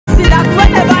that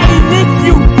whenever He needs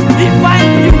you, He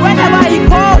finds you. Whenever He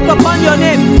calls upon your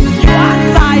name, you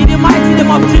answer in the mighty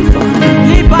name of Jesus.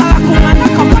 Libarakumana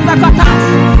kapatakata.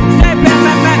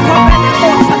 Sebebebe kobene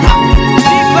kosata.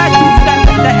 Libretu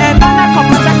sepende emana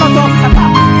kapatakotosata.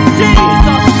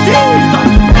 Jesus,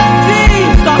 Jesus,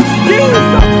 Jesus,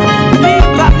 Jesus.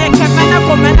 Librane kemene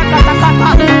komene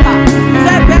katakata.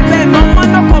 Sebebe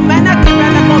mamano komene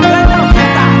kemene komene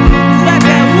kosata.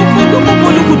 Sebe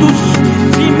rukudukudukudush.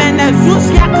 Zimene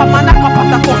zusia kamana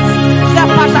kapatakot.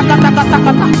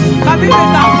 Sepatakatakata. Can we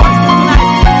raise our voice tonight?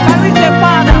 Can we say,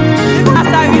 Father, even as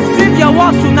I receive your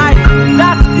word tonight,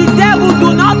 that the devil do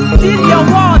not steal your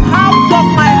word out of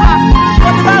my heart.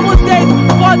 For the Bible says,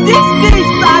 for these things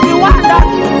are the one that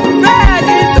fell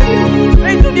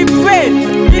into the grave.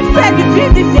 The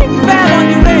seed fell on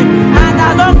the way, and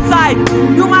alongside,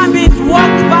 human beings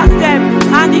walked past them,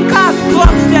 and the cars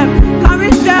crushed them. Can we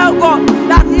tell God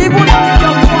that even as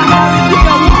your word, I receive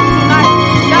your word tonight,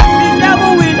 that the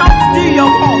devil will not steal your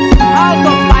word out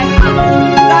of my heart?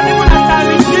 That even as I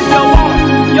receive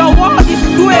your word is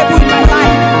doable in my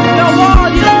life. Your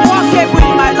word is workable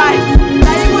in my life.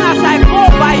 That even as I go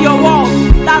by your word,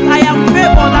 that I am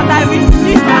favored, that I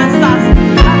receive answers,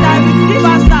 that I receive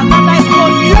answers, that I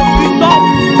produce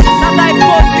results, that I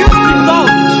produce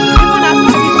results. Even as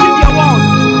I receive your word,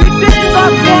 receiving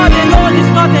God's word alone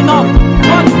is not enough,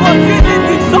 but producing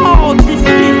results is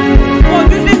key.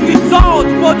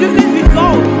 Producing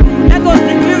results. Let us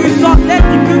decree results. Let's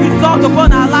decree results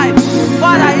upon our lives.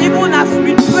 Father, even as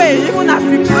we pray,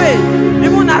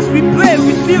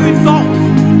 we see results.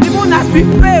 Even as we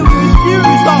pray, we see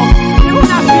results.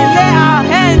 Even as we lay our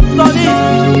hands on it,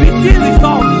 we see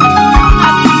results.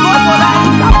 As we go for that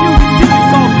interview, we see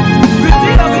results. We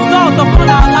see the results upon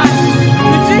our lives.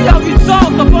 We see the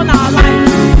results upon our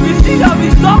lives. We see the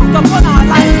results upon our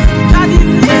lives. That the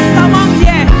least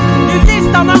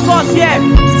among us here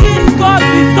sees God's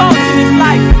results in his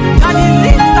life. That the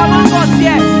least among us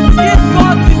here sees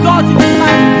God's results in his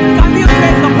life. Can we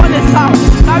raise upon the sound?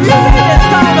 Can we raise the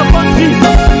sound upon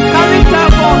Jesus? Can we tell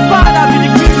God, Father, we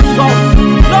decree results?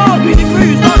 Lord, we decree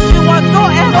results. In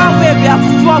whatsoever way we have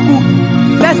struggled,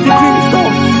 let's decree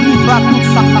results.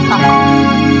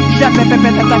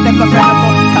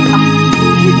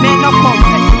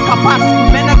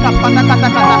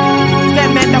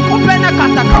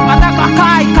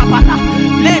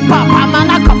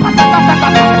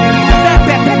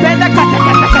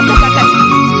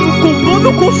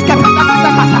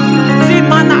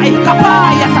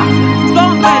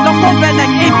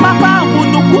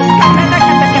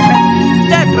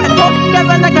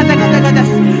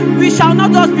 We shall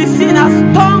not just be seen as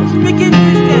tongue-speaking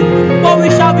Christians, but we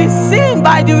shall be seen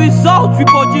by the results we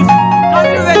produce.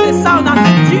 Can we raise the sound and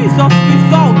say, Jesus,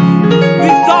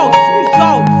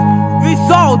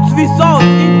 results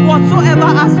in whatsoever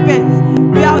aspect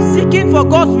we are seeking for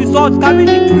God's results? Can we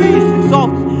decrease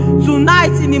results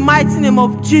tonight in the mighty name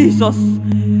of Jesus?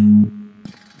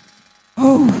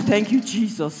 Oh, thank you,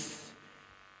 Jesus.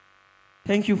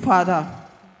 Thank you, Father,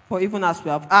 for even as we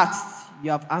have asked,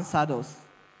 you have answered us.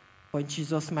 For in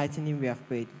Jesus' mighty name we have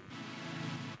prayed.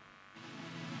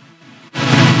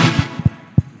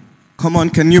 Come on,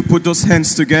 can you put those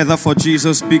hands together for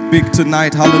Jesus? Big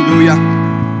tonight. Hallelujah.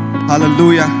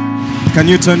 Hallelujah. Can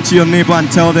you turn to your neighbor and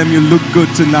tell them you look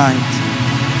good tonight?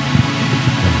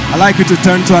 I'd like you to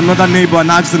turn to another neighbor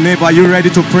and ask the neighbor, are you ready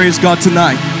to praise God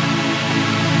tonight?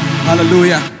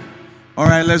 Hallelujah. All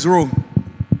right, let's roll.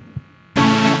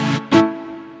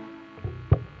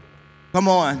 Come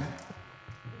on.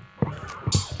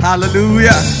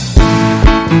 Hallelujah.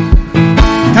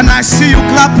 Can I see you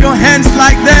clap your hands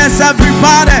like this,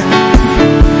 everybody?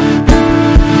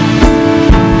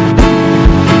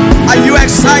 Are you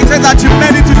excited that you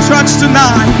made it to church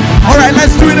tonight? All right,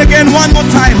 let's do it again one more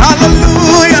time.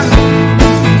 Hallelujah.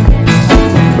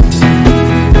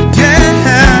 Yeah.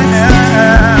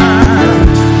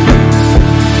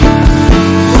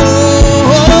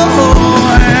 Oh,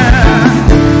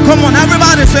 yeah. Come on,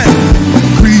 everybody say,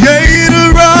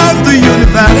 Creator of the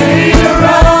universe. Creator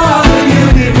of the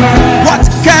universe. What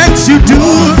can't you do?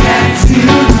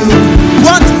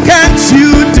 What can't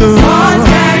you do? What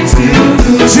can't you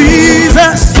do?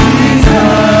 Jesus.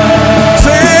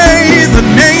 Say the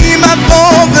name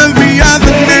above every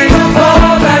other name.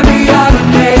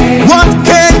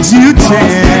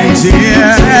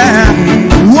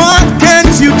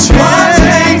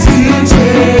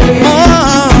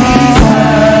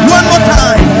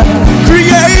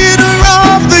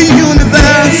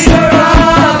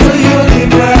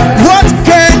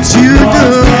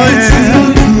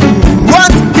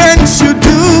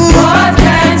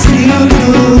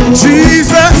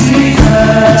 Say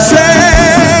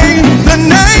the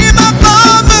name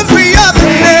above every other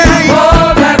name.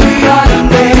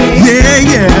 Yeah,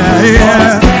 yeah,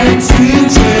 yeah.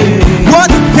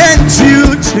 What can't you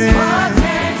change?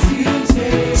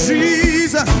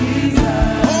 Jesus.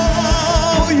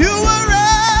 Oh, you are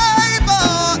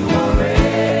able.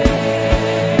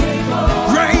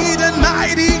 Great and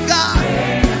mighty God.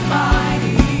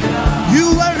 You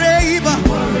are able.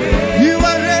 You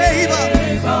are able.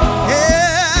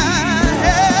 Yeah,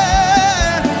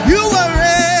 yeah. You are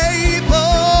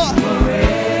able.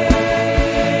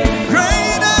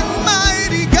 Great and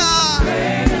mighty God.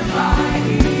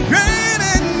 Great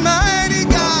and mighty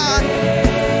God.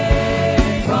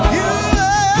 You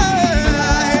are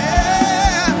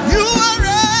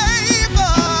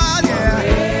able. Yeah.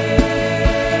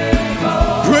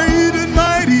 Great and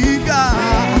mighty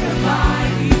God.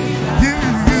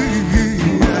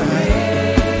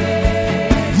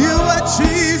 You are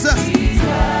Jesus.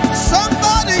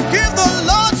 Somebody give the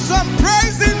Lord some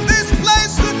praise in this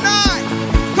place tonight.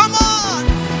 Come on,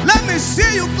 let me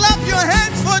see you clap your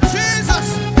hands for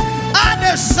Jesus. Add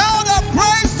a shout of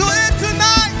praise to it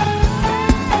tonight.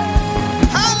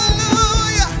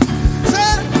 Hallelujah.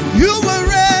 Say, you were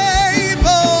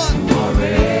able.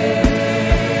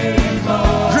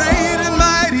 Great and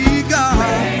mighty God.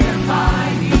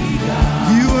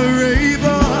 You were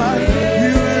able.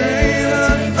 You were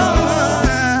able. Oh,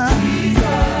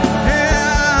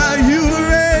 yeah, you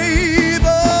were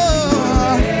able.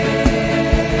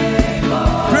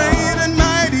 Great and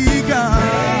mighty God.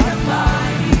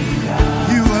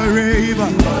 You were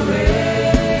able.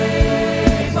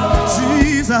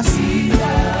 Jesus.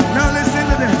 Now listen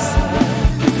to this.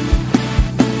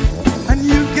 And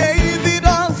you gave it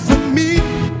all for me.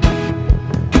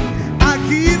 I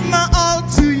give my all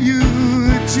to you,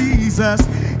 Jesus.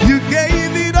 You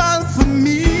gave it all for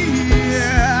me.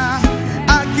 Yeah.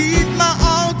 I give my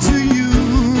all to you,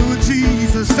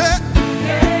 Jesus.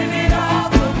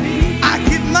 I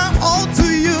give my all to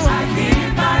you.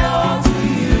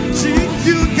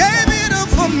 You gave it all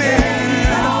for me.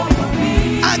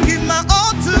 I give my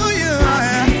all to you.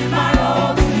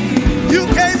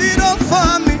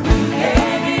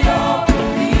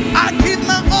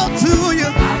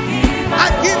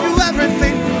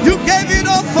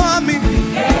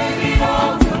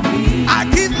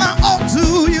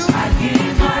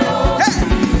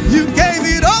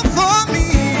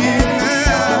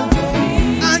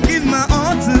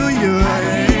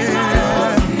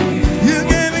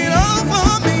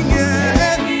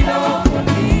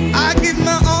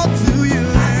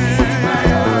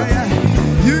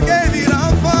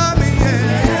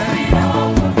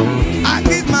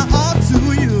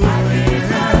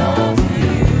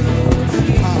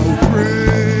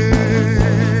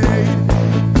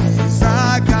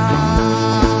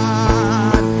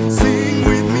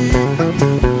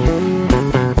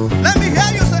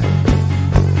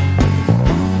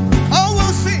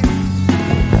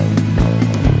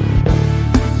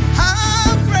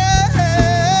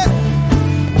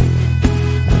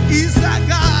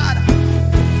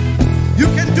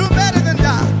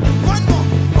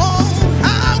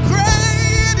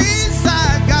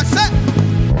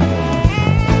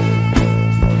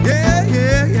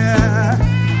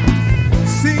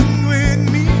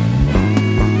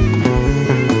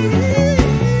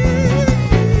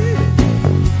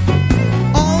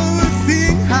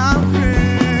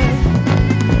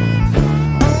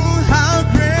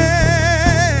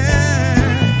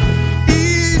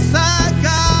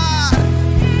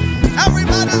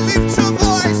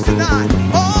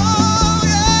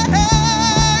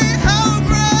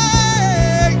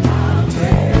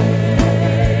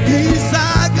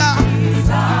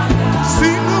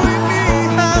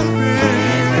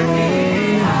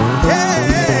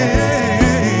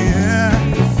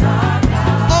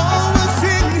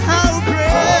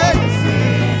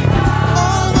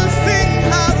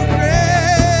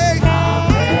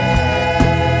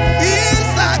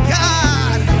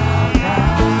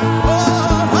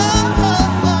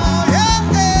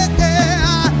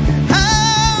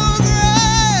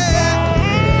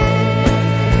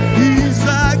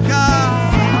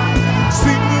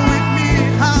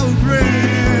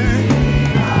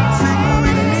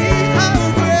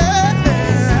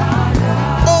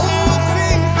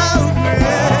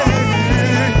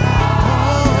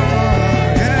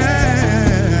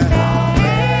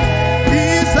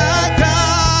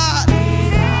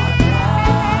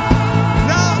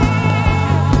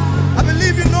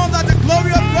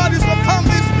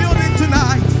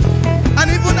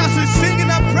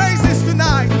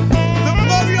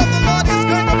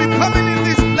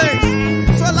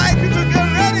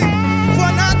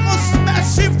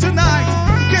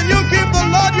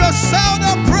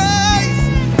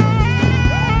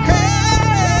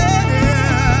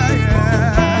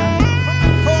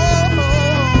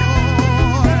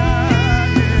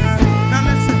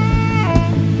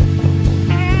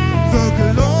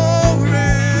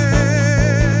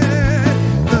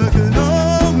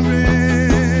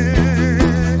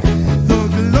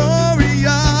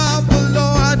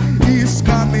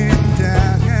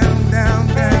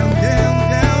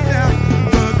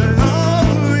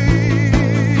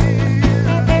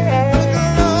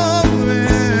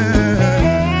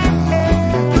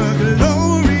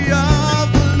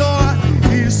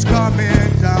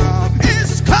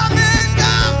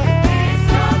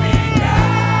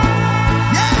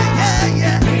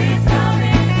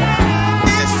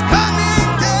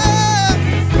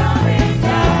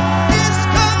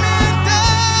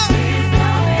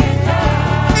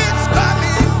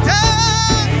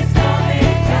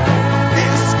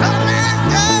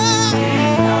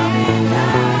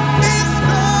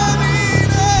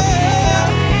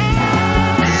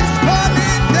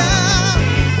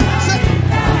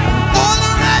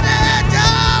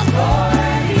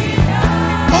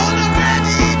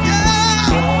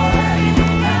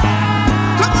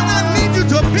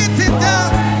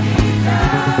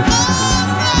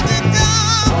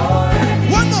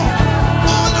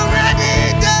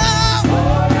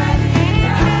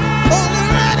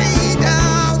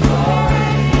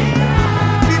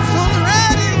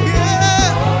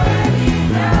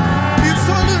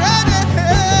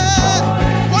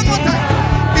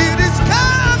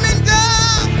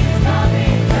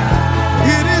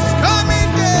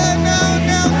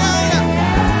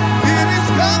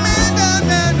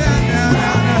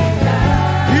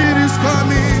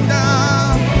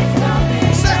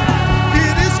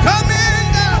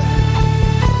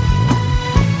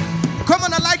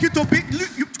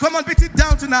 Come on, beat it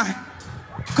down tonight.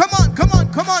 Come on, come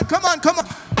on, come on, come on, come on.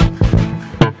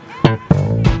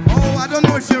 Oh, I don't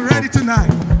know if you're ready tonight.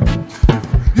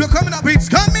 You're coming up, it's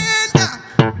coming down.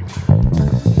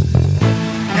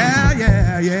 Yeah,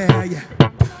 yeah, yeah, yeah.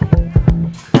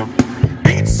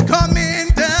 It's coming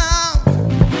down.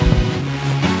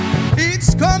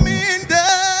 It's coming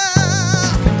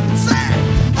down. Say,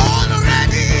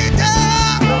 already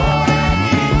down.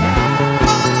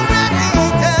 Already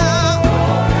down.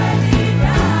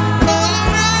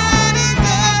 Already down. Already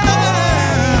down.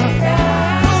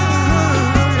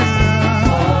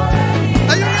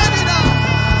 Are you ready now?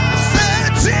 Say,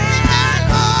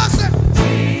 Jesus.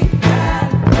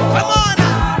 Come on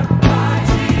now.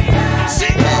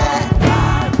 Sing it.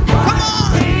 Come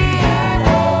on.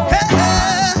 Hey,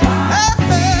 hey, hey,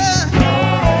 hey.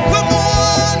 Come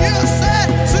on, you say,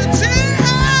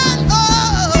 Jesus.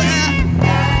 Oh, yeah.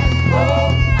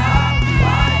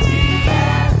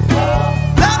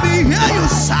 Let me hear you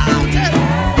shout it.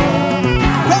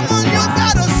 Come on, you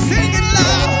gotta sing it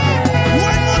loud.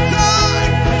 One more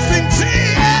time. Sing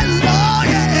Jesus. Oh,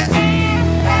 yeah.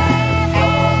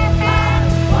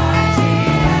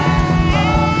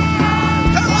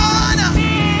 Come on now.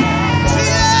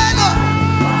 Cielo.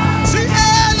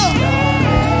 Cielo.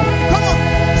 Come on.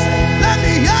 Let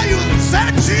me hear you say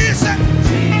Jesus.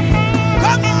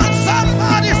 Come on,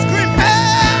 somebody scream.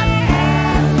 Hey.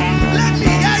 Let me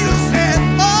hear you say,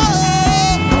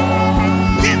 oh.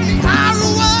 Give me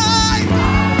ROI.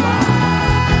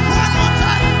 One more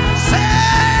time. Say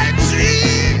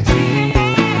Jesus.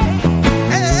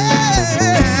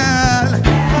 Hell.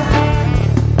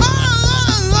 Oh,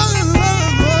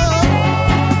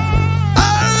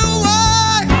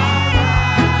 ROI.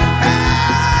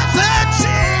 Say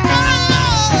Jesus.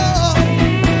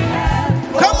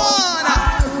 Come on.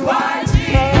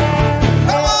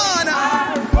 Come on.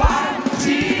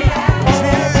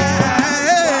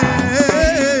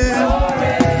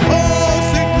 Oh,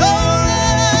 sing glory.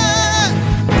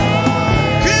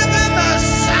 Give him a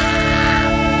shout.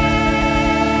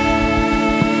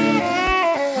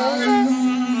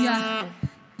 Hallelujah.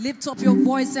 Lift up your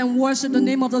voice and worship the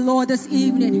name of the Lord this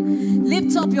evening.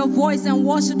 Lift up your voice and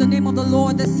worship the name of the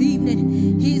Lord this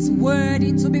evening. He is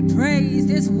worthy to be praised.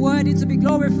 He is worthy to be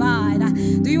glorified.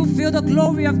 Do you feel the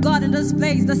glory of God in this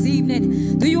place this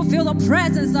evening? Do you feel the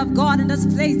presence of God in this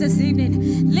place this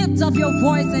evening? Lift up your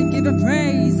voice and give Him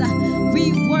praise.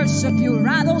 We worship you.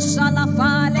 Rado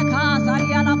shalafale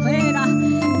kazari ala pera.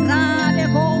 Rade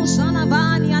ko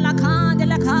shanavani ala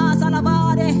kandele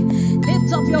kazalavade.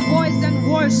 Lift up your voice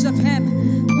and worship Him.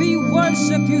 We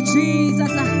worship you,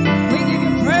 Jesus. We give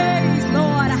you praise,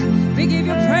 Lord. We give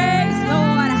you praise,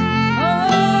 Lord.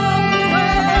 Oh, we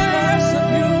worship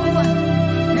you.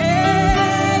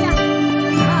 Hey,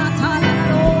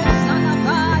 katalalo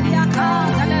sanavadi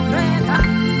akazalebreka.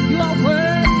 You are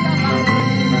worthy of our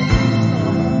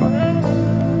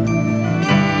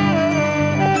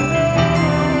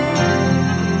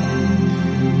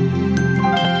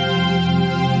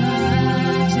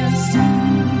majesty.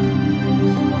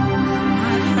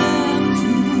 I love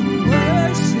to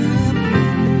worship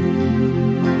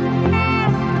you.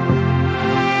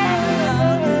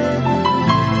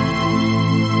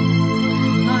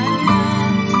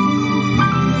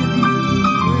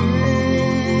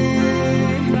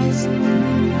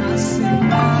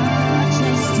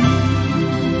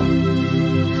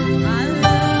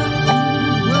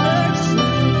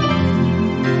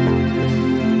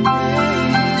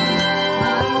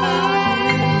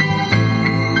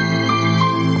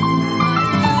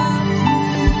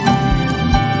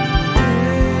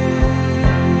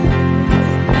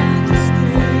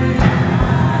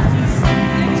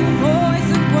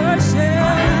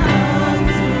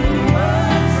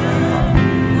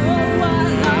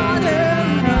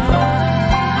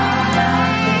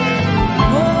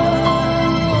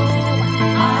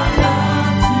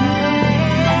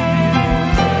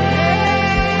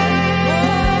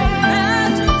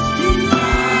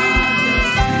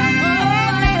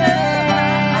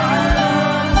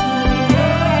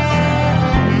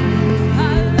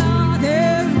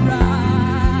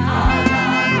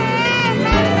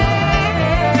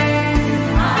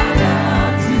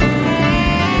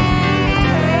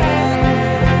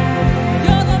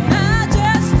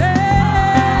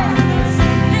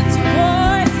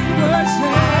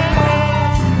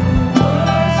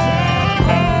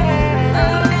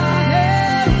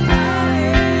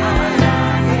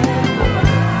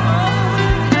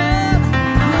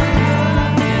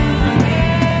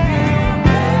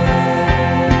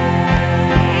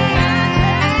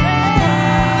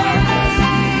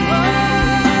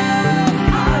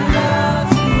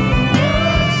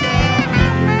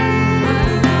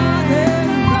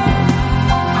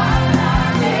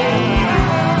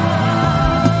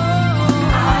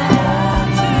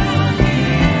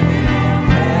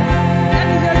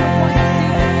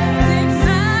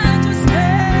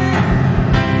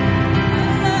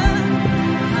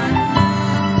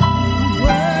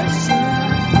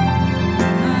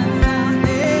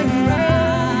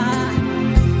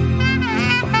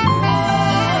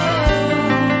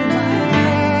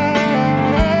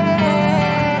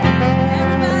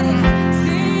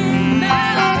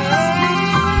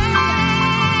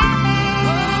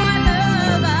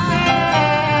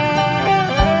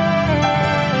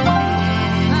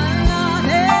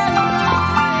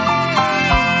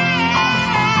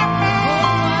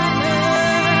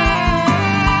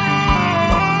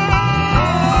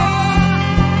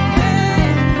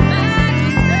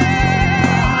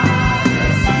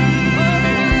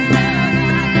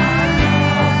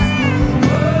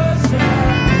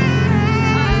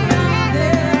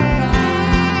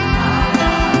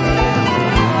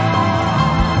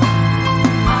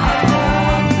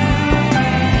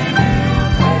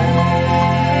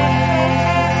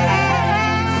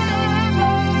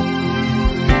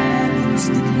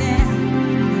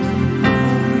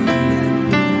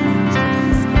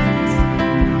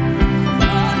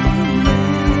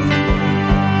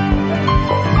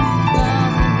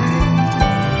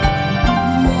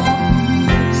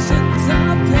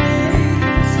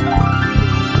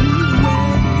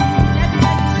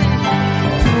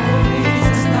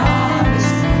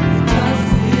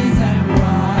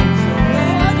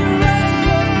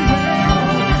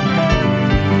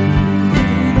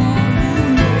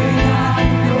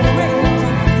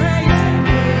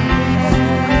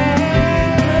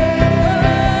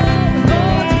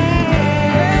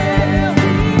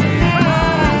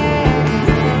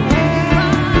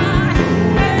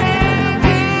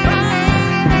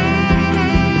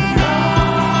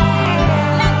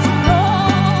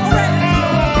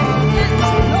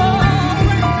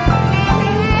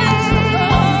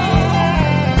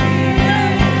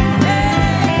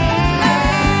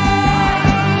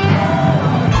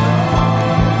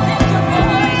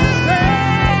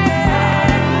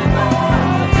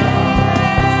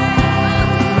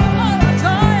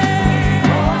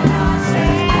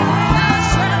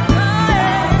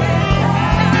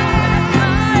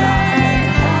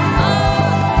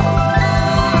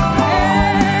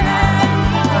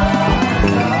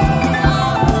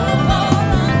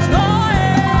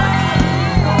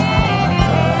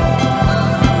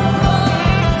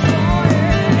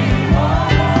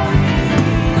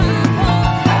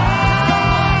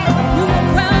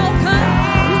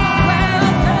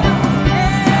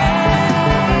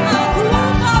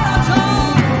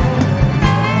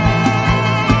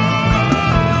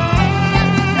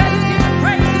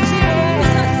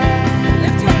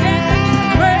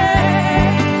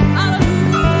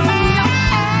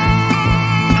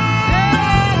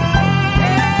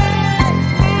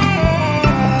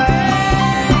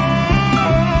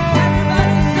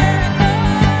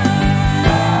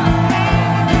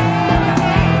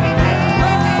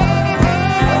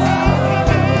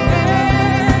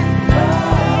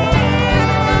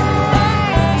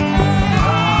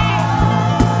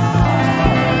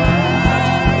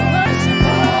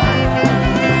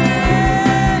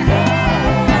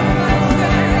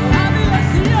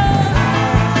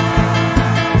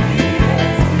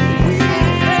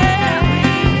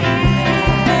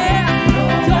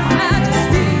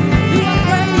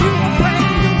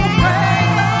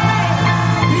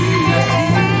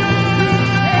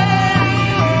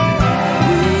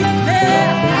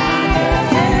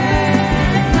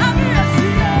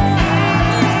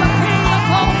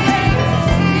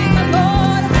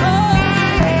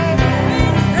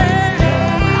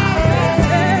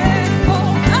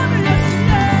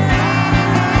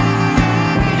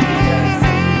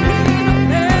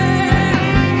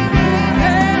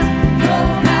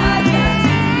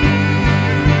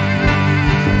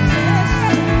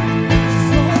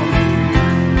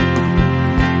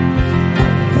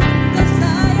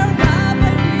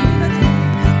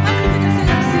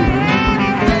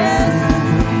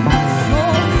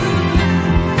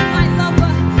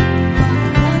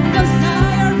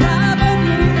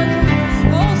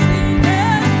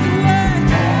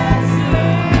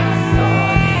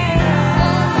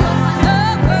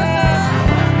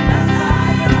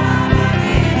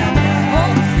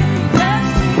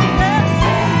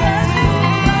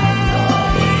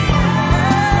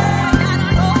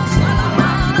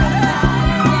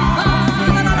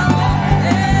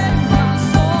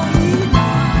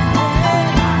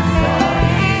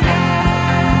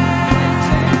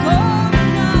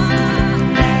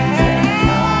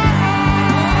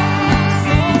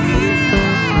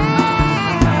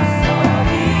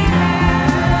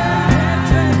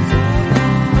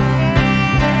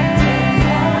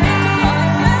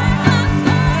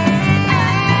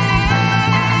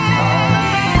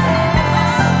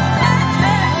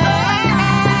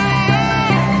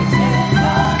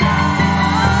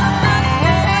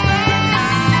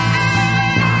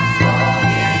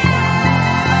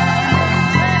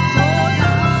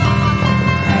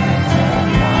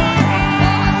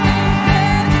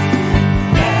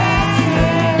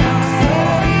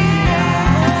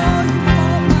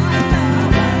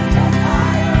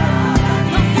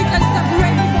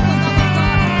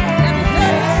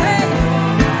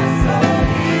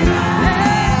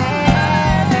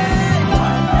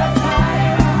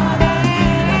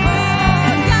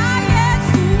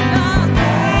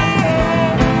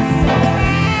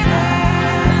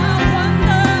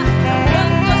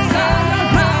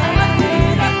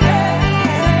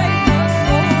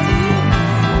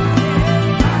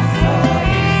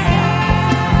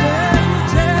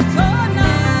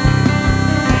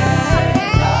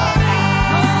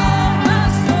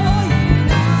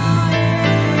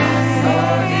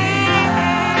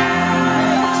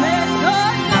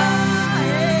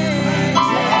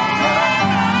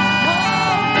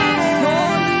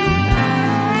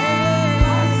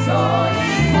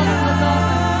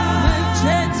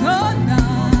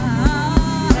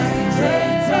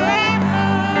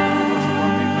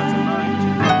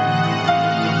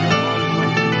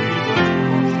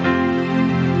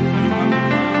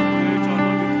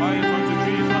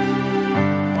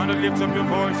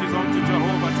 voices unto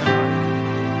Jehovah tonight.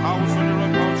 House on the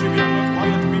rock, Bauchi, we are not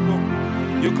quiet people.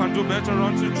 You can do better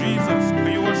unto Jesus. Can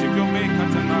you worship your Maker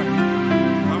tonight?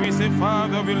 Can we say,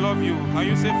 Father, we love you? Can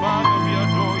you say, Father, we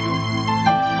adore you?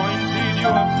 For indeed you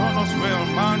have done us well.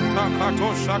 Manta kato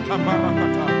shata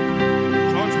barakata.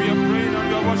 Church, we are praying and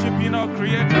we are worshiping our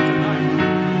Creator tonight.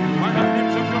 When I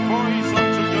lift up your voice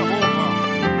unto Jehovah.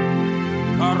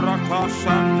 Arata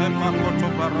shante pakoto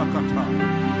barakata.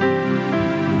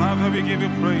 Father, we give you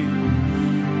praise.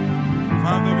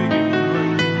 Father, we give you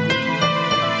praise.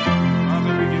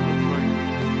 Father, we give you praise.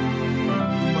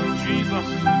 For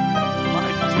Jesus'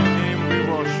 mighty name we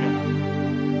worship.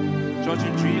 Church,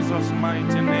 in Jesus'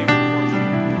 mighty name we worship.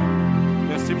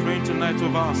 We are still praying tonight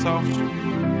over ourselves.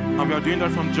 And we are doing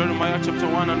that from Jeremiah chapter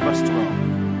 1 and verse 12.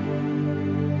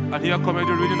 And here comes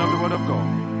the reading of the word of God.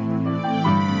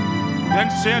 Then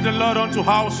said the Lord unto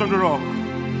house on the rock,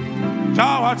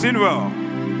 Thou art in well,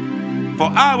 for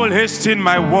I will hasten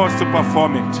my words to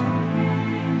perform it.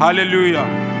 Hallelujah.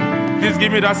 Please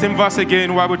give me that same verse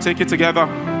again while we take it together.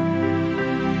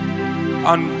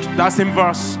 And that same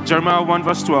verse, Jeremiah 1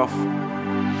 verse 12.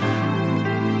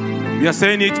 We are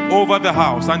saying it over the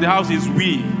house, and the house is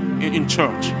we in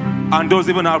church, and those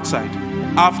even outside.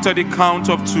 After the count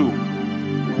of 2.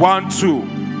 1, 2.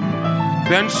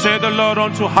 Then said the Lord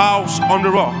unto house on the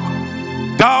rock,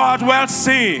 Thou art well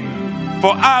seen,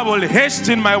 for I will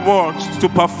hasten my words to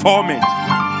perform it.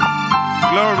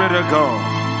 Glory to God.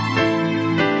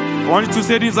 I want you to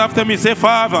say this after me. Say,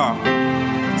 Father,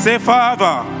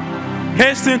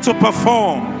 hasten to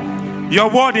perform your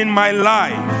word in my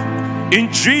life.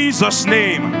 In Jesus'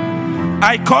 name,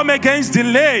 I come against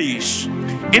delays.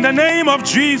 In the name of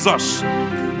Jesus,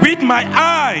 with my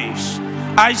eyes,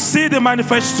 I see the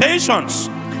manifestations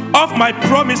of my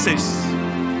promises.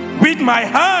 With my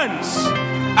hands,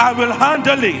 I will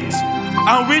handle it,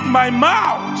 and with my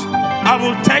mouth I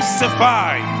will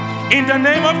testify. In the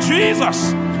name of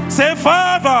Jesus, say,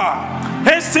 Father,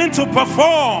 hasten to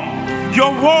perform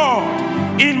your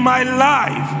word in my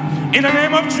life. In the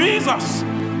name of Jesus,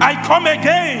 I come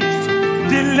against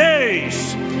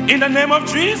delays. In the name of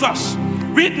Jesus,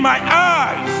 with my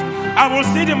eyes I will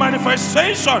see the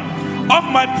manifestation of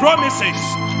my promises.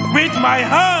 With my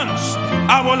hands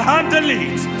I will handle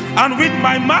it, and with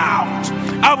my mouth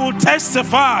I will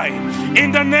testify.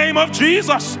 In the name of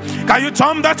Jesus. Can you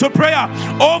turn that to prayer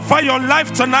over your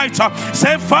life tonight?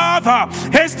 Say, Father,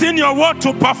 hasten your word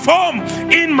to perform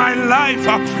in my life.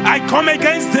 I come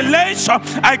against delays.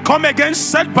 I come against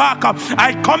setback.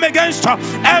 I come against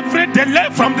every delay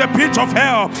from the pit of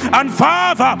hell. And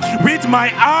Father, with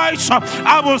my eyes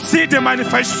I will see the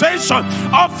manifestation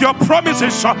of your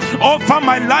promises over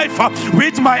my life.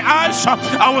 With my eyes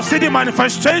I will see the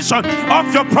manifestation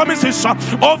of your promises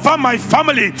over my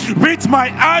family. With my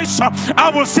eyes I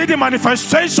will see the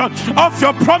manifestation of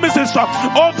your promises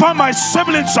over my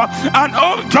siblings. And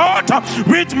oh God,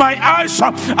 with my eyes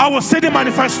I will see the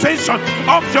manifestation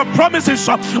of your promises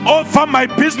over my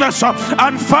business.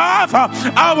 And Father,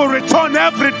 I will return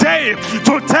every day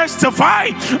to testify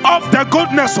of the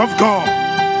goodness of God.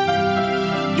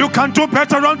 You can do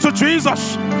better unto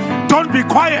Jesus. Don't be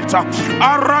quiet.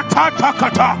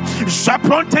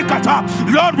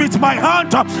 Lord, with my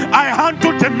hand I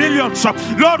handle the millions.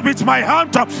 Lord, with my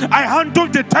hand I handle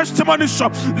the testimonies.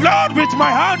 Lord, with my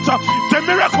hand the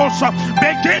miracles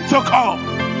begin to come.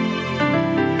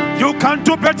 You can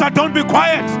do better. Don't be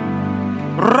quiet.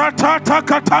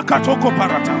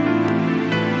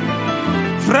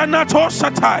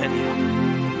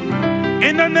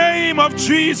 In the name of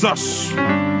Jesus.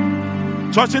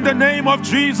 Church, in the name of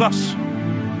Jesus.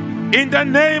 In the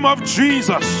name of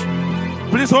Jesus.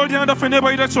 Please hold the hand of your neighbor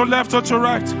either to your left or to your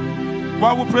right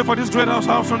while we pray for this great house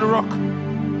on the rock. I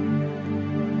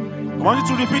want you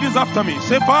to repeat this after me.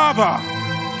 Say, Father,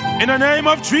 in the name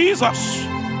of Jesus,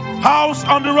 House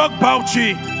on the Rock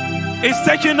Bauchi is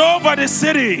taking over the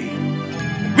city.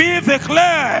 We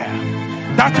declare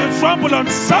that you trample on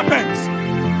serpents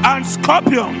and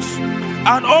scorpions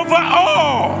and over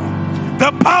all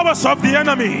the powers of the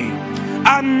enemy,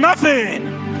 and nothing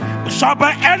shall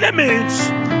by any means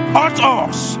hurt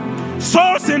us.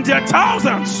 Souls in their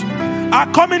thousands are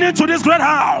coming into this great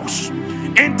house.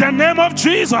 In the name of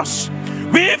Jesus,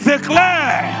 we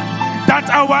declare that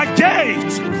our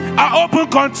gates are open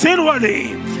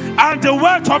continually and the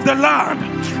wealth of the land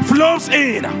flows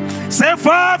in. Say,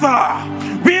 Father,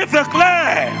 we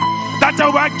declare that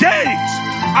our gates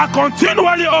are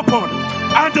continually open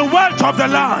and the wealth of the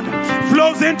land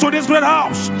flows into this great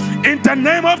house. In the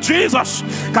name of Jesus,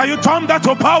 can you turn that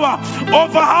to power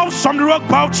over House on the Rock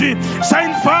Bauchi?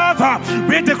 Saying, Father,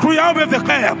 we decree and we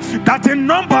declare that in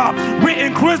number we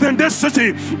increase in this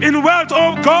city, in wealth,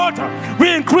 oh God,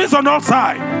 we increase on all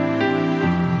sides.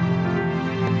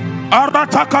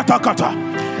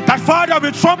 That Father,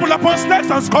 we trample upon snakes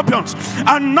and scorpions,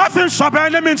 and nothing shall by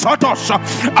any means hurt us.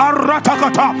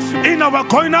 In our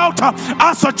going out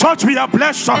as a church, we are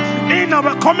blessed. In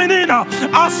our coming in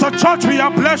as a church, we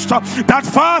are blessed. That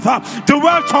Father, the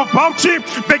wealth of Bauchi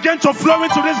begin to flow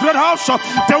into this great house.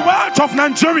 The wealth of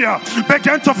Nigeria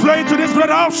begin to flow into this great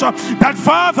house. That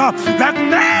Father, like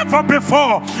never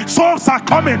before, souls are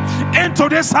coming into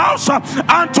this house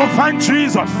and to find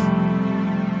Jesus.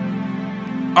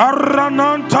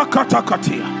 Arananta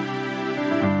katakatia,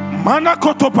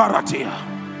 manakoto paratia.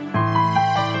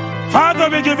 Father,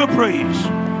 we give you praise.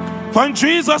 For in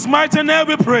Jesus' mighty name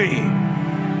we pray.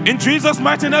 In Jesus'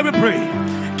 mighty name we pray.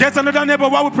 Get another neighbor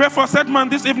while we pray for a set man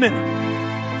this evening.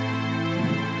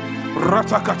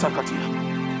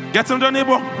 Ratakatakatia. Get another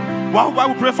neighbor while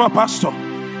we pray for a pastor.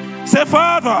 Say,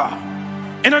 Father,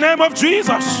 in the name of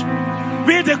Jesus,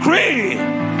 we decree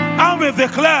and we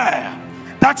declare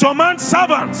that your man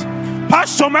servant,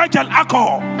 Pastor Michael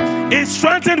Ako, is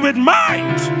strengthened with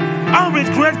might and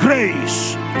with great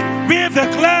grace. We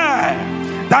declare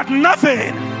that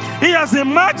nothing he has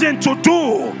imagined to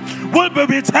do will be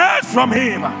withheld from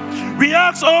him. We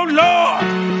ask, oh Lord,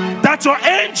 that your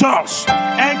angels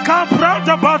encamp round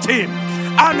about him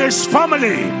and his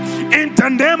family. In the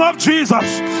name of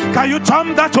Jesus, can you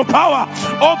turn that to power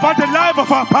over the life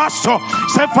of our pastor?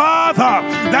 Say, Father,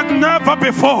 like never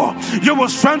before, you will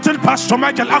strengthen Pastor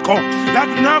Michael Ako. Like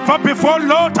never before,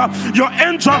 Lord, your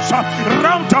angels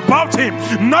round about him.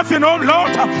 Nothing, oh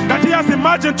Lord, that he has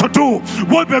imagined to do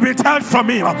will be withheld from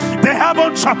him. The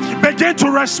heavens begin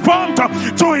to respond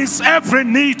to his every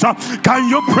need. Can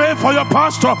you pray for your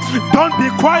pastor? Don't be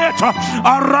quiet.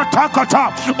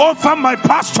 Over my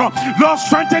pastor, Lord,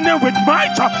 strengthen him with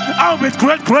might and with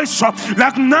great grace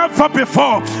like never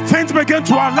before. Things begin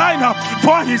to align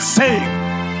for his sake.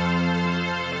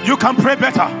 You can pray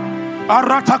better.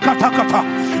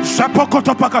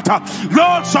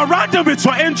 Lord, surround him with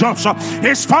your angels.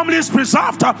 His family is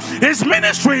preserved. His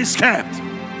ministry is kept.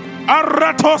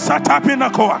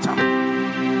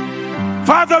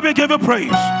 Father, we give you praise.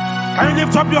 Can you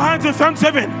lift up your hands in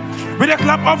thanksgiving? With a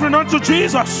clap offering unto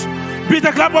Jesus. With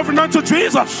a clap offering unto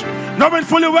Jesus. Knowing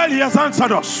fully well he has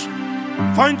answered us.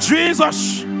 For in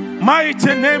Jesus'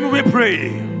 mighty name we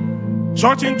pray.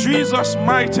 Church, in Jesus'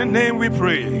 mighty name we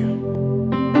pray.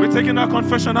 We're taking our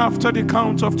confession after the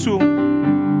count of 2.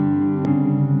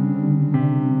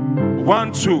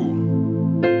 1,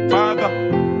 2. Father,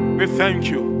 we thank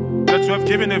you that you have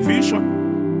given a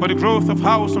vision for the growth of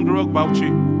House on the Rock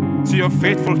Bauchi to your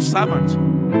faithful servant,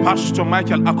 Pastor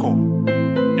Michael Ako.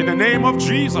 In the name of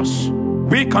Jesus,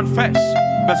 we confess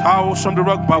that House on the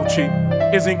Rock Bauchi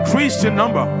is increased in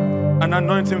number and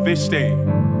anointing this day.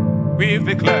 We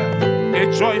declare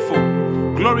a joyful,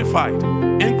 glorified,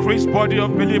 increased body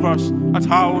of believers at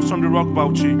House on the Rock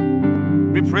Bauchi.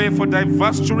 We pray for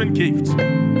diverse children gifts,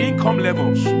 income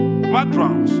levels,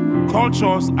 backgrounds,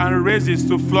 cultures, and races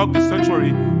to flock the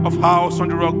sanctuary of House on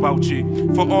the Rock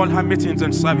Bauchi for all her meetings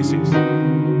and services.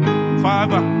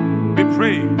 Father, we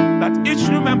pray that each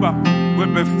new member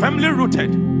will be firmly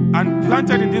rooted and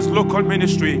planted in this local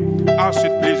ministry as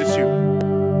it pleases you.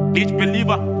 Each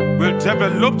believer will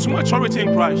develop to maturity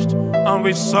in Christ and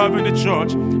will serve in the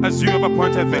church as you have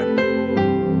appointed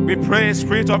them. We pray a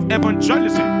spirit of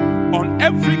evangelism on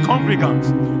every congregant,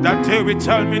 that they will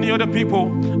tell many other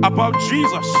people about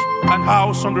Jesus and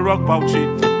House on the Rock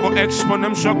Bauchi for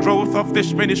exponential growth of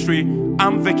this ministry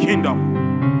and the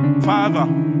kingdom. Father,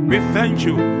 we thank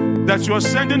you that you are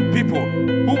sending people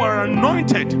who are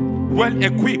anointed, well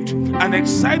equipped, and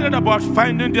excited about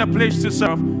finding their place to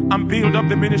serve and build up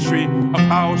the ministry of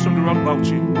House on the Rock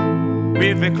Bauchi.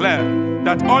 We declare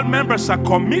that all members are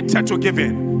committed to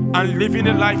giving and living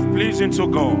a life pleasing to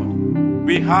God.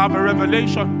 We have a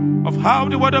revelation of how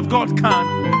the Word of God can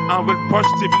and will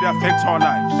positively affect our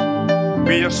lives.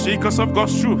 We are seekers of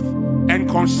God's truth and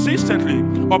consistently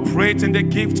operate in the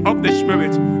gift of the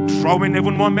Spirit, drawing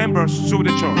even more members to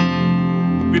the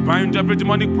church. We bind every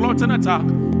demonic plot and attack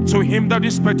to hinder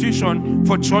this petition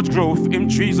for church growth in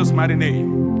Jesus' mighty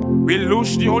name. We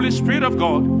loose the Holy Spirit of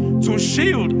God to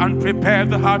shield and prepare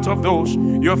the heart of those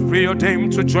you have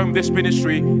preordained to join this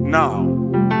ministry now.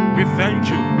 We thank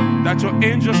you that your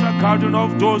angels are guarding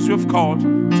of those you have called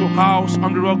to House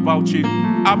on the Rock Bauchi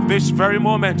at this very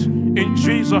moment. In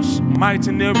Jesus'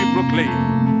 mighty name we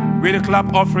proclaim. With a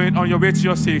clap offering on your way to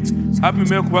your seat, help me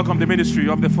make welcome the ministry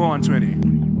of the 4 and 20.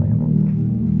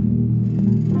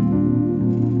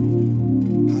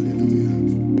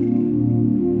 Hallelujah.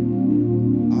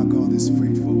 Our God is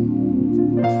faithful.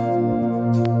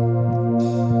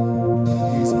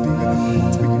 He is bigger than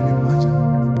what we can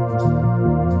imagine.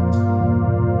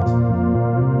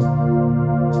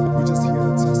 We're just here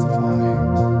to testify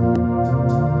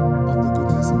of the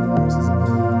goodness and the mercies of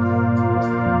God.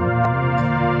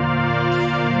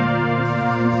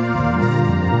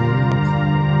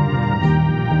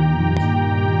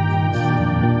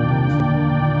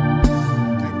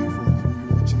 Thank you for who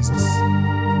you are, Jesus.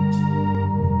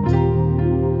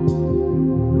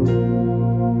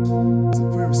 It's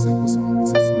a very simple song. It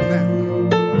says, never.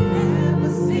 Never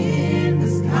seen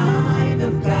this kind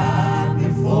of God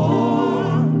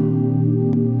before.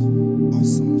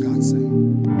 Awesome God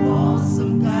sing.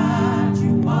 Awesome God,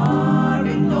 you are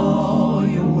in all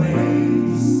your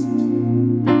ways.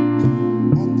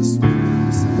 On the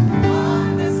spirit, say,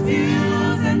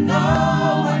 Undisputed and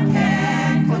no one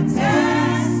can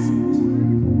contest.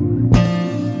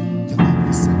 you love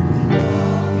me, say,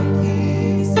 Your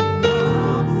peace and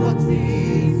comfort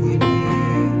is with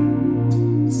you.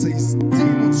 it says,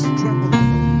 demons tremble at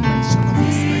the mention of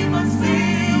his name. Demons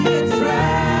feel the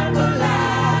tremble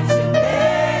at your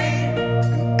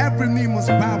name. Every knee must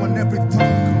bow and every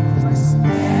tongue confess.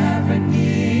 Every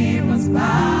knee must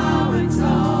bow and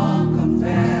tongue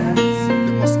confess.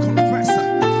 They must confess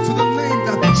to the name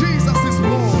that Jesus is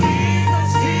Lord.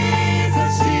 Jesus,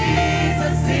 Jesus,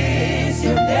 Jesus is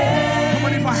your name. Come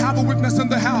on, if I have a witness in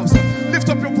the house, lift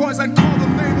up your voice and call the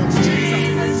name of Jesus.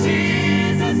 Jesus,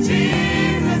 Jesus,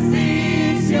 Jesus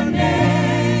is your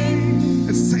name.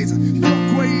 It says, you're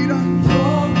greater,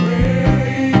 You're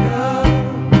greater,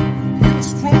 you're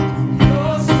strong,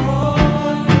 you're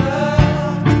stronger,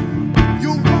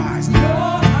 you rise.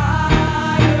 you're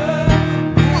higher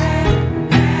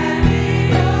than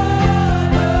any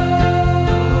other.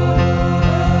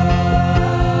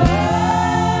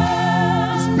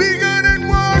 It's bigger than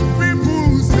what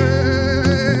people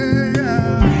say.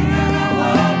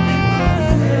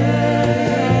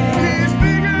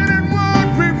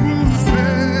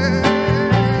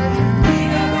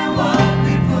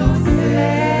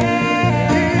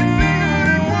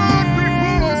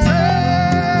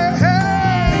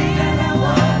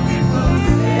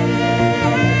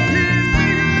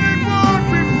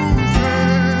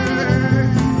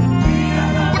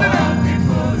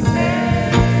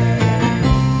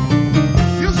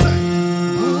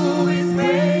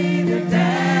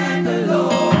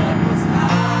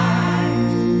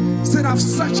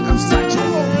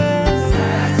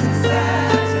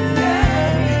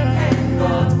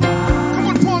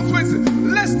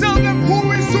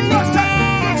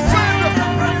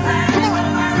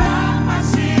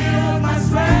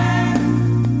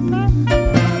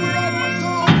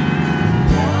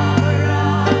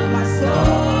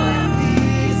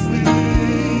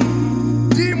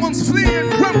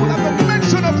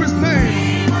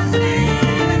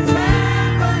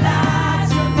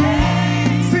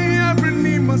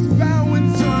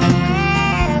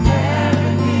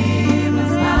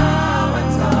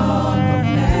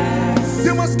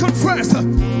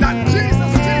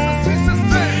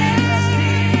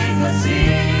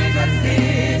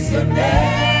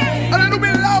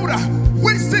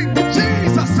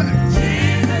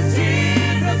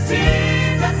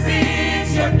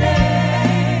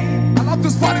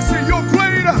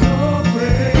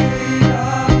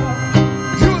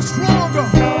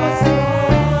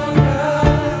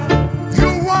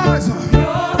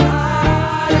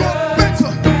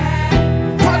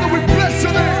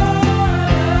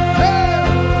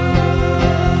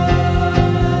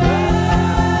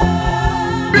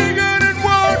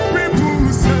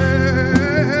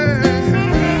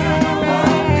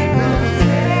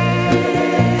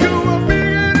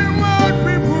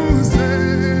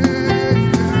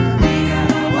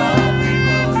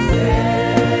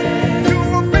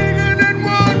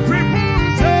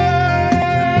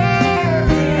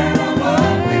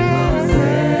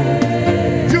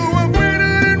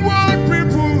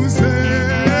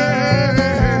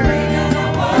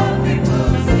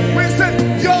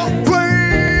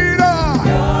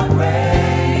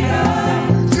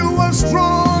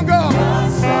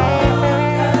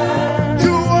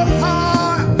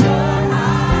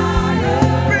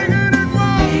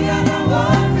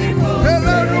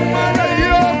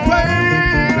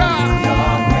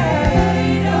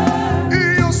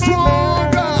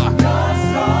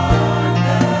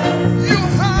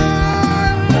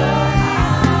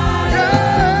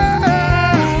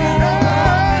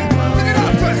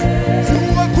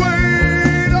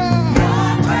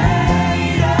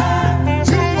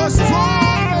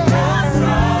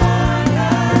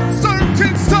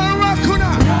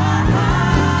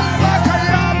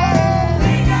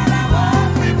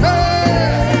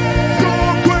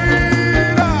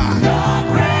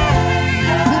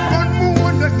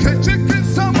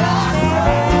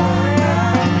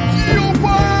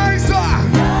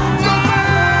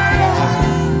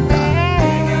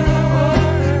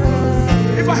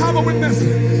 a witness.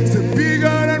 Say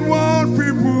bigger than what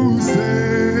people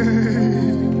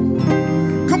say.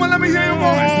 Come on, let me hear your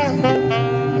voice.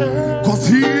 Cause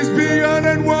he's bigger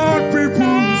than what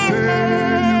people say.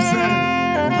 You say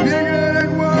bigger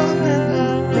than what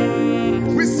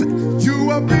people. We say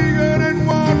you are bigger than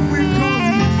what we call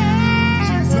you.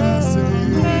 Jesus say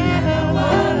bigger than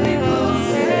what people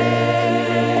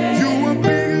say. You are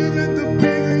bigger than the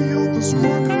bigger you're the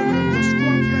stronger.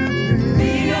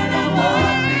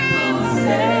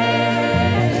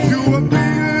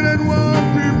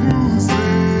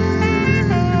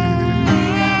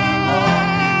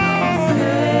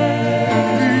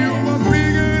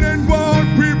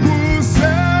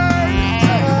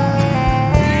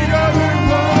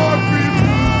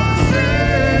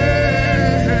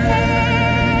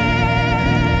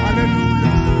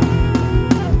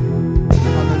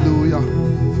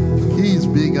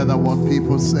 Than what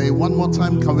people say. One more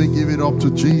time, can we give it up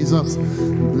to Jesus?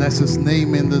 Bless his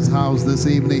name in this house this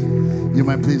evening. You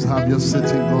might please have your seat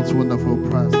in God's wonderful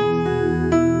presence.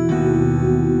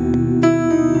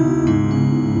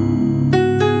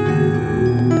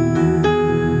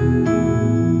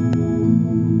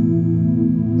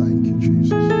 Thank you,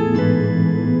 Jesus.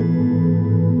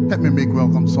 Let me make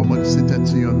welcome someone seated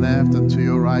to your left and to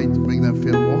your right. Make them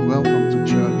feel warm welcome to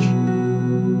church.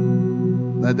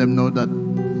 Let them know that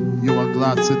you are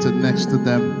glad sitting next to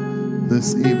them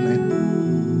this evening.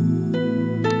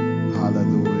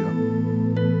 Hallelujah.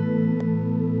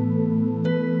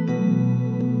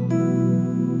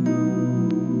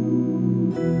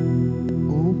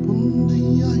 Open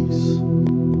the eyes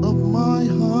of my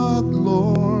heart,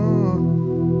 Lord.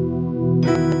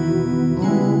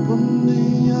 Open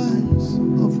the eyes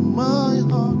of my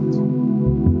heart.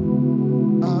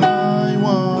 I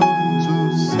want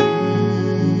to see.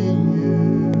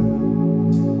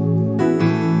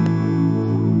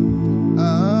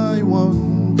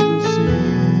 Open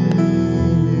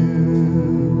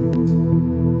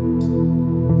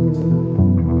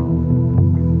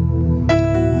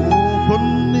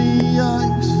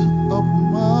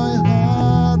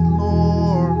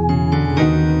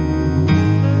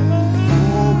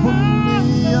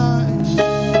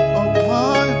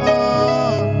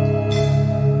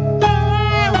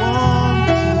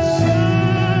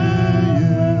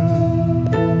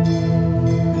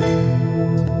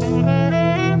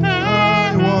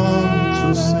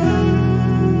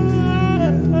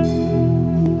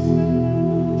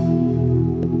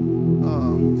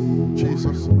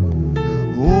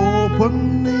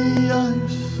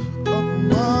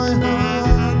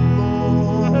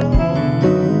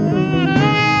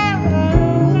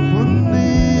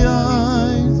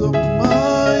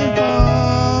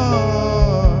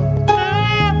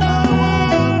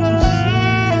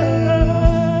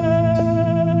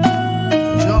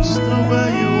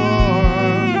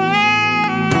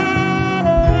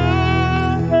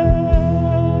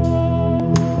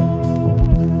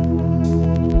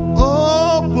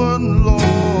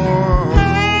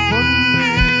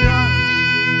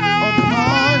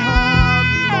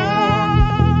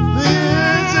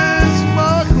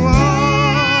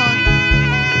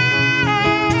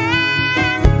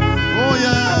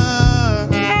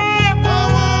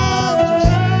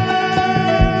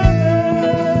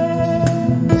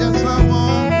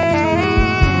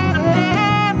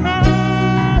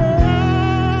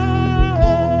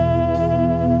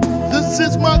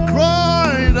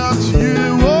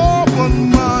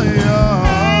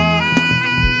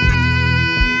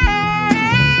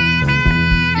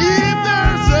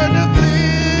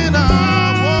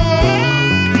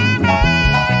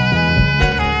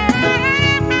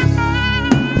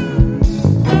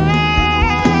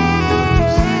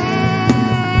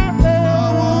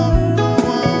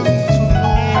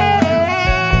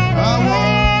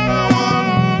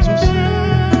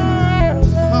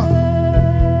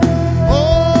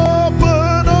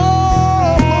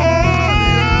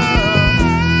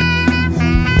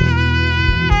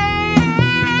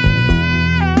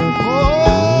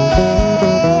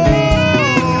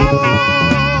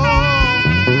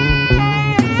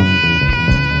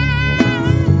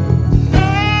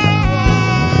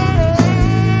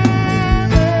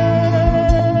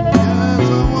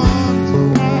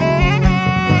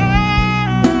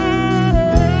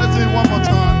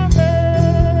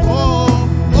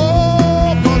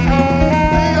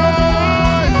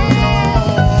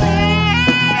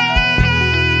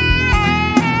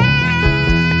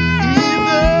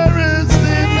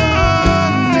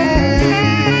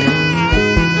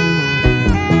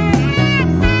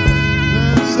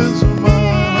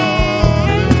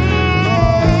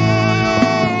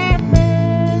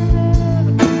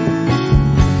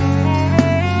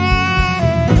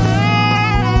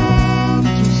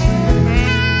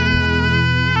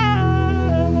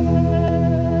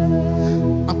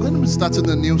starting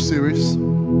a new series.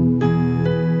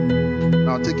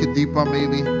 I'll take it deeper,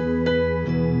 maybe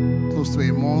close to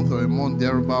a month or a month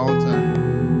thereabouts.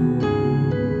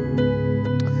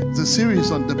 It's a series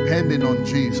on depending on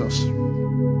Jesus.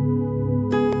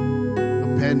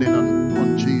 Depending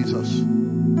on Jesus.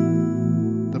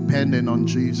 Depending on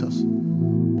Jesus.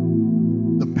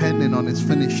 Depending on His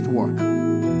finished work.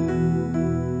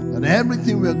 And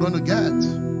everything we're going to get,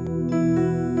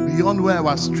 beyond where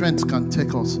our strength can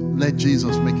take us, let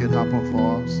Jesus make it happen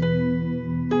for us.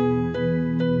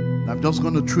 I'm just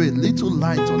going to throw a little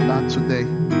light on that today.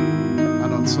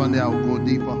 And on Sunday, I'll go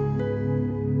deeper.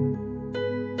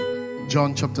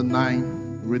 John chapter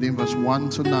 9, reading verse 1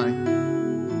 to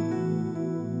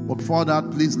 9. But before that,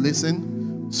 please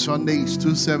listen. Sunday is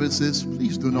 2 services.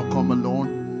 Please do not come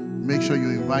alone. Make sure you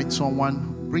invite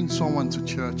someone. Bring someone to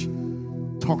church.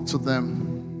 Talk to them.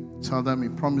 Tell them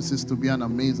it promises to be an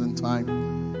amazing time.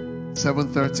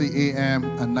 7:30 a.m.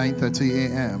 and 9:30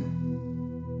 a.m.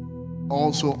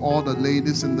 Also, all the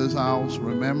ladies in this house,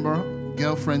 remember,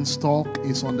 Girlfriend's Talk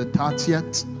is on the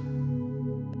 30th.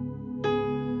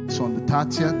 It's on the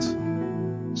 30th.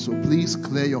 So please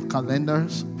clear your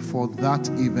calendars for that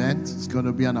event. It's going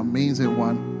to be an amazing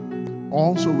one.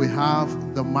 Also, we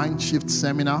have the Mind Shift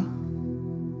Seminar,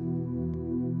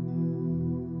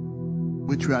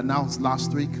 which we announced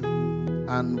last week.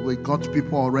 And we got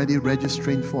people already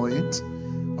registering for it.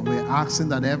 And we're asking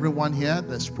that everyone here,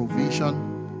 there's provision.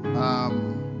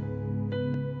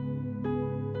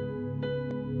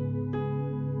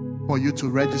 For you to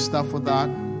register for that.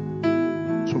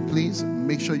 So please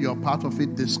make sure you're part of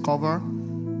it. Discover,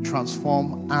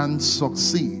 transform, and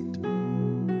succeed.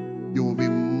 You will be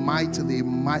mightily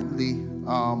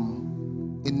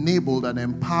enabled and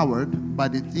empowered by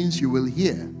the things you will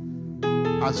hear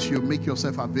as you make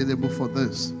yourself available for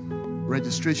this.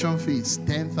 Registration fee is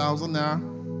 10,000 naira.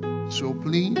 So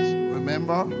please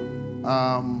remember,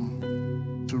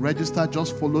 to register,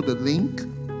 just follow the link.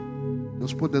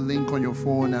 Just put the link on your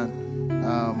phone and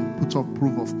put up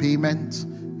proof of payment.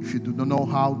 If you do not know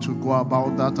how to go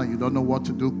about that and you don't know what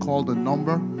to do, call the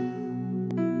number,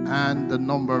 and the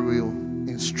number will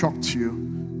instruct you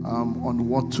on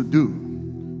what to do.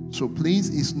 So please,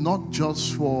 it's not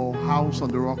just for House on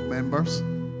the Rock members.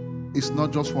 It's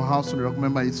not just for House on the Rock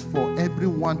members. It's for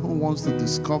everyone who wants to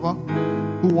discover,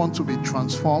 who wants to be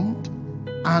transformed,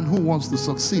 and who wants to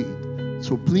succeed.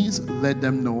 So please let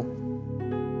them know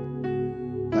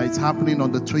that it's happening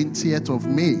on the 20th of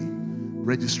May.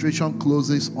 Registration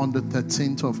closes on the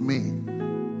 13th of May.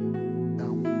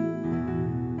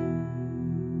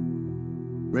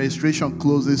 Registration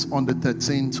closes on the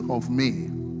 13th of May.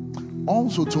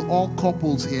 Also, to all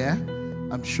couples here,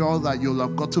 I'm sure that you'll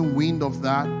have gotten wind of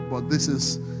that, but this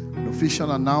is an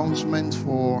official announcement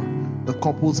for the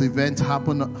couples event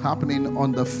happening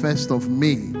on the 1st of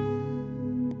May.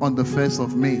 On the 1st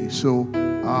of May. So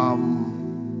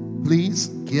please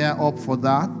gear up for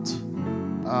that.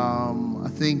 I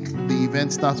think the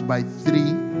event starts by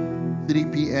 3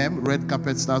 p.m. Red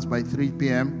carpet starts by 3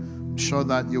 p.m. I'm sure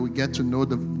that you will get to know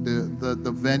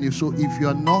the venue. So if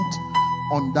you're not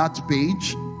on that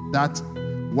page, that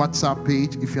WhatsApp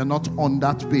page, if you're not on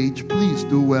that page, please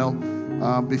do well.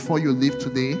 Before you leave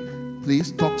today,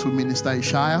 please talk to Minister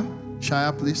Ishaya.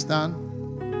 Ishaya, please stand.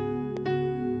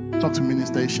 Talk to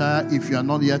Minister Ishaya. If you are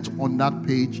not yet on that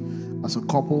page as a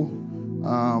couple,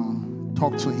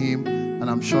 talk to him, and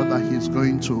I'm sure that he's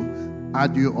going to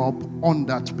add you up on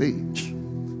that page.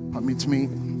 Permit me.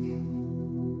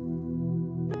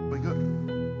 We're good.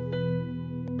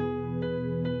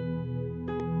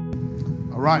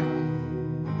 All right.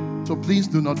 So please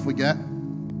do not forget.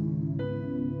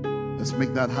 Let's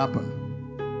make that happen.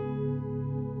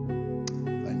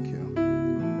 Thank you.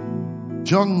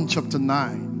 John chapter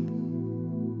 9.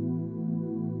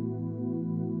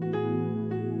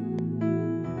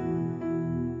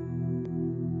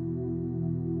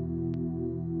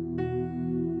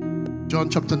 John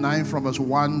chapter 9 from verse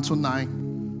 1 to 9.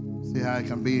 See how I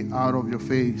can be out of your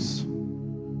face.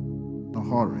 No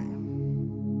hurry.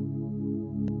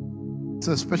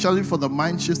 So especially for the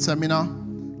Mind Shift Seminar,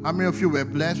 how many of you were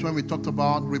blessed when we talked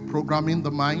about reprogramming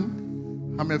the mind?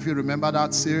 How many of you remember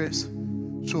that series?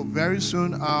 So very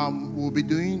soon we'll be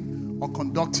doing or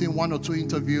conducting 1 or 2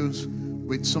 interviews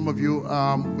with some of you.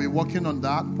 We're working on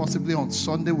that. Possibly on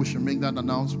Sunday we should make that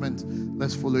announcement.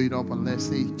 Let's follow it up, and let's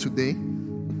see today.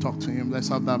 Talk to him. Let's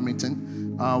have that meeting.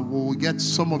 We'll get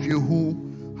some of you who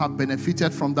have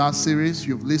benefited from that series.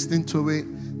 You've listened to it.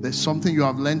 There's something you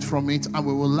have learned from it, and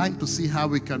we would like to see how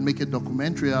we can make a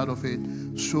documentary out of it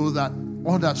so that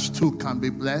others too can be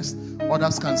blessed.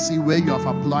 Others can see where you have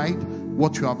applied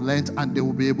what you have learned, and they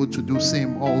will be able to do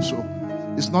same also.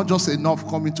 It's not just enough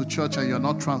coming to church and you're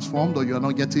not transformed or you're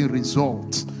not getting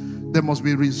results. There must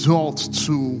be results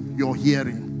to your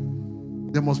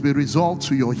hearing. There must be results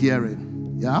to your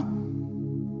hearing. Yeah?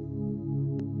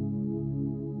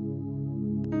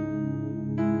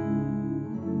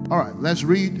 All right, let's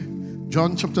read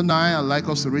John chapter 9. I'd like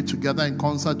us to read together in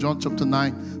concert. John chapter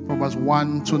 9 from verse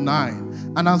 1 to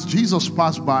 9. And as Jesus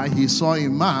passed by, he saw a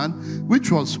man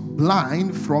which was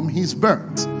blind from his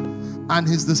birth. And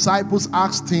his disciples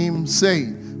asked him,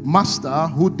 saying, Master,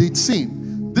 who did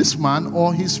sin, this man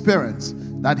or his parents,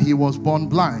 that he was born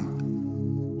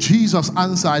blind? Jesus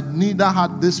answered, Neither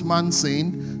had this man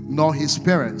sinned, nor his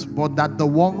parents, but that the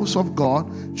works of God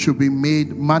should be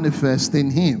made manifest in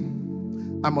him.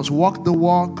 I must walk the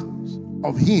walk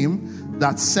of him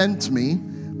that sent me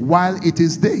while it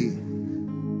is day.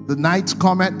 The night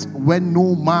cometh when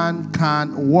no man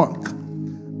can work.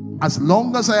 As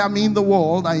long as I am in the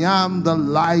world, I am the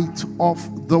light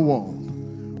of the world.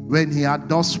 When he had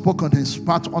thus spoken, he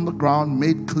spat on the ground,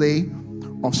 made clay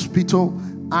of spittle,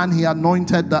 and he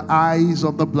anointed the eyes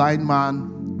of the blind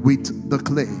man with the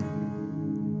clay.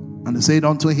 And he said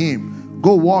unto him,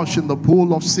 Go wash in the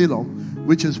pool of Siloam,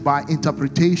 which is by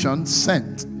interpretation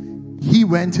sent. He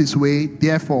went his way,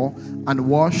 therefore, and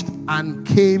washed, and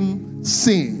came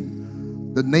seeing.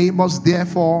 The neighbors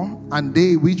therefore, and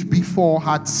they which before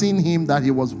had seen him that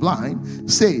he was blind,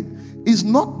 said, Is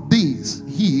not this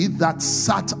he that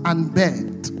sat and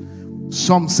begged?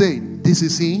 Some said, This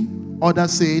is he.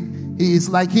 Others said, He is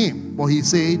like him. But he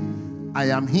said, I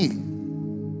am he.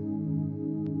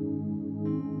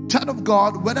 Child of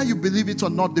God, whether you believe it or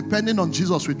not, depending on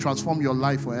Jesus will transform your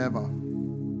life forever.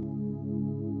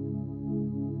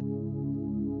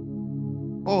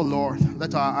 Oh Lord,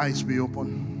 let our eyes be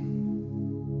open.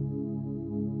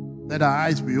 Let our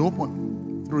eyes be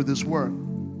open through this word.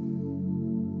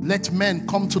 Let men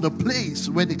come to the place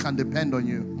where they can depend on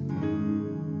you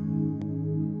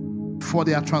for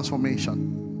their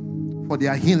transformation, for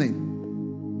their healing,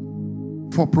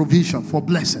 for provision, for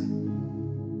blessing.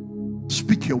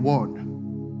 Speak your word.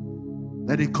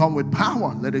 Let it come with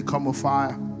power. Let it come with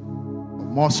fire. But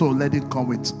more so, let it come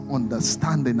with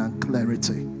understanding and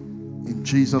clarity. In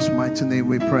Jesus' mighty name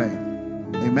we pray.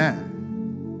 Amen.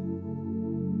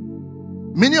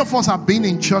 Many of us have been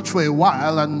in church for a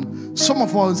while, and some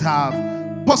of us have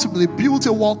possibly built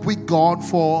a walk with God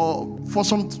for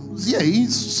some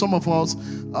years, some of us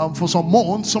for some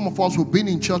months, some of us who've been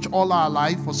in church all our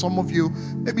life. For some of you,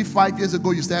 maybe 5 years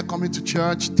ago you started coming to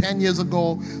church, 10 years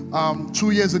ago,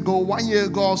 2 years ago, 1 year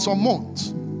ago, some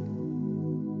months.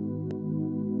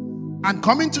 And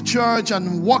coming to church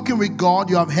and walking with God,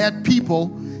 you have heard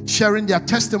people sharing their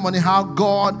testimony, how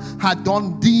God had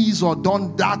done this or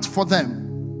done that for them.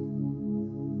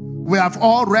 We have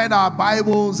all read our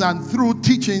Bibles, and through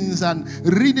teachings and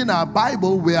reading our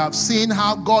Bible, we have seen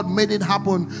how God made it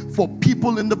happen for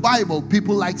people in the Bible.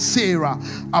 People like Sarah,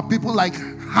 people like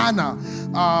Hannah,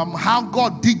 how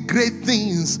God did great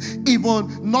things,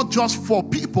 even not just for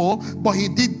people, but he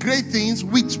did great things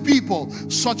with people,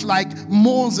 such like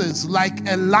Moses, like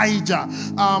Elijah.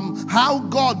 How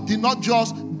God did not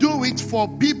just do it for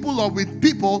people or with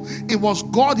people, it was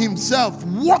God himself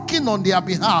working on their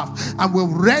behalf. And we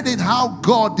read it, how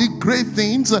God did great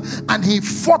things, and he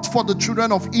fought for the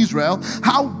children of Israel,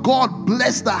 how God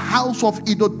blessed the house of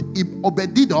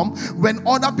Obed-Edom when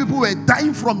other people were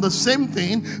dying from the same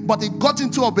thing, but it got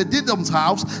into Obed-Edom's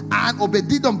house, and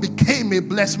Obed-Edom became a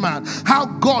blessed man. How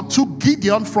God took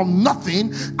Gideon from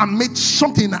nothing and made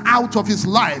something out of his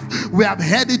life. We have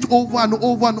heard it over and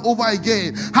over and over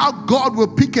again, how God will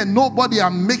pick a nobody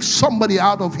and make somebody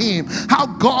out of him. How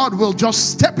God will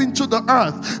just step into the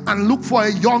earth and look for a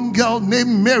young girl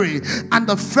named Mary, and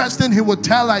the first thing he will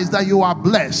tell her is that you are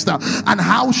blessed, and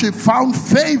how she found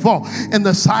favor in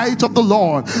the sight of the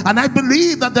Lord. And I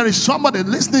believe that there is somebody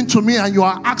listening to me and you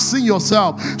are asking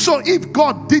yourself, so if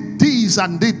God did this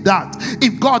and did that,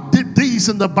 if God did this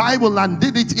in the Bible and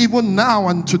did it even now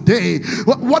and today,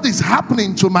 what is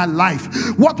happening to my life?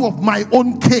 What of my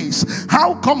own case?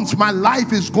 How comes my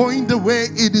life is going the way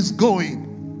it is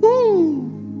going? Woo.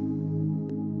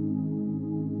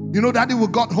 You know, Daddy, we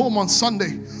got home on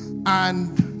Sunday,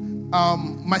 and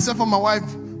myself and my wife,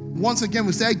 once again,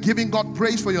 we started giving God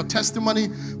praise for your testimony.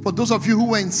 For those of you who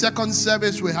were in second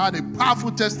service, we had a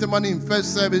powerful testimony in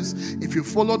first service. If you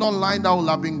followed online, that would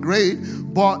have been great.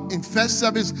 But in first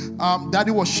service,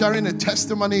 Daddy was sharing a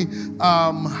testimony,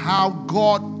 how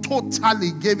God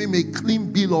totally gave him a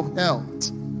clean bill of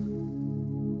health.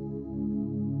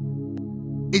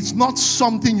 It's not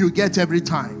something you get every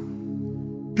time.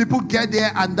 People get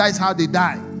there and that's how they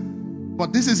die.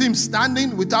 But this is him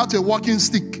standing without a walking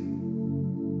stick.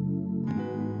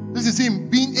 This is him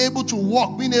being able to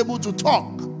walk, being able to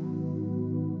talk.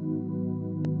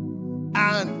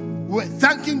 And we're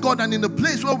thanking God. And in the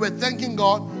place where we're thanking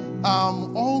God,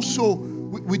 also,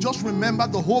 we just remember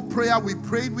the whole prayer we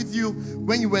prayed with you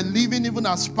when you were leaving, even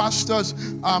as pastors,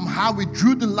 how we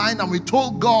drew the line and we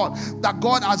told God that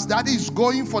God, as Daddy is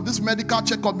going for this medical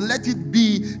checkup, let it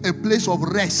be a place of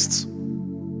rest,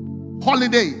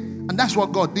 holiday. And that's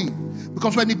what God did.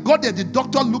 Because when he got there, the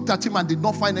doctor looked at him and did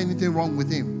not find anything wrong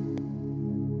with him.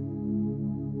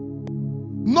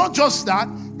 Not just that,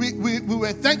 we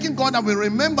were thanking God, and we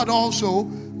remembered also,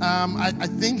 I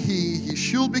think he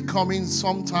should be coming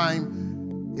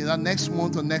sometime either next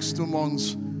month or next 2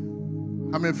 months.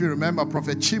 How many of you remember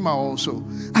Prophet Chima also?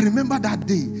 I remember that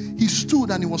day, he stood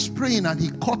and he was praying and he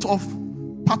cut off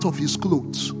part of his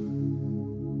clothes.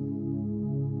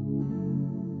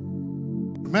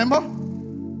 Remember?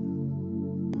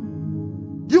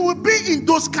 You will be in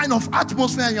those kind of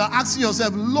atmosphere and you're asking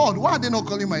yourself, Lord, why are they not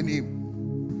calling my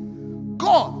name?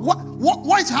 God,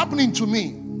 what is happening to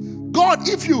me? God,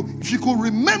 if you could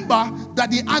remember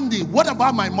Daddy Andy, what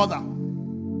about my mother?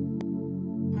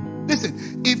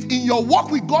 Listen, if in your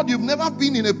walk with God you've never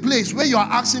been in a place where you are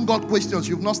asking God questions,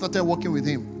 you've not started walking with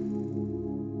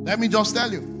him. Let me just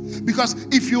tell you. Because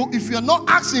if you're not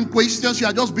asking questions, you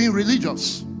are just being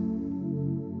religious.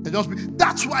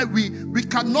 That's why we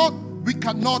cannot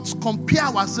compare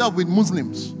ourselves with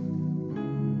Muslims.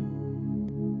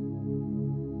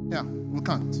 Yeah, we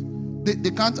can't. They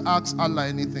can't ask Allah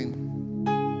anything.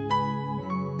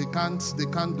 They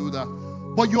can't do that.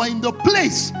 But you are in the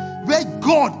place where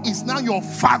God is now your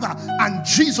Father and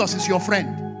Jesus is your friend.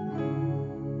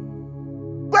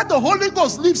 Where the Holy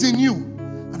Ghost lives in you.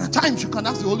 And at times you can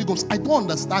ask the Holy Ghost, I don't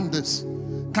understand this.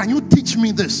 Can you teach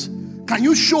me this? Can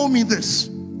you show me this?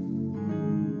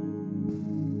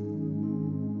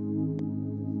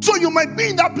 So you might be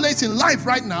in that place in life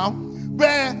right now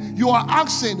where you are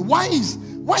asking, why is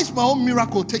my own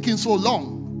miracle taking so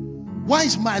long? Why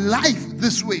is my life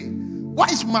this way? Why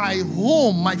is my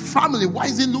home, my family, why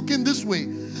is it looking this way?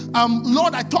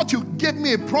 Lord, I thought you gave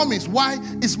me a promise. Why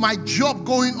is my job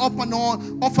going off and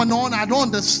on? I don't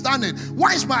understand it.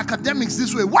 Why is my academics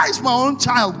this way? Why is my own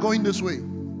child going this way?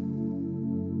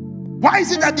 Why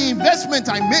is it that the investment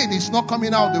I made is not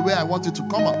coming out the way I want it to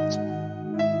come out?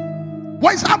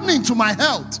 What is happening to my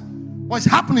health? What is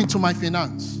happening to my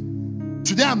finance?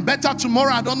 Today I'm better,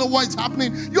 tomorrow I don't know what is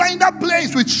happening. You are in that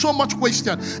place with so much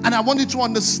question. And I want you to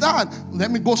understand. Let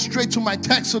me go straight to my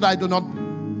text so that I do not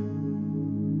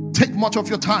take much of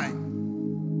your time.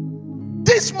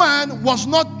 This man was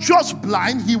not just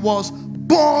blind, he was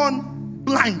born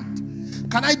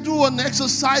blind. Can I do an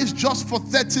exercise just for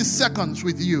 30 seconds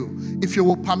with you, if you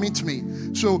will permit me?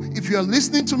 So if you're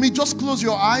listening to me, just close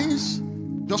your eyes.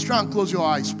 Just try and close your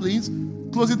eyes, please.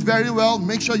 Close it very well.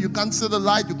 Make sure you can't see the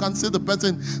light. You can't see the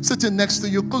person sitting next to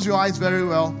you. Close your eyes very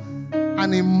well.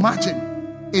 And imagine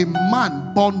a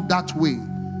man born that way.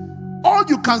 All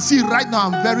you can see right now,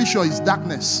 I'm very sure, is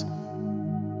darkness.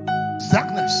 It's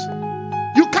darkness.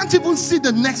 You can't even see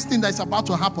the next thing that's about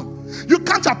to happen. You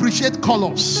can't appreciate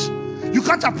colors. You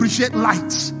can't appreciate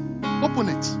lights. Open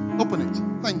it. Open it.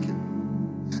 Thank you.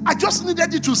 I just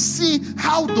needed you to see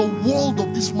how the world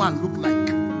of this man looked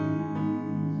like.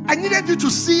 I needed you to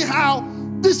see how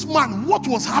this man, what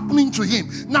was happening to him.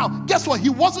 Now, guess what? He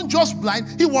wasn't just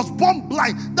blind. He was born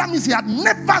blind. That means he had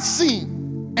never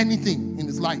seen anything in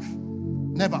his life.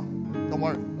 Never. Don't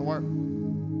worry. Don't worry.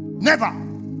 Never.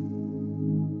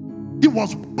 He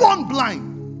was born blind.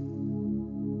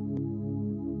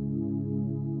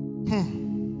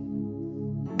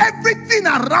 Everything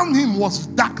around him was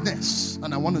darkness.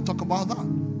 And I want to talk about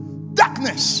that.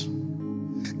 Darkness.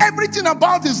 Everything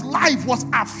about his life was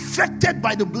affected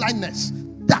by the blindness.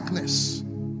 Darkness.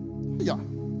 Yeah.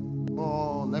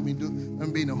 Oh, let me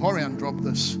be in a hurry and drop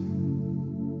this.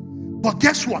 But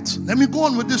guess what? Let me go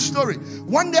on with this story.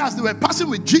 One day as they were passing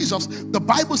with Jesus, the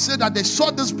Bible said that they saw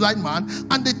this blind man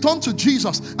and they turned to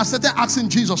Jesus and started asking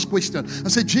Jesus questions.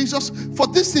 And said, Jesus, for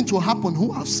this thing to happen,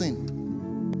 who have sinned?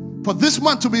 For this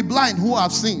man to be blind, who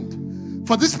have sinned?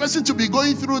 For this person to be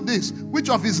going through this, which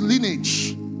of his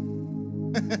lineage?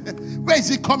 Where is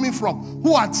he coming from?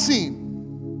 Who had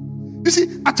sinned? You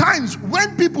see, at times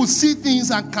when people see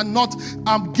things and cannot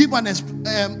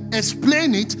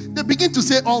explain it, they begin to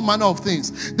say all manner of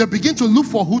things. They begin to look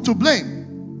for who to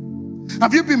blame.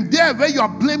 Have you been there where you are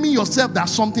blaming yourself that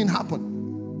something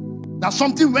happened? That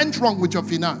something went wrong with your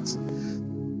finance?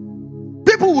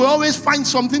 People will always find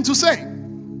something to say.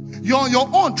 You're on your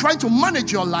own, trying to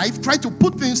manage your life, trying to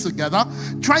put things together,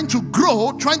 trying to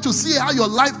grow, trying to see how your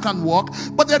life can work.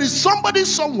 But there is somebody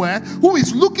somewhere who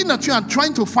is looking at you and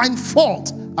trying to find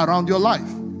fault around your life.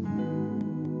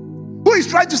 Who is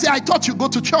trying to say, I thought you go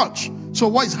to church, so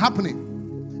what is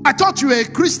happening? I thought you were a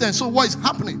Christian, so what is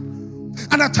happening?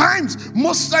 And at times,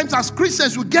 most times as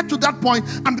Christians, we get to that point,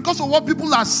 and because of what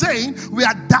people are saying, we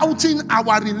are doubting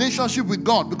our relationship with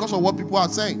God because of what people are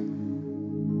saying.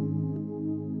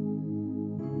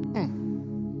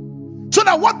 So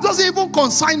that what doesn't even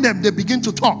concern them, they begin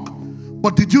to talk.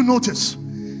 But did you notice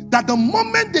that the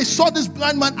moment they saw this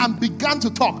blind man and began to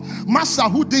talk, Master,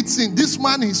 who did sin? This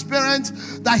man, his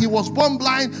parents, that he was born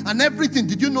blind and everything.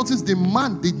 Did you notice the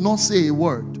man did not say a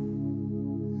word?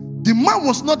 The man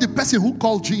was not the person who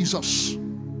called Jesus.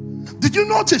 Did you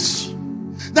notice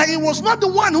that he was not the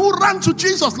one who ran to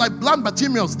Jesus like blind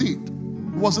Bartimaeus did?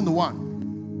 He wasn't the one.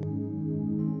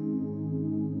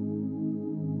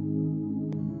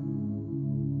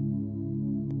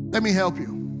 Let me help you.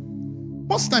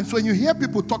 Most times when you hear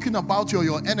people talking about you or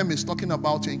your enemies talking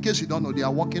about you, in case you don't know, they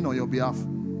are working on your behalf.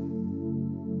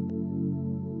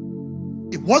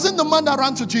 It wasn't the man that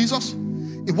ran to Jesus.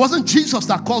 It wasn't Jesus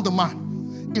that called the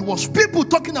man. It was people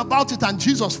talking about it, and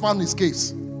Jesus found his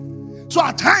case. So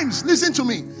at times, listen to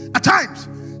me, at times,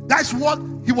 that's what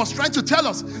he was trying to tell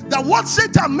us. That what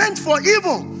Satan meant for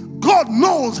evil, God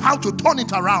knows how to turn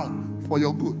it around for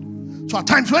your good. So at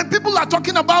times when people are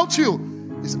talking about you,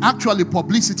 it's actually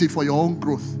publicity for your own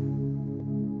growth.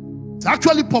 It's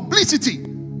actually publicity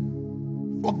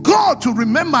for God to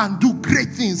remember and do great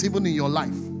things even in your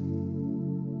life.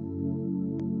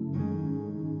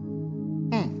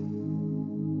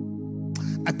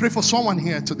 I pray for someone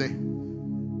here today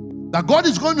that God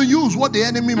is going to use what the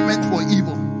enemy meant for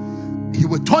evil. He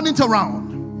will turn it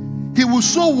around. He will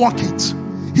so work it.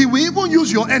 He will even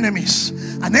use your enemies,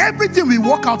 and everything will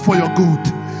work out for your good.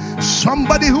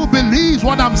 Somebody who believes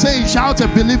what I'm saying, shout a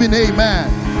believing amen.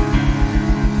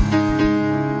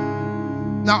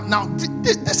 Now,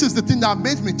 this is the thing that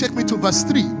made me. Take me to verse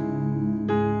 3.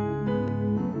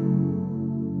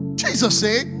 Jesus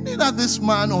said, neither this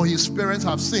man or his parents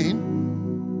have sinned.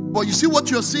 But you see what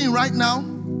you're seeing right now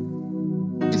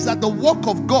is that the work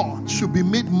of God should be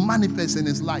made manifest in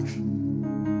his life.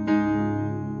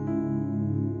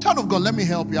 Child of God, let me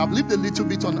help you. I've lived a little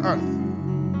bit on earth,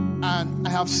 and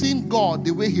I have seen God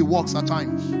the way he works at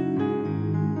times.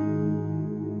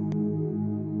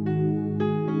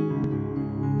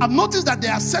 I've noticed that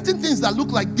there are certain things that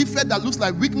look like defect, that looks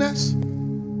like weakness,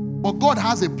 but God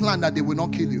has a plan that they will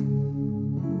not kill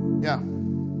you. Yeah.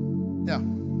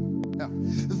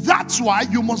 That's why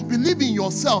you must believe in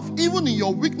yourself. Even in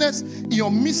your weakness, in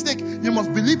your mistake, you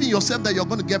must believe in yourself that you're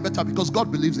going to get better, because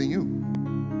God believes in you.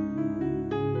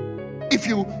 If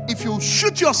you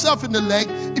shoot yourself in the leg,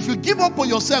 if you give up on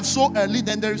yourself so early,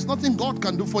 then there is nothing God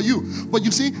can do for you. But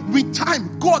you see, with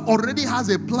time, God already has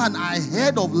a plan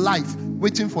ahead of life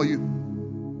waiting for you.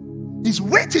 He's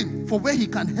waiting for where he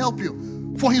can help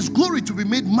you, for his glory to be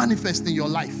made manifest in your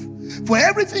life. For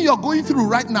everything you're going through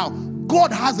right now,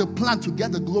 God has a plan to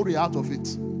get the glory out of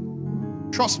it.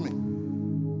 Trust me.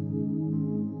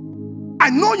 I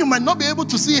know you might not be able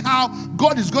to see how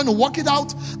God is going to work it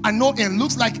out. I know it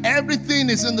looks like everything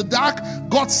is in the dark.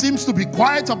 God seems to be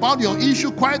quiet about your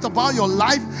issue, quiet about your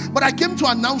life. But I came to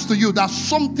announce to you that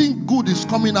something good is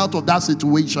coming out of that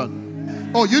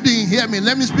situation. Oh, you didn't hear me.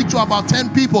 Let me speak to about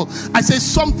 10 people. I say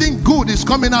something good is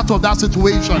coming out of that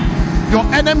situation. Your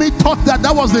enemy thought that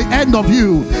was the end of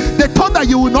you. They thought that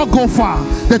you will not go far.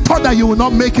 They thought that you will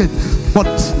not make it. But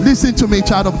listen to me,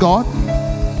 child of God.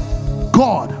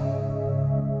 God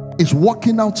is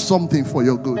working out something for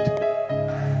your good.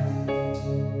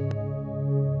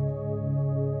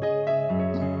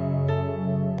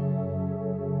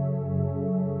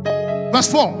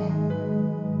 Verse 4.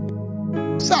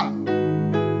 Sir,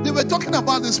 they were talking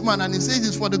about this man, and he says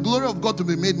it's for the glory of God to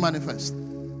be made manifest.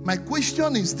 My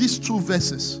question is these two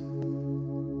verses.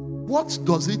 What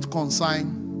does it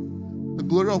concern the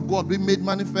glory of God being made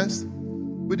manifest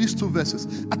with these two verses?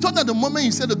 I thought that the moment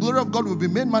you said the glory of God will be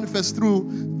made manifest through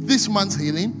this man's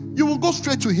healing, you will go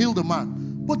straight to heal the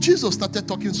man. But Jesus started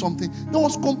talking something that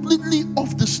was completely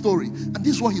off the story. And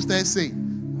this is what he started saying.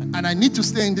 And I need to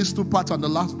stay in these two parts on the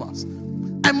last verse.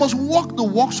 I must walk the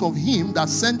works of him that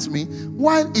sent me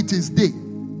while it is day.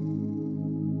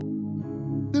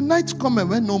 The night cometh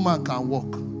when no man can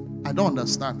walk. I don't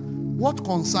understand. What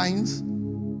concerns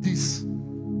this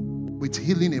with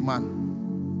healing a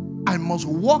man? I must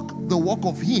walk the work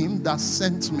of him that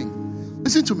sent me.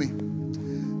 Listen to me.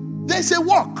 There's a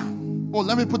walk. Oh,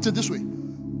 let me put it this way.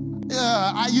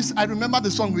 I remember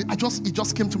the song. It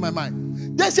just came to my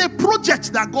mind. There's a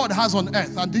project that God has on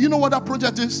earth, and do you know what that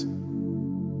project is?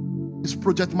 It's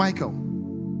Project Michael.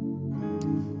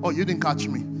 Oh, you didn't catch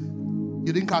me.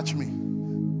 You didn't catch me.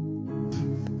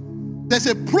 There's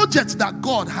a project that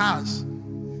God has.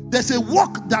 There's a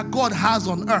work that God has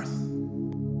on earth,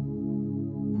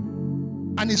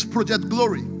 and it's Project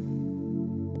Glory.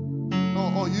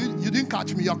 Oh, you didn't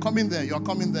catch me. You're coming there. You're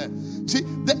coming there. See,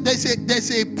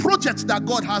 there's a project that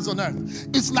God has on earth.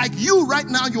 It's like you right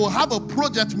now, you have a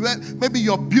project where maybe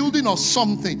you're building or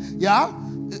something. Yeah?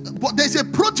 But there's a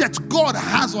project God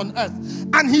has on earth.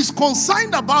 And he's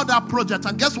concerned about that project.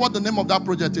 And guess what the name of that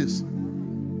project is?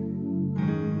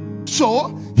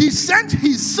 So, he sent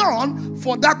his son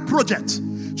for that project.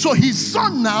 So his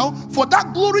son now, for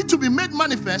that glory to be made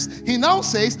manifest, he now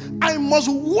says, I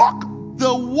must walk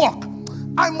the walk.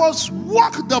 I must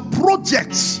walk the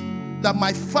projects that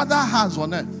my Father has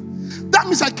on earth. That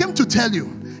means I came to tell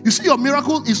you. You see, your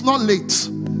miracle is not late.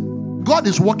 God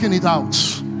is working it out.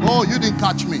 Oh, you didn't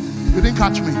catch me. You didn't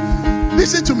catch me.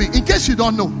 Listen to me. In case you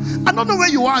don't know, I don't know where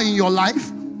you are in your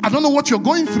life. I don't know what you're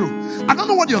going through. I don't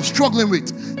know what you're struggling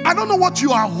with. I don't know what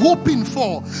you are hoping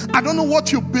for. I don't know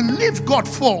what you believe God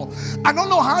for. I don't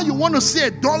know how you want to see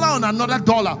 $1 on another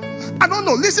dollar. I don't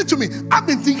know. Listen to me. I've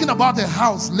been thinking about a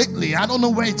house lately. I don't know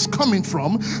where it's coming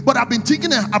from, but I've been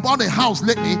thinking about a house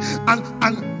lately,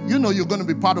 and you know you're going to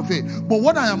be part of it. But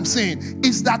what I am saying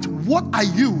is that what I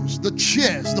use, the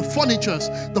chairs, the furnitures,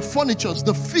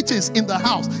 the fittings in the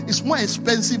house is more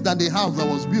expensive than the house that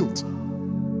was built.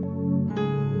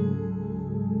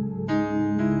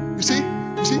 You see,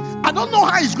 I don't know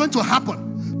how it's going to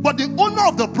happen, but the owner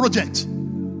of the project,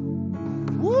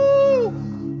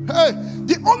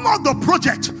 the owner of the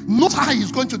project knows how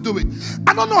he's going to do it.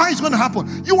 I don't know how it's going to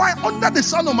happen. You are under the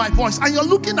sound of my voice, and you're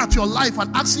looking at your life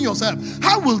and asking yourself,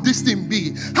 how will this thing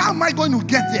be? How am I going to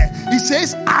get there? He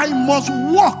says, I must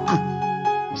walk.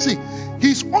 See,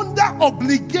 he's under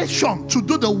obligation to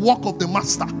do the work of the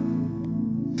master.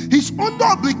 He's under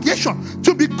obligation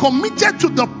to be committed to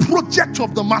the project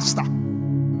of the master.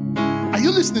 Are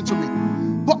you listening to me?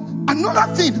 But another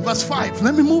thing, verse 5,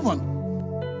 let me move on.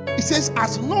 It says,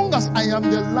 as long as I am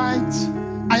the light,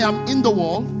 I am in the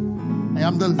world, I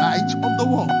am the light of the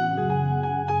world.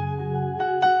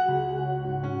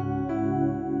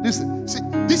 Listen, see,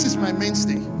 this is my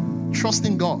mainstay.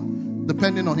 Trusting God,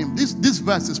 depending on Him. This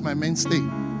verse is my mainstay.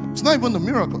 It's not even the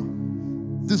miracle.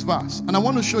 This verse. And I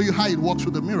want to show you how it works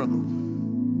with the miracle.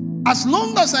 As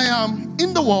long as I am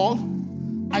in the world,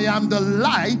 I am the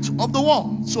light of the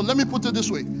world. So let me put it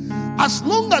this way. As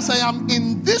long as I am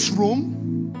in this room,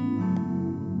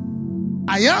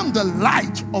 I am the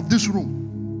light of this room.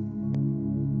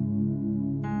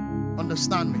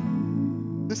 Understand me?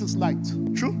 This is light.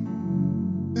 True?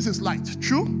 This is light.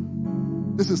 True?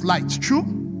 This is light. True?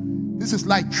 This is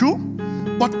light. True?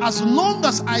 But as long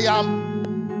as I am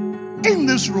in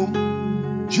this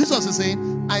room, Jesus is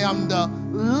saying, I am the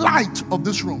light of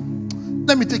this room.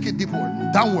 Let me take it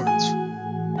deepward, downwards.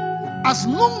 As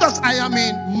long as I am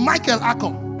in Michael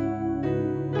Ako,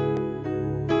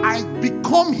 I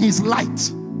become his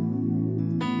light.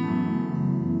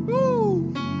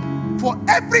 Ooh. For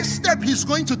every step he's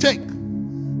going to take,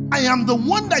 I am the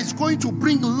one that is going to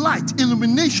bring light,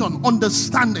 illumination,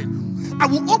 understanding. I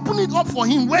will open it up for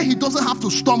him where he doesn't have to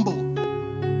stumble.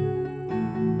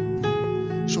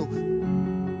 So,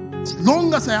 as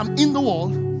long as I am in the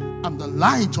world, I'm the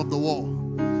light of the world.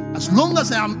 As long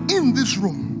as I am in this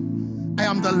room, I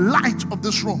am the light of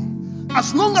this room.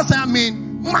 As long as I am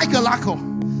in Michael Ako,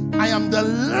 I am the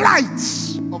light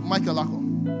of Michael Ako.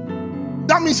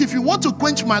 That means if you want to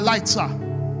quench my light, sir,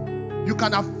 you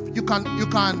can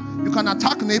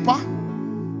attack NEPA,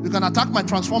 you can attack my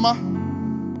transformer,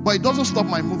 but it doesn't stop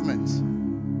my movement.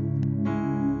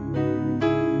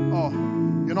 Oh,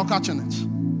 you're not catching it.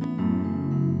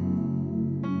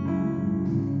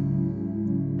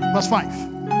 Verse 5.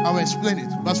 I will explain it.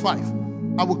 Verse 5.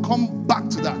 I will come back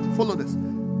to that. Follow this.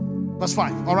 Verse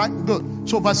 5. All right? Good.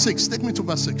 So verse 6. Take me to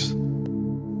verse 6.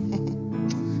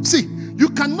 See, you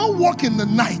cannot walk in the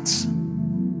night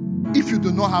if you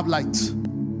do not have light.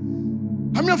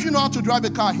 How many of you know how to drive a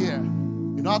car here?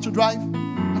 You know how to drive?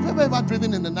 Have you ever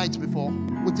driven in the night before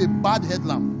with a bad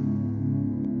headlamp?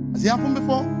 Has it happened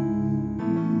before?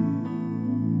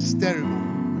 It's terrible.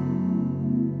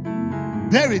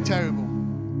 Very terrible.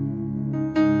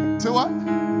 Say what?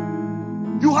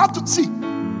 You have to see,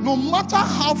 no matter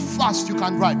how fast you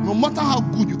can drive, no matter how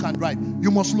good you can drive, you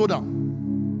must slow down.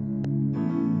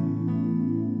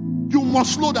 You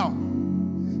must slow down.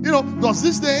 You know, there's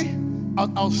this day I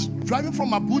was driving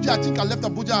from Abuja. I think I left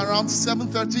Abuja around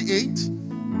 7:38.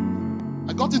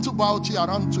 I got into Bauchi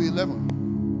around 2:11.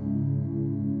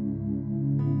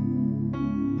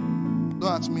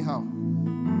 Don't ask me how.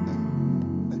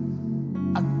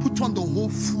 I put on the whole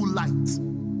full light.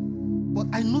 But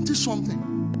I noticed something.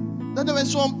 That there were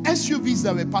some SUVs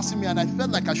that were passing me and I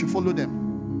felt like I should follow them.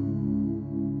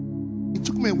 It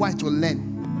took me a while to learn.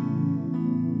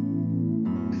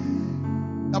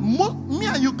 Me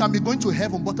and you can be going to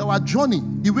heaven, but our journey,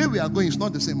 the way we are going, is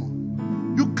not the same.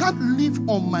 You can't live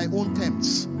on my own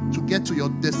terms to get to your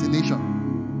destination.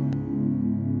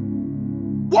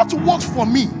 What works for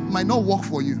me might not work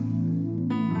for you.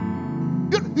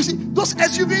 You see, those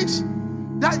SUVs,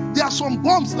 there are some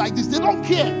bumps like this. They don't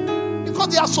care because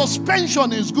their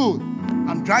suspension is good.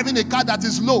 I'm driving a car that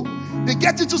is low. They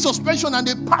get into suspension and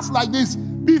they pass like this.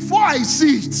 Before I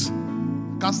see it,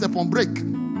 I can't step on brake.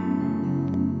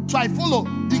 So I follow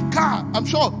the car. I'm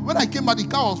sure when I came out, the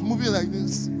car was moving like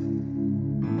this.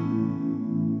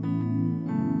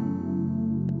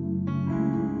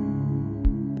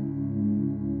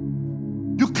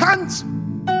 You can't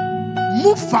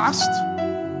move fast.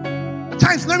 At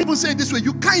times, let me even say it this way: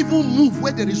 you can't even move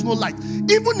where there is no light.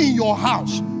 Even in your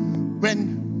house,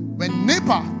 when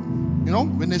NEPA,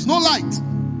 when there's no light,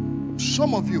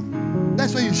 some of you,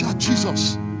 that's when you shout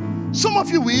Jesus. Some of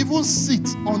you will even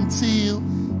sit until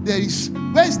there is,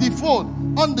 where's the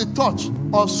phone on the touch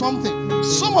or something.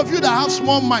 Some of you that have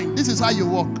small mind, this is how you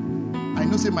walk. I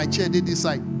know, say my chair did this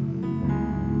side.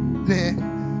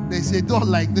 There's a door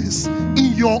like this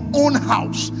in your own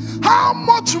house. How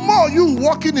much more you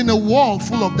walking in a world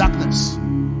full of darkness?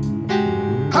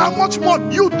 How much more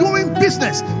you doing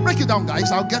business? Break it down,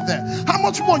 guys. I'll get there. How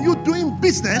much more you doing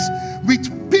business with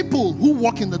people who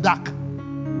walk in the dark?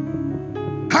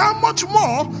 How much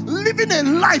more living a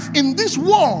life in this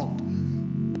world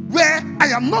where I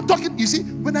am not talking? You see,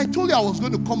 when I told you I was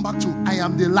going to come back to I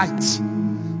am the light,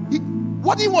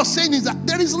 what he was saying is that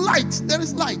there is light. There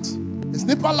is light. There's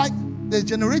NEPA light. There's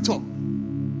generator.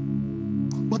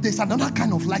 But there's another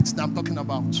kind of light that I'm talking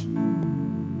about.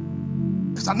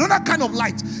 There's another kind of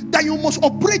light that you must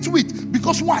operate with.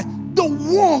 Because why? The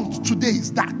world today is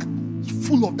dark. It's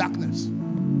full of darkness.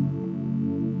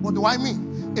 What do I mean?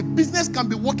 A business can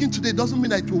be working today, doesn't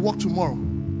mean that it will work tomorrow.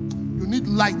 You need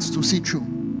lights to see through.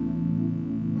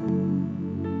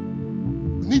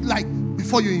 You need light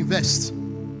before you invest.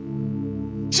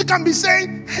 She can be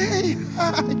saying, hey,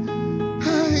 hi.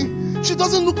 She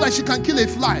doesn't look like she can kill a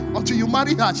fly. Until you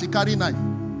marry her, she carry a knife.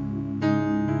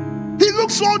 He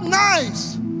looks so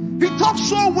nice. He talks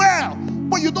so well.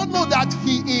 But you don't know that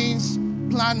he is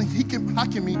Plan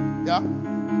Hakimi. Yeah?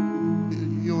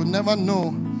 You'll never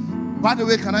know. By the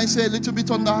way, can I say a little bit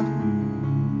on that?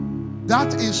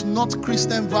 That is not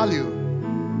Christian value.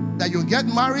 That you get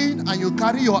married and you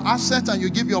carry your asset and you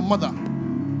give your mother.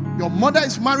 Your mother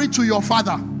is married to your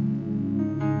father.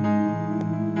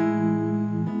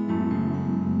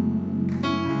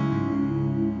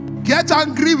 Get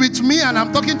angry with me, and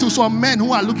I'm talking to some men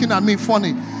who are looking at me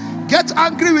funny. Get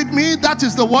angry with me, that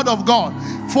is the word of God.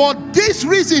 For this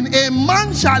reason, a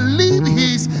man shall leave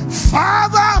his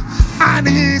father and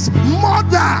his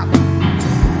mother.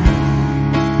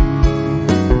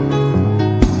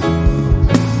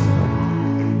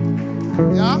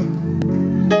 Yeah?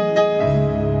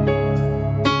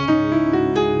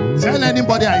 Tell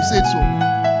anybody I said so.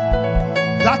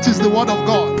 That is the word of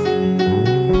God.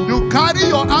 You carry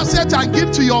your asset and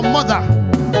give to your mother.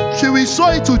 She will sow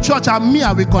it to church and me,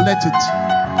 I will collect it.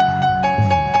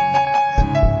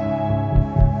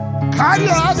 Carry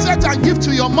your asset and give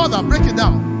to your mother. Break it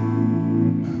down.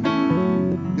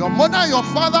 Your mother and your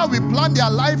father will plan their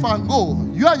life and go.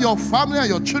 You and your family and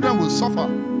your children will suffer.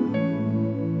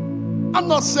 I'm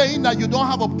not saying that you don't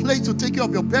have a place to take care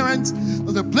of your parents.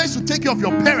 There's a place to take care of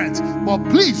your parents. But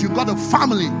please, you got a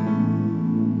family.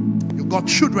 You got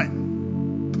children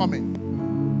coming.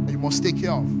 And you must take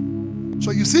care of.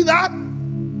 So you see that?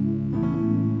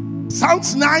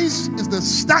 Sounds nice. It's the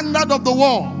standard of the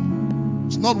world.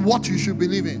 It's not what you should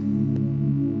believe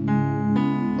in.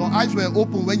 Your eyes were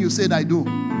open when you said I do.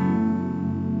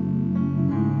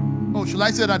 Oh, should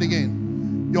I say that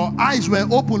again? Your eyes were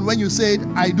open when you said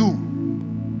I do.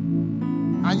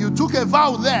 And you took a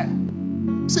vow there.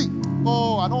 See,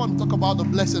 oh, I don't want to talk about the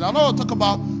blessing. I don't want to talk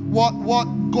about what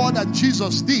God and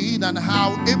Jesus did and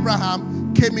how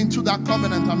Abraham came into that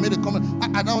covenant and made a covenant.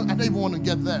 I don't even want to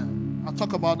get there. I'll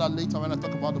talk about that later when I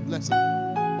talk about the blessing.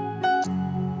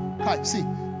 Okay, see,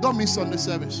 don't miss Sunday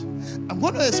service. I'm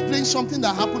going to explain something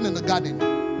that happened in the garden.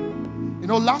 You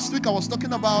know, last week I was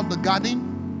talking about the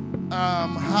garden,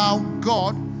 how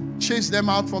God chase them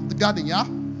out from the garden, yeah?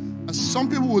 And some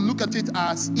people will look at it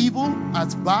as evil,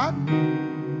 as bad.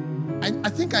 I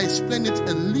think I explained it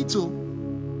a little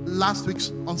last week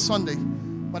on Sunday.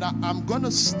 But I'm going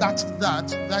to start that.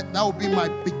 That will be my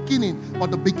beginning, or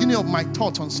the beginning of my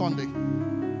thoughts on Sunday.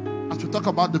 As we talk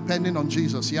about depending on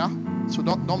Jesus, yeah? So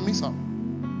don't miss out.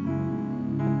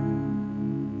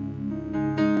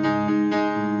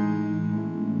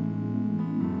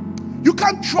 You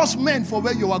can't trust men for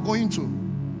where you are going to.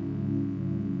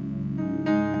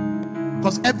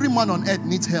 Because every man on earth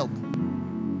needs help.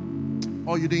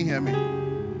 Oh, you didn't hear me?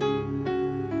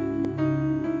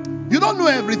 You don't know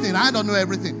everything. I don't know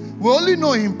everything. We only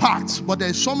know in parts, but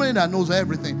there's somebody that knows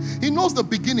everything. He knows the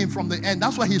beginning from the end.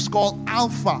 That's why he's called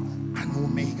Alpha and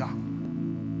Omega.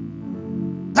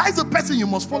 That is the person you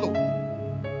must follow.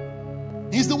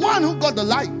 He's the one who got the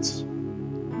light.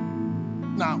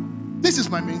 Now, this is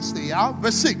my mainstay, yeah?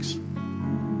 Verse 6.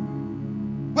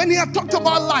 When he had talked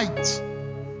about light,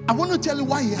 I want to tell you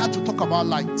why he had to talk about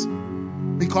light.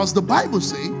 Because the Bible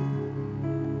says,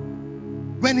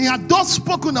 when he had thus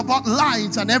spoken about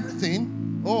light and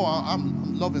everything, oh,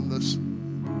 I'm loving this.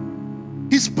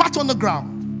 He spat on the ground.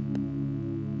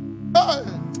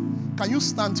 Can you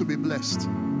stand to be blessed?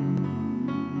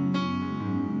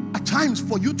 At times,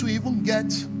 for you to even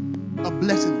get a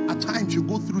blessing, at times you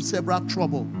go through several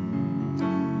trouble.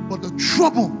 But the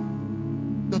trouble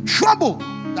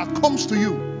that comes to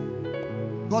you,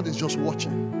 God is just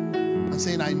watching and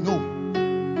saying, I know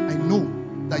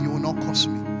that you will not curse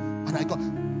me. And I got,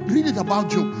 read it about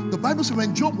Job. The Bible says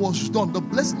when Job was done, the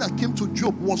blessing that came to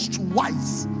Job was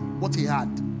twice what he had.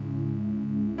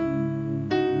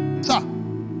 Sir,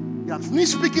 he had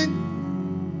finished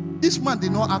speaking. This man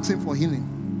did not ask him for healing.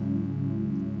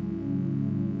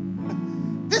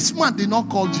 This man did not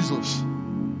call Jesus.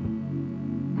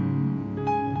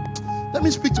 Let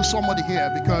me speak to somebody here,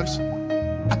 because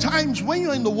at times when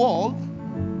you're in the world,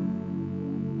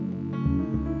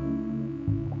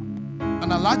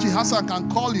 and Alhaji Hassan can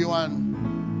call you and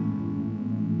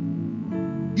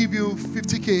give you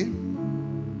 50K,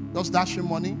 just dash your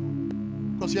money,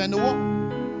 because you're in the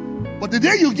world. But the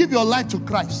day you give your life to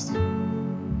Christ,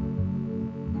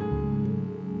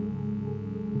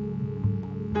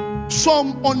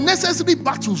 some unnecessary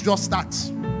battles just start.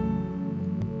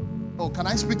 Oh, can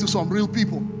I speak to some real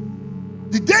people?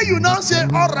 The day you now say,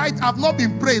 all right, I've not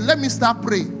been praying, let me start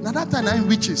praying. Now that time, 9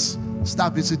 witches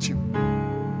start visiting you.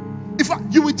 In fact,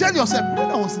 you will tell yourself, when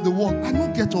I was in the world, I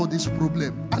don't get all this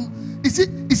problem. And is it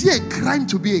a crime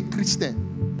to be a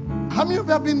Christian? How many of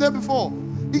you have been there before?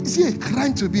 Is it a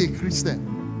crime to be a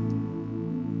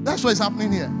Christian? That's what is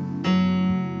happening here.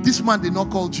 This man did not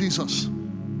call Jesus.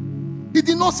 He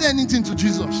did not say anything to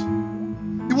Jesus.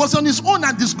 He was on his own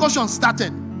and discussion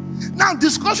started. Now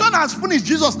discussion has finished.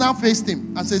 Jesus now faced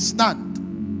him and said, stand.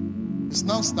 He's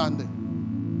now standing.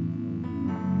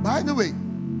 By the way,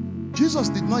 Jesus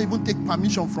did not even take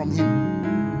permission from him.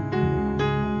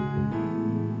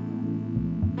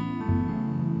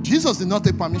 Jesus did not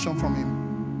take permission from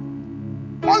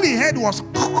him. All he heard was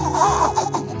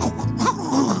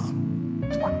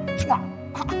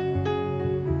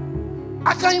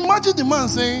I can imagine the man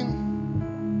saying,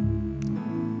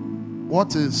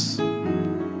 what is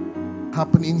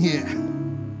happening here?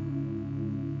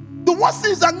 The worst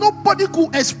thing is that nobody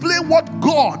could explain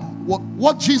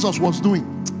what Jesus was doing.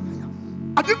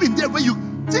 Have you been there where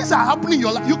things are happening in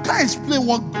your life? You can't explain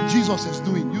what Jesus is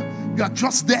doing. You are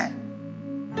just there.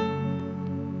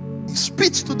 He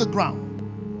spits to the ground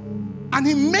and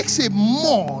he makes a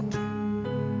mud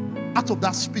out of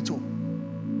that spittle.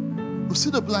 You see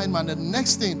the blind man, and the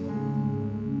next thing,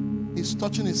 he's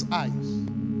touching his eyes.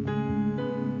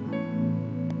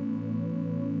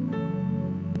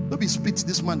 Don't be spit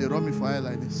this man, they run me for eye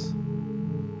like this.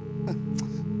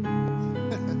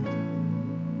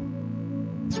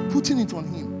 He's putting it on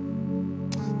him.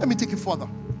 Let me take it further.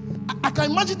 I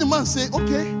can imagine the man say,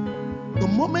 okay, the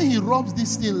moment he rubs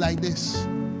this thing like this,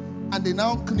 and they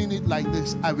now clean it like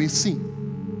this, I will see.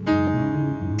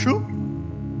 True?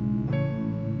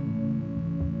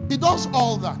 He does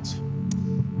all that.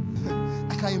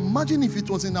 I can imagine if it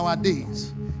was in our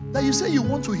days that you say you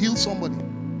want to heal somebody,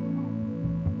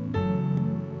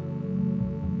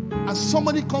 and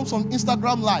somebody comes on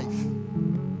Instagram Live.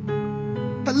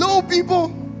 Hello,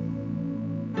 people.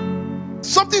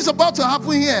 Something's about to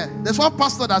happen here. There's one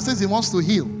pastor that says he wants to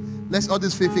heal. Let's all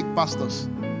these fake pastors.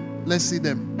 Let's see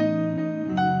them.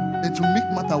 And to make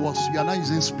matter worse, you are not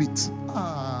using spit.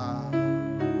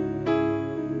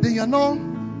 Then you are not.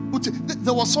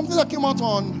 There was something that came out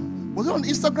was it on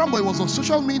Instagram, but it was on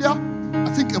social media, I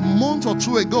think a month or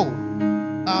two ago.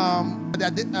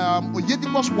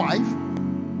 Oyedepo's wife,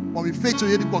 when Faith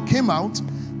Oyedepo came out,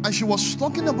 and she was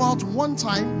talking about one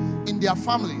time in their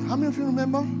family. How many of you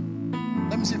remember?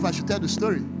 Let me see if I should tell the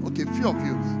story. Okay, few of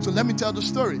you. So let me tell the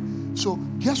story. So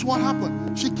guess what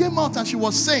happened? She came out and she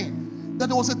was saying that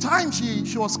there was a time she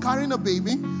was carrying a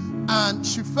baby and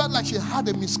she felt like she had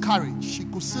a miscarriage. She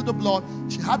could see the blood.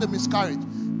 She had a miscarriage.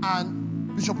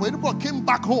 And Bishop Oyedepo came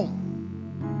back home.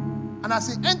 And as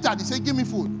he entered, he said, give me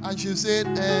food. And she said,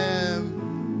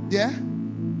 yeah,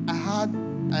 I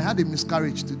had a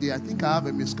miscarriage today. I think I have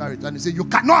a miscarriage. And he said, you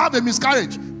cannot have a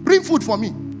miscarriage. Bring food for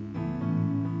me.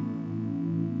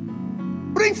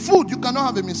 Bring food. You cannot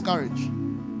have a miscarriage.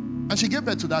 And she gave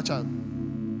birth to that child.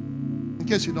 In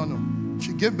case you don't know,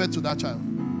 she gave birth to that child.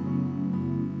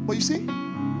 But you see,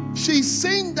 she's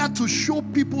saying that to show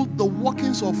people the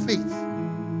workings of faith.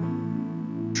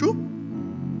 True?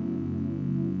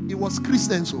 It was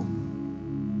Christians so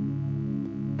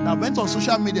that went on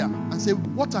social media and said,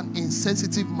 what an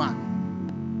insensitive man.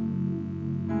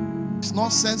 It's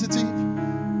not sensitive.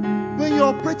 When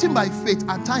you're operating by faith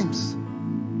at times,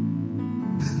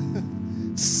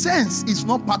 sense is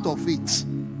not part of it.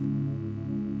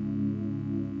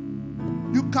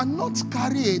 You cannot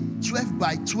carry a 12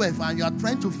 by 12 and you are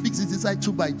trying to fix it inside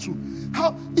 2 by 2.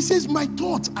 How? It says, my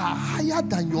thoughts are higher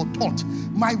than your thoughts.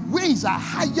 My ways are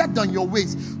higher than your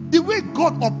ways. The way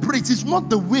God operates is not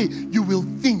the way you will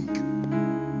think.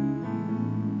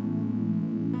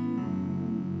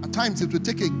 At times it will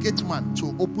take a gate man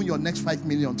to open your next 5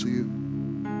 million to you.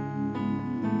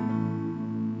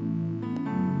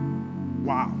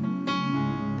 Wow.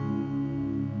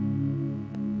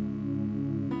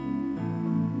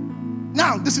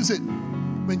 Now, this is it.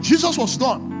 When Jesus was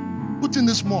done putting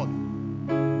this mud,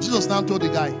 Jesus now told the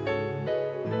guy,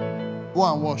 go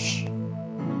and wash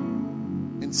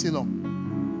in Siloam.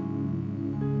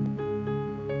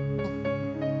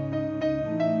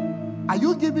 Are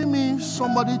you giving me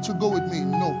somebody to go with me?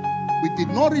 No. We did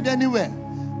not read anywhere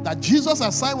that Jesus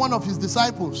assigned one of his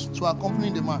disciples to accompany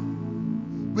the man.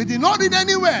 We did not read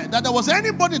anywhere that there was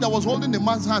anybody that was holding the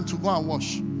man's hand to go and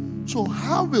wash. So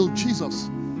how will Jesus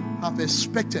have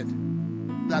expected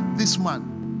that this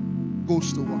man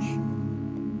goes to wash?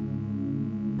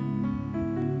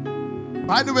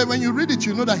 By the way, when you read it,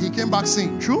 you know that he came back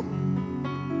saying, true?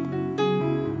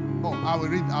 Oh, I will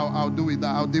read, I'll do with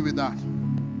that. I'll deal with that.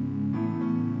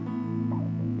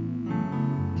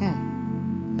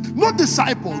 No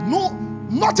disciple,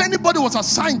 not anybody was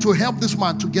assigned to help this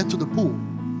man to get to the pool.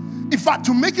 In fact,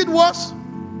 to make it worse,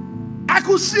 I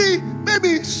could see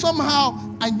maybe somehow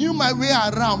I knew my way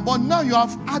around, but now you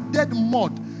have added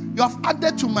mud. You have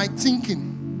added to my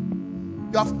thinking.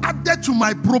 You have added to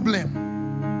my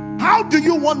problem. How do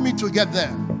you want me to get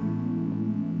there?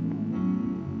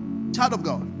 Child of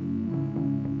God.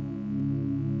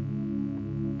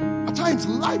 At times,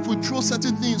 life will throw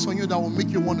certain things on you that will make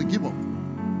you want to give up.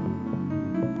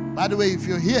 By the way, if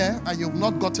you're here and you've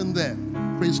not gotten there,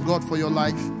 praise God for your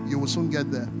life. You will soon get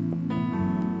there.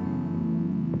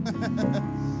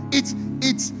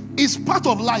 It's part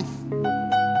of life.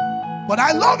 But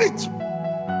I love it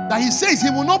that he says he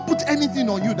will not put anything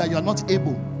on you that you are not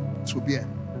able to bear.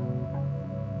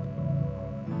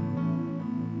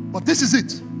 But this is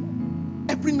it.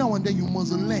 Every now and then you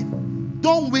must learn.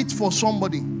 Don't wait for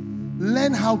somebody.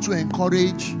 Learn how to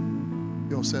encourage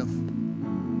yourself.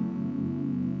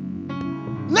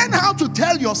 Learn how to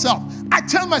tell yourself. I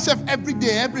tell myself every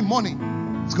day, every morning,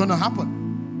 it's going to happen.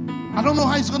 I don't know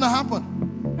how it's going to happen,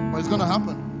 but it's going to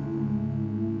happen.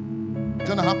 It's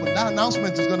going to happen. That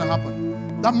announcement is going to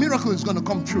happen. That miracle is going to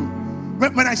come true.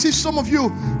 When I see some of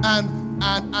you and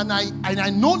I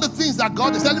know the things that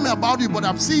God is telling me about you, but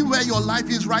I'm seeing where your life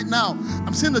is right now.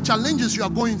 I'm seeing the challenges you are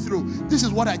going through. This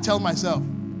is what I tell myself.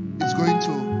 It's going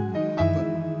to happen.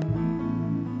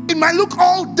 It might look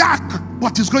all dark,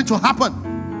 but it's going to happen.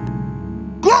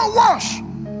 Go wash.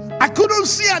 I couldn't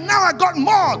see and now I got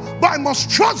more, but I must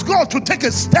trust God to take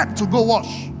a step to go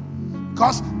wash.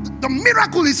 Because the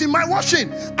miracle is in my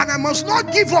washing, and I must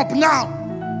not give up now.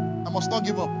 I must not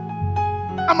give up.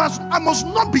 I must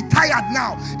not be tired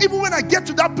now. Even when I get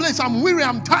to that place, I'm weary,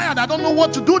 I'm tired, I don't know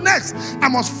what to do next. I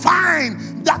must find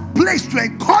that place to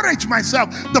encourage myself.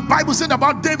 The Bible said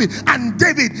about David, and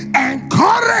David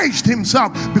encouraged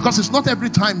himself, because it's not every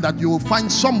time that you will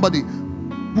find somebody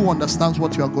who understands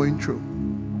what you are going through.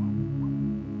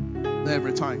 Not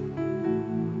every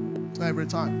time. It's not every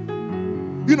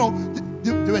time. You know,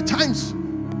 there were times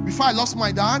before I lost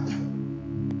my dad,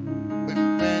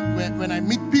 when I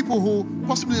meet people who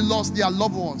possibly lost their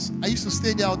loved ones, I used to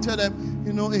stay there. I'll tell them,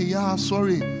 you know, hey, yeah,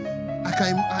 sorry,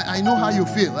 I know how you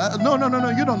feel. No,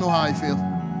 you don't know how I feel.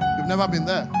 You've never been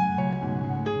there.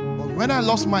 But when I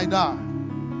lost my dad,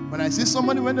 when I see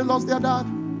somebody when they lost their dad,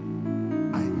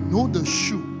 I know the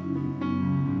shoe.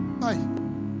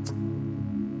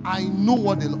 I know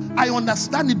what they lost. I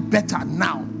understand it better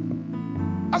now.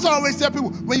 That's what I always tell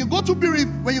people. When you go to bereave,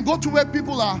 when you go to where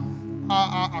people are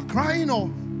crying or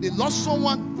they lost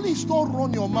someone, please don't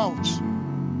run your mouth.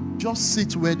 Just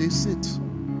sit where they sit.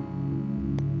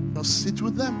 Just sit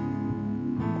with them.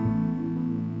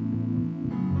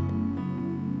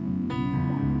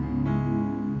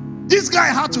 This guy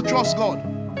had to trust God.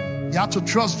 He had to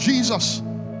trust Jesus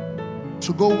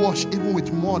to go wash even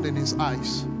with mud in his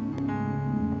eyes.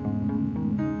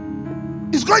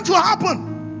 It's going to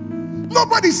happen.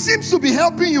 Nobody seems to be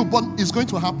helping you, but it's going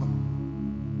to happen.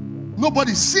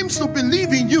 Nobody seems to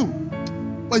believe in you,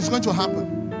 but it's going to happen.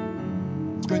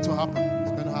 It's going to happen.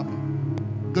 It's going to happen.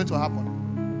 It's going to happen.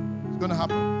 It's going to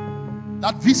happen.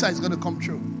 That visa is going to come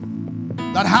true.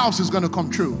 That house is going to come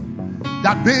true.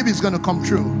 That baby is going to come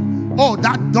true. Oh,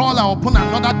 that dollar upon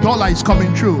another dollar is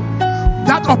coming true.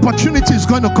 That opportunity is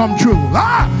going to come true.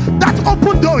 That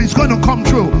open door is going to come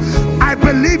true. I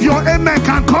believe your amen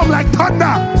can come like thunder.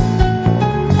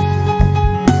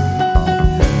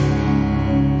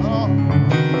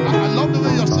 I love the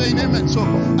way you're saying amen. So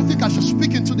I think I should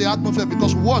speak into the atmosphere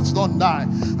because words don't die.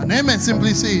 And amen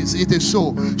simply says it is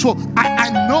so. So I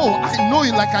know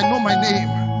it like I know my name.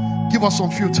 Give us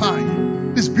some few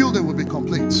time. This building will be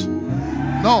complete.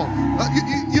 No,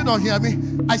 you don't hear me.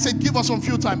 I said give us some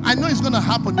few time. I know it's going to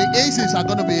happen. The ACs are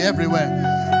going to be everywhere.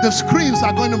 The screens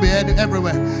are going to be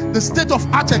everywhere. The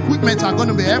state-of-art equipment are going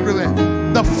to be everywhere.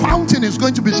 The fountain is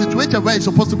going to be situated where it's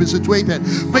supposed to be situated.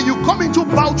 When you come into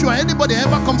Bauchi or anybody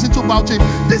ever comes into Bauchi,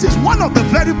 this is one of the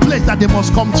very places that they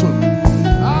must come to.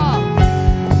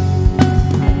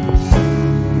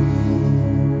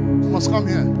 You must come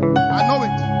here. I know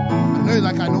it. I know it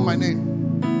like I know my name.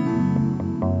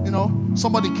 You know,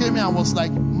 somebody came here and was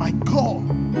like, my God,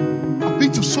 I've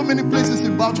been to so many places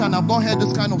in Bauchi and I've not heard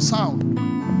this kind of sound.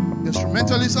 The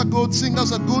instrumentalists are good,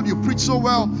 singers are good, you preach so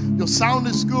well, your sound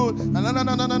is good. No.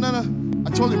 I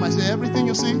told him, I said, everything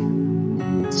you see,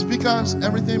 speakers,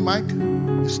 everything, mic,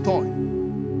 is toy.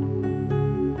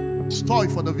 It's toy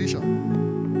for the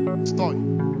vision. It's toy.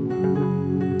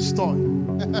 It's toy.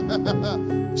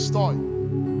 It's toy.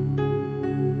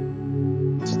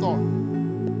 It's toy.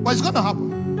 But it's going to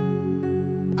happen.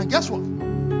 And guess what? It's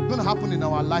going to happen in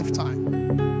our lifetime.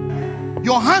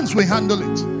 Your hands will handle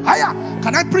it. Hiya!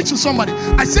 Can I preach to somebody?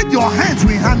 I said your hands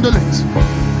will handle it.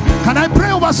 Can I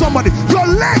pray over somebody? Your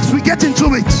legs will get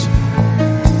into it.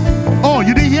 Oh,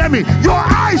 you didn't hear me. Your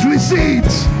eyes will see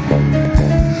it.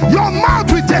 Your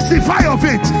mouth will testify of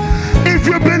it. If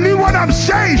you believe what I'm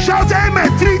saying, shout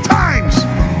amen 3 times.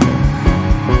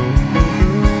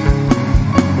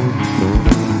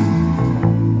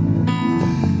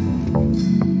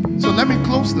 So let me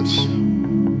close this.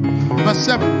 Verse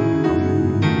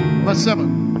 7. Verse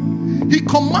 7. He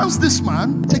commands this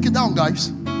man, take it down,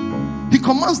 guys. He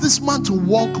commands this man to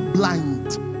walk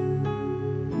blind,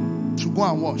 to go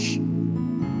and wash.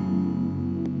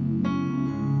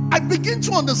 I begin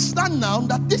to understand now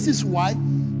that this is why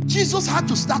Jesus had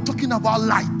to start talking about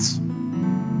light.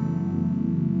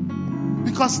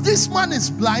 Because this man is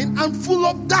blind and full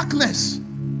of darkness.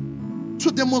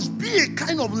 So there must be a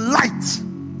kind of light.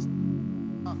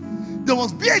 There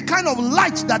must be a kind of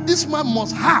light that this man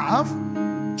must have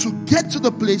to get to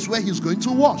the place where he's going to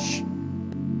wash.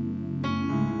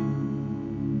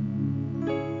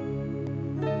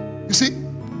 You see,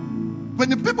 when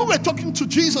the people were talking to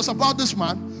Jesus about this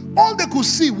man, all they could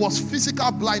see was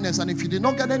physical blindness. And if you did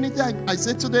not get anything, I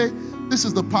said today, this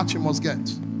is the part you must get.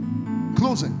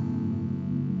 Closing.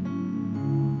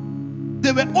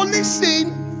 They were only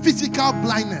seeing physical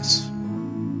blindness.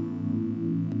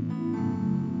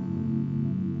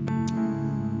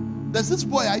 There's this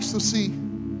boy I used to see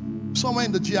somewhere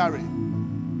in the GRA.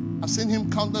 I've seen him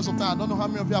countless of times. I don't know how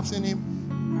many of you have seen him.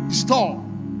 He's tall.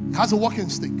 He has a walking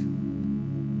stick.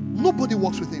 Nobody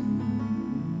walks with him.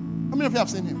 How many of you have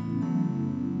seen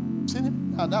him? Seen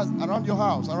him? Yeah, that's around your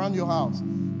house. Around your house.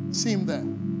 See him there.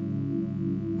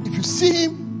 If you see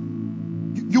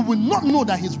him, you will not know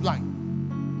that he's blind.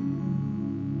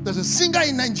 There's a singer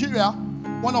in Nigeria,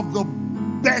 one of the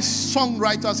best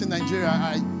songwriters in Nigeria.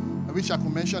 I wish I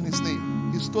could mention his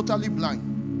name. He's totally blind.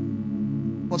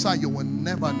 But sir, you will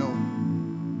never know.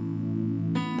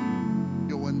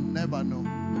 You will never know.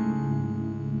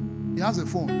 He has a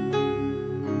phone.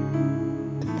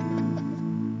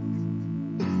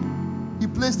 He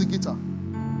plays the guitar.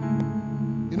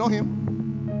 You know him?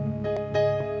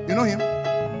 You know him?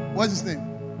 What's his name?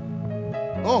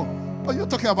 Oh, Oh, you're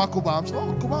talking about Cobams?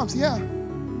 Oh, Cobams, yeah.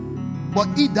 But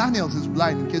E. Daniels is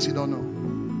blind, in case you don't know.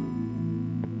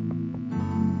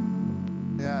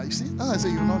 Yeah, you see? As I say,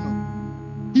 you don't know.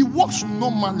 He walks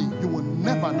normally. You will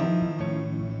never know.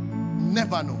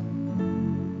 Never know.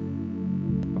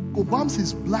 Cobams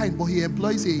is blind, but he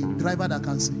employs a driver that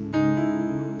can see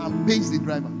and pays the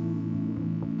driver.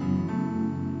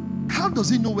 How does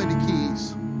he know where the key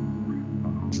is?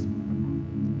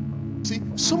 See,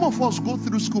 some of us go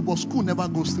through school, but school never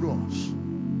goes through us.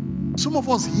 Some of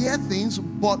us hear things,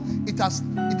 but it has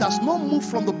not moved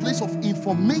from the place of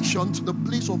information to the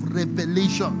place of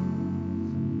revelation.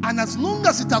 And as long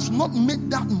as it has not made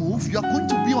that move, you are going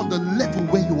to be on the level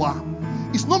where you are.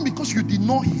 It's not because you did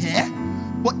not hear,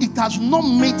 but it has not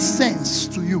made sense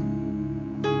to you.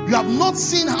 You have not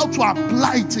seen how to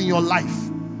apply it in your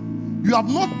life. You have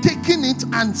not taken it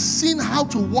and seen how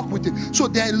to work with it. So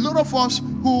there are a lot of us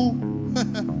who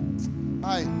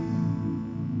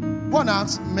one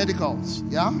asks medicals,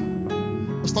 yeah?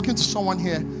 I was talking to someone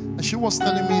here, and she was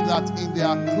telling me that in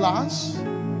their class,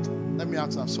 let me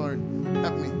ask her, sorry,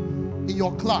 help me. In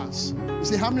your class, you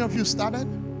see, how many of you started?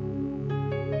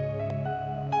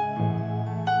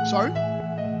 Sorry?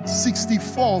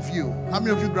 64 of you. How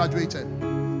many of you graduated?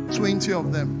 20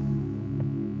 of them.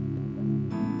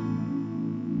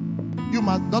 You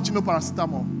must, don't you know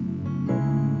paracetamol?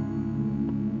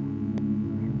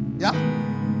 Yeah?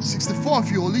 64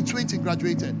 of you, only 20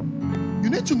 graduated. You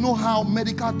need to know how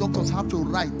medical doctors have to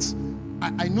write.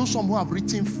 I know some who have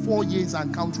written 4 years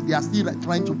and counting. They are still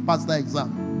trying to pass the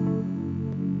exam.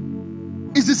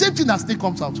 It's the same thing that still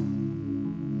comes out.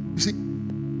 You see,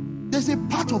 there's a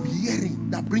part of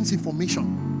hearing that brings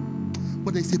information,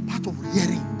 but there's a part of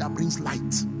hearing that brings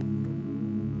light.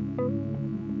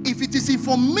 If it is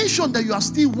information that you are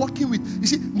still working with, you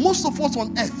see, most of us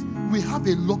on earth, we have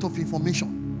a lot of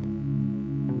information.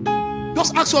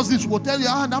 Just ask us this, we'll tell you,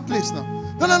 that place now.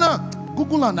 No.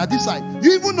 Google on this side.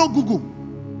 You even know Google.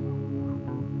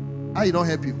 It don't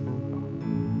help you.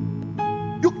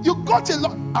 You got a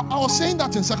lot. I was saying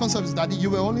that in second service, Daddy.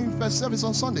 You were only in first service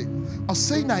on Sunday. I was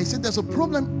saying that. I said there's a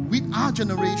problem with our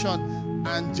generation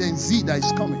and Gen Z that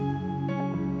is coming.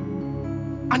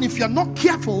 And if you're not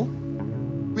careful,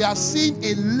 we are seeing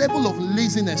a level of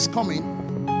laziness coming,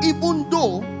 even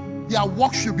though their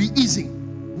work should be easy.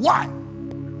 Why?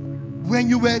 When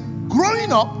you were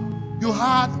growing up, you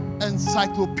had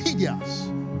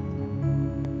encyclopedias.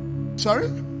 Sorry?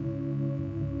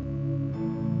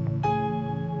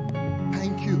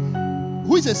 Thank you.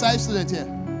 Who is a science student here?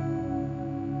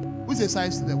 Who is a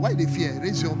science student? Why they fear?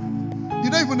 Raise your. You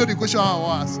don't even know the question I will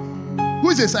ask. Who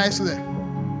is a science student?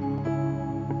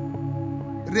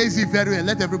 Raise it very well.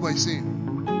 Let everybody see.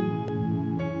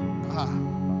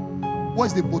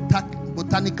 What's the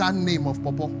botanical name of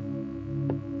Popo?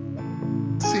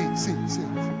 Sing.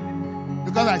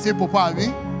 Because I say Popo, I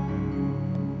mean.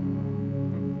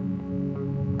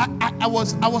 I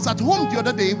was at home the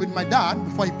other day with my dad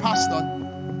before he passed on.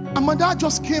 And my dad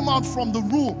just came out from the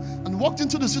room and walked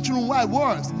into the sitting room where I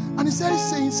was. And he started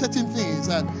saying certain things.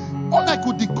 And all I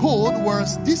could decode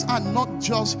was, these are not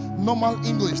just normal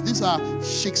English. These are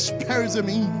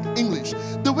Shakespearean English.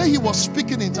 The way he was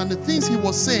speaking it and the things he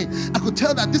was saying, I could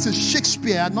tell that this is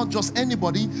Shakespeare, not just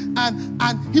anybody.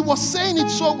 And he was saying it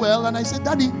so well. And I said,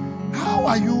 Daddy, how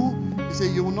are you? He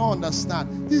said, you will not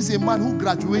understand. This is a man who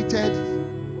graduated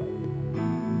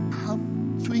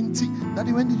 20.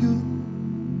 Daddy, when did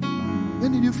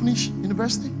you finish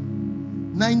university?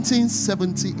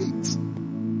 1978.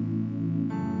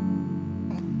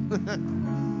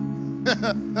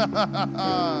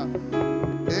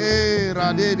 Hey,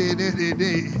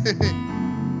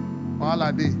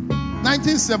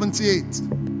 1978.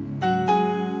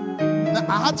 Now, I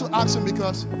had to ask him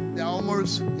because they are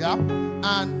almost, yeah.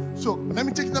 And so let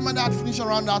me take them and dad finish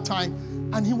around that time.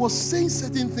 And he was saying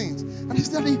certain things. And he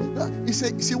said,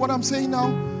 you see what I'm saying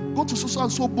now? Go to so and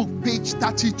so book, page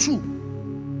 32.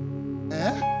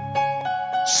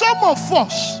 Some of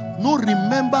us no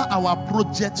remember our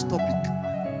project topic.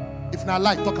 If not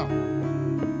like, talk out.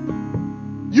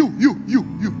 You.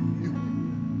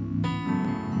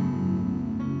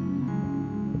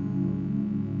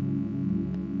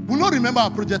 We don't remember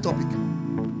our project topic.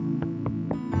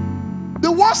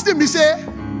 The worst thing we say,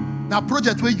 now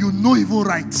project where you know even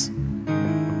right.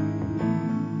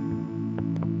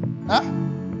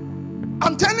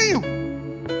 I'm telling you.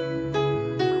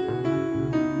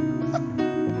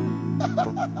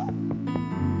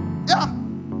 Yeah.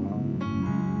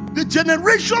 The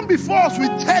generation before us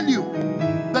will tell you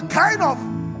the kind of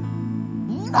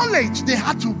knowledge they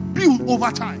had to build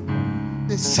over time.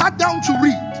 They sat down to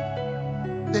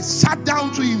read. They sat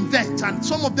down to invent, and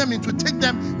some of them, it would take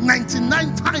them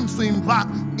 99 times to invent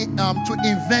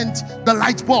the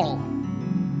light bulb.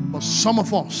 But some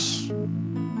of us,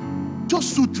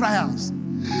 just 2 trials.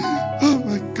 Oh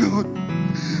my God,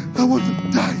 I want to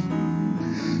die.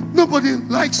 Nobody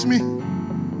likes me.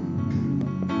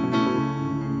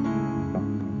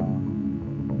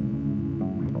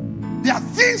 There are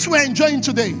things we're enjoying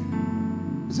today.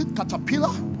 Is it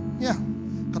Caterpillar? Yeah,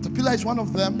 Caterpillar is one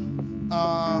of them.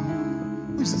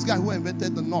 Who is this guy who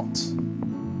invented the knot?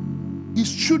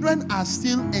 His children are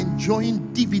still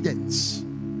enjoying dividends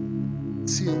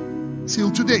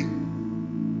till today.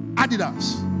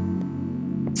 Adidas,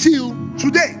 till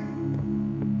today.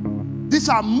 These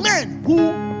are men who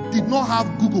did not have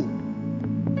Google.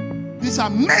 These are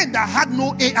men that had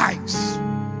no AIs.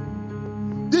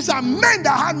 These are men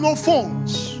that had no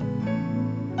phones.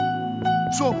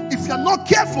 So if you're not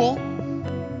careful,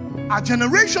 our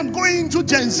generation going into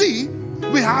Gen Z,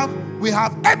 we have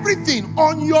everything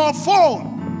on your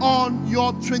phone, on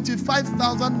your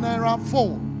 25,000 naira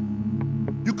phone.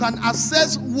 You can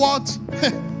access what?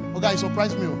 Oh, guys,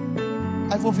 surprise me.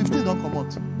 iPhone 15 don't come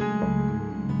out.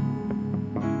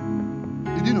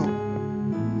 Did you know?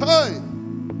 Hey,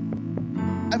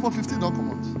 iPhone 15 don't come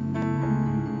out.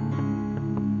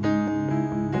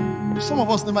 Some of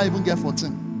us never even get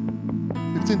 14.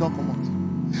 15 don't come out.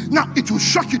 Now, it will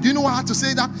shock you. Do you know how to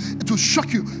say that? It will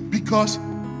shock you because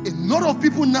a lot of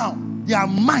people now, their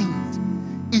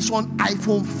mind is on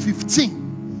iPhone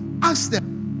 15. Ask them,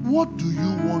 what do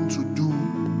you want to do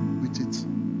with it?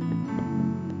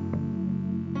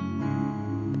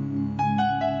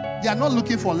 They are not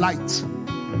looking for light.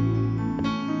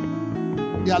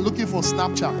 They are looking for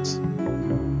Snapchat.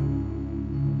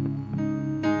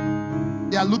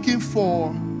 They are looking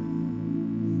for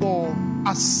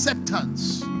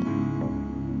acceptance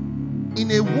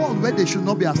in a world where they should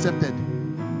not be accepted.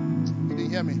 You didn't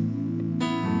hear me?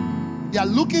 They are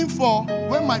looking for,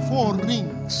 when my phone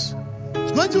rings,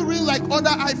 it's going to ring like other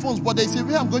iPhones, but they say,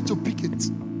 where I'm going to pick it.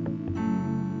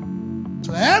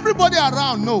 So everybody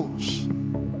around knows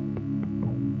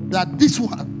that this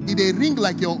one, it a ring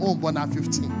like your own, but not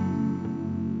 15.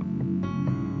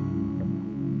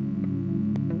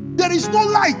 There is no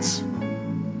light.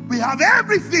 We have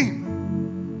everything.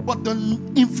 But the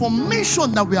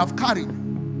information that we have carried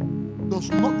does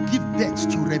not give birth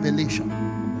to revelation.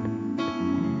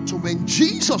 So when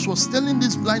Jesus was telling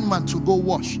this blind man to go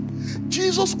wash,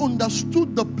 Jesus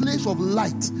understood the place of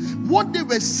light. What they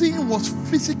were seeing was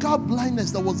physical blindness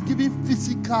that was giving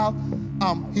physical,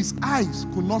 his eyes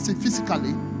could not see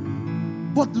physically.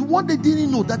 But what they didn't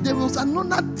know, that there was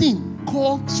another thing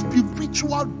called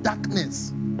spiritual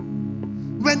darkness.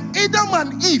 When Adam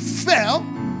and Eve fell,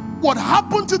 what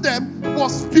happened to them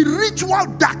was spiritual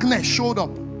darkness showed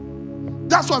up.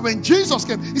 That's why when Jesus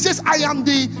came, he says, I am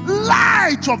the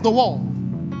light of the world.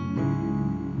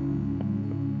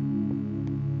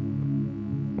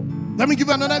 Let me give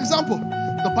you another example.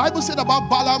 The Bible said about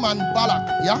Balaam and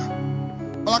Balak. Yeah?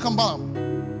 Balak and Balaam.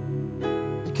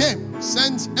 He came,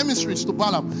 sent emissaries to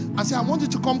Balaam and said, I want you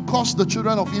to come curse the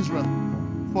children of Israel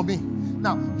for me.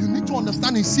 Now, you need to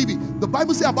understand his CV. The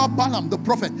Bible says about Balaam, the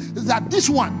prophet, that this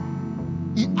one,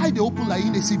 he eyed the open like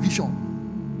in a vision.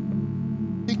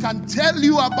 He can tell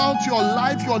you about your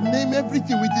life, your name,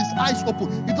 everything with his eyes open.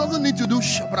 He doesn't need to do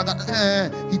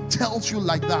he tells you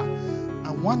like that.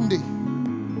 And one day,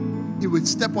 he would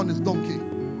step on his donkey.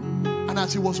 And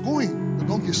as he was going, the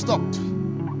donkey stopped.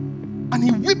 And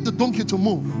he whipped the donkey to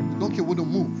move. The donkey wouldn't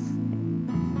move.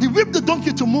 He whipped the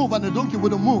donkey to move, and the donkey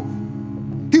wouldn't move.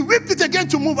 He whipped it again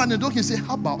to move, and the donkey said,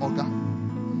 how about Oga?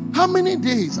 How many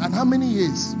days and how many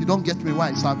years you don't get me why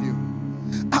I serve you?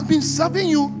 I've been serving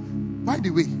you. By the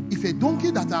way, if a donkey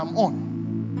that I'm on,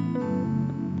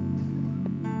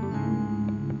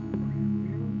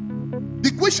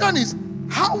 the question is,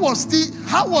 how was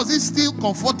it still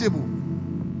comfortable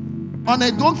on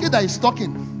a donkey that is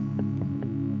talking?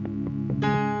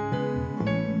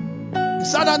 He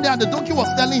sat down there and the donkey was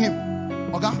telling him,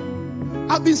 Oga,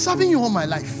 I've been serving you all my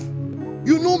life.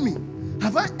 You know me.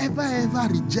 Have I ever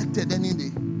rejected any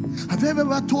day? Have you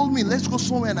ever told me, let's go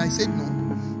somewhere, and I said no?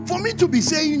 For me to be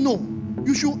saying no,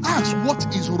 you should ask what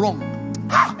is wrong.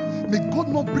 May God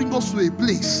not bring us to a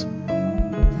place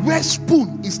where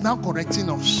spoon is now correcting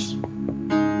us.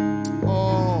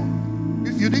 Oh,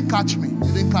 you didn't catch me.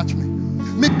 You didn't catch me.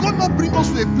 May God not bring us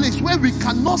to a place where we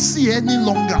cannot see any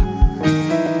longer.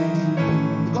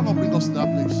 May God not bring us to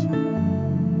that place.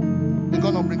 May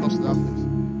God not bring us to that place.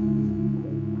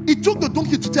 It took the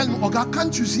donkey to tell him, Oga,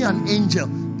 can't you see an angel?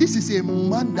 This is a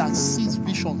man that sees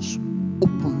visions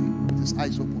openly, with his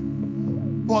eyes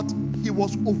open. But he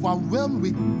was overwhelmed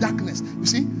with darkness. You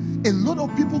see, a lot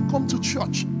of people come to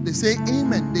church. They say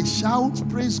amen. They shout,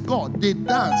 praise God. They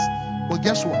dance. But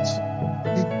guess what?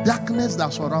 The darkness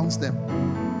that surrounds them.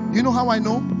 You know how I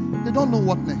know? They don't know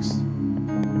what next.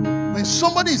 When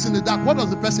somebody is in the dark, what does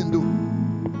the person do?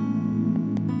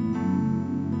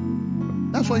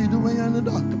 That's what you do when you're in the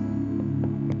dark.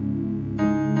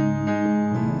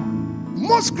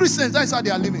 Most Christians, that's how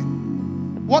they are living.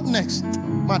 What next?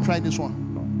 Man, try this one.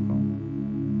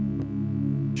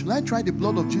 Should I try the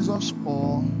blood of Jesus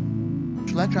or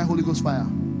should I try Holy Ghost fire?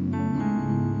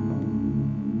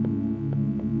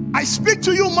 I speak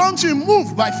to you, mountain,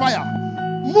 move by fire.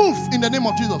 Move in the name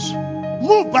of Jesus.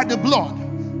 Move by the blood.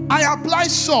 I apply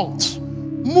salt.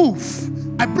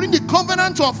 Move. I bring the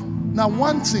covenant of now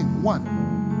one thing, one.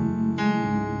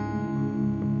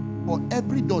 For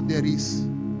every door there is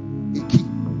a key.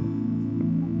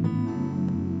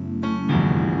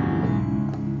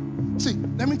 See,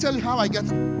 let me tell you how I get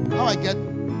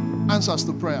answers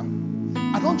to prayer.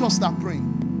 I don't just start praying.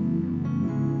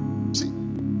 See,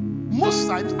 most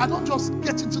times I don't just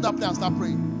get into that place and start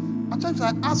praying. At times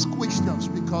I ask questions,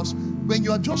 because when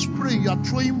you are just praying, you are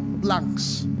throwing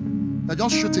blanks. You're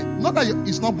just shooting. Not that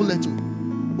it's not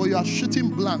bulletin, but you are shooting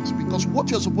blanks, because what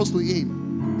you're supposed to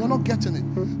aim, you're not getting it.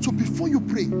 So before you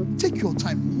pray, take your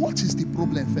time. What is the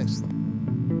problem first?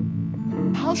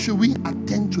 How should we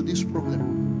attend to this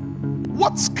problem?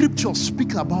 What scriptures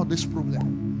speak about this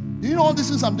problem? Do you know all these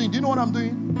things I'm doing? Do you know what I'm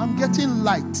doing? I'm getting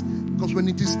light, because when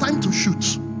it is time to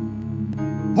shoot,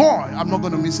 boy, I'm not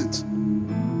going to miss it.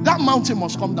 That mountain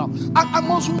must come down. I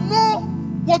must know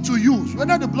what to use.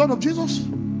 Whether the blood of Jesus,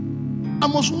 I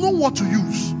must know what to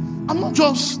use. I'm not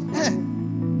just,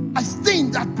 I stay in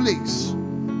that place,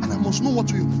 and I must know what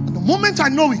to use. And the moment I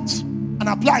know it and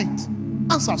apply it,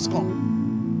 answers come.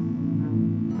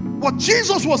 What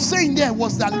Jesus was saying there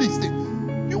was that,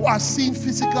 listen, you are seeing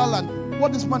physical, and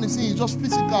what this man is seeing is just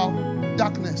physical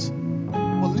darkness.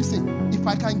 But listen, if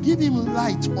I can give him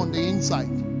light on the inside,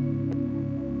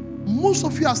 most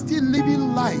of you are still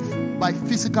living life by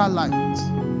physical light.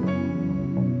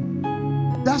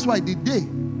 That's why the day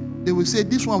they will say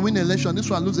this one win election, this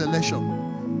one lose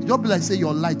election, you don't be like say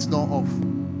your lights don't off.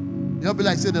 You don't be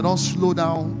like say they don't slow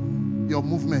down your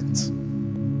movement.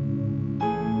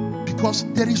 Because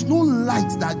there is no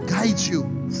light that guides you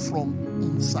from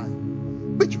inside.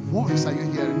 Which voice are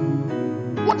you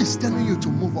hearing? What is telling you to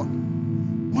move on?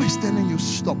 What is telling you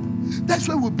stop? That's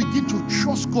why we begin to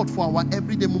trust God for our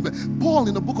everyday movement. Paul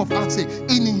in the book of Acts said,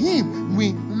 in him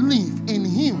we live, in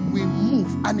him we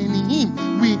move, and in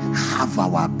him we have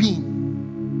our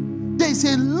being. There is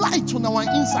a light on our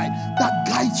inside that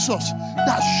guides us,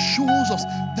 that shows us,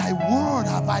 thy word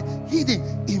have I hidden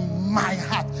in my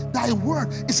heart. Thy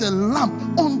word is a lamp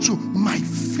unto my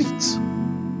feet.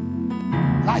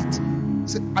 Light.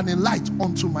 And a light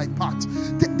unto my path.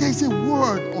 There is a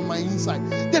word on my inside.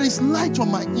 There is light on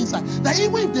my inside. That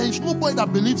even if there is nobody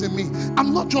that believes in me,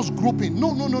 I'm not just groping.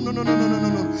 No.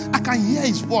 I can hear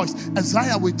his voice.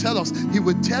 Isaiah will tell us. He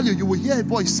will tell you. You will hear a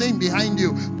voice saying behind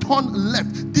you, turn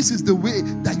left. This is the way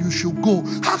that you should go.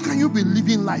 How can you be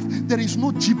living life? There is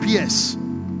no GPS.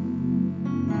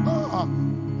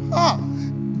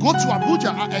 Go to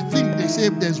Abuja. I think they say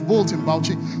there's Bolt in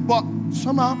Bauchi. But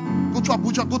somehow, go to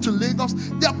Abuja, go to Lagos.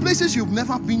 There are places you've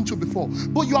never been to before.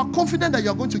 But you are confident that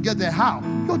you're going to get there. How?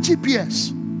 Your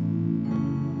GPS.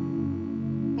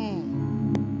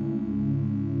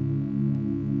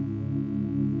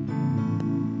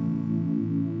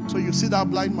 So you see that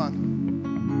blind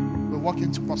man. We're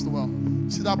walking to Pastor Well.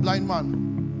 See that blind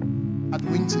man at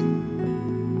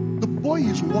Winton. The boy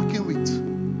he's walking with,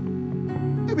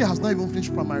 maybe has not even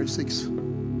finished primary 6.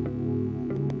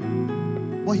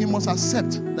 But he must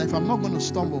accept that if I'm not going to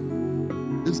stumble,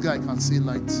 this guy can see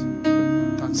light.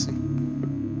 Can see.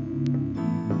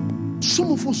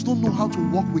 Some of us don't know how to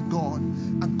walk with God.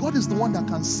 And God is the one that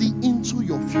can see into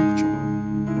your future.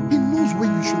 He knows where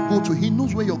you should go to. He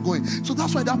knows where you're going. So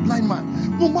that's why that blind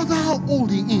man, no matter how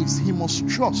old he is, he must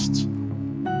trust.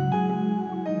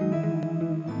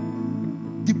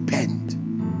 Depend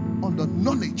on the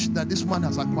knowledge that this man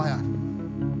has acquired.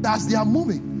 As they are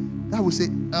moving, that will say,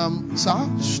 sir,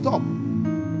 stop.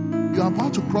 You are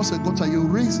about to cross a gutter. You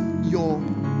raise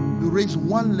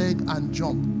one leg and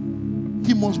jump.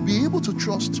 He must be able to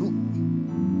trust to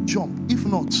jump. If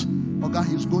not, okay,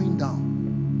 he's going down.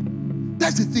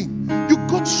 That's the thing. You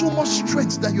got so much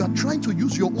strength that you are trying to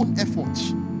use your own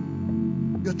efforts.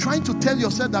 You're trying to tell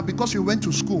yourself that because you went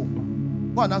to school.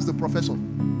 Go and ask the professor.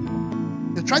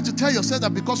 You try to tell yourself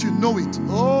that because you know it.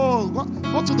 Oh,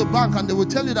 go to the bank and they will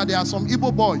tell you that there are some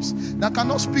Igbo boys that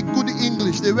cannot speak good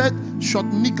English. They wear short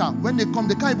knicker. When they come,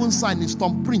 they can't even sign it's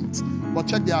thumbprint. But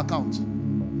check their account.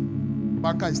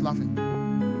 Banker is laughing.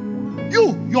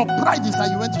 Your pride is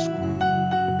that you went to school.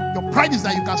 Your pride is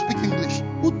that you can speak English.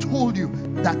 Who told you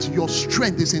that your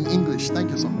strength is in English?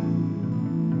 Thank you, sir.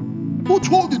 Who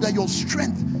told you that your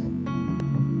strength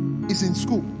is in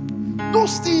school?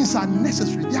 Those things are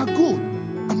necessary. They are good.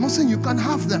 I'm not saying you can't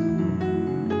have them.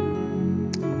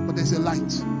 But there's a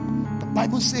light. The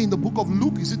Bible says in the book of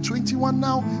Luke, is it 21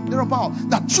 now? Thereabout,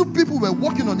 that two people were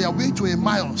walking on their way to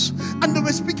Emmaus. And they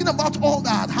were speaking about all that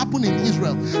had happened in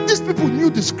Israel. These people knew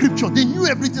the scripture. They knew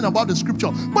everything about the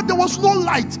scripture. But there was no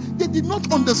light. They did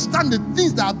not understand the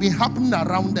things that have been happening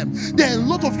around them. There are a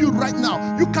lot of you right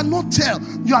now. You cannot tell.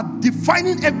 You are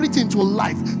defining everything to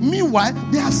life. Meanwhile,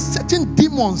 there are certain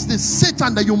demons, the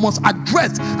Satan that you must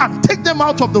address and take them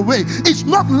out of the way. It's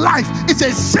not life. It's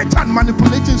a Satan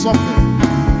manipulating something.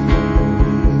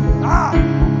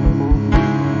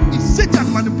 It's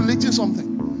Satan manipulating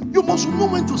something. You must know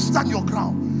when to stand your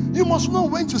ground. You must know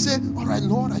when to say, all right,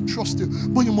 Lord, I trust you.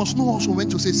 But you must know also when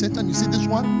to say, Satan, you see this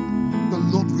one? The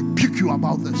Lord rebuke you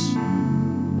about this.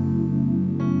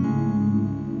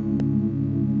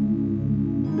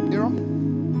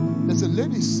 There's a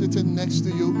lady sitting next to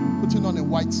you, putting on a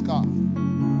white scarf.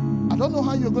 I don't know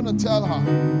how you're going to tell her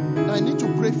that I need to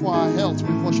pray for her health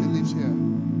before she leaves here.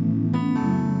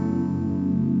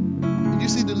 Did you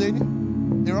see the lady?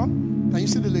 Aaron, can you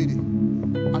see the lady?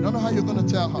 I don't know how you're going to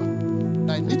tell her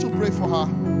that I need to pray for her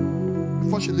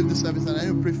before she leaves the service, and I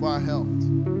need to pray for her health.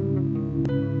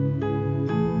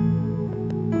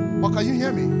 But can you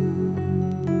hear me?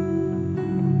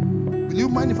 Will you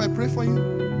mind if I pray for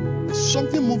you? There's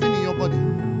something moving in your body.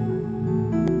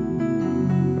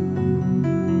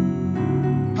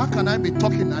 How can I be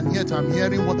talking and yet I'm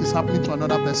hearing what is happening to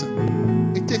another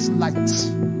person? It takes light.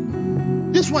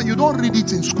 This one, you don't read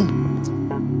it in school.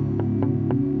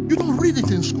 You don't read it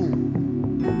in school.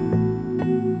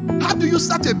 How do you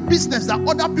start a business that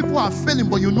other people are failing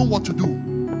but you know what to do?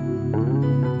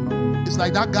 It's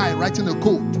like that guy writing a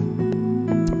code.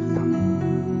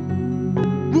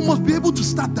 You must be able to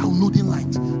start downloading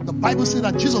light. The Bible says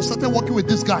that Jesus started working with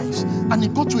these guys and he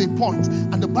got to a point,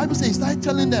 and the Bible says he started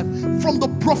telling them from the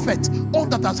prophet all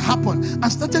that has happened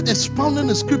and started expounding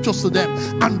the scriptures to them,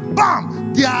 and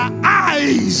bam, their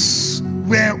eyes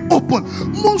were open.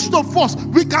 Most of us,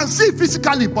 we can see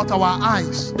physically, but our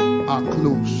eyes are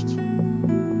closed.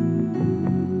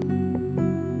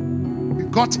 We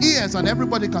got ears and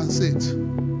everybody can see it,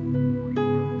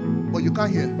 but you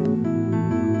can't hear.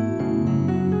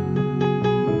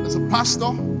 There's a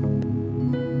pastor,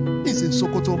 he's in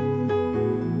Sokoto,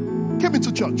 came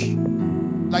into church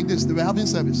like this. They were having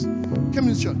service, came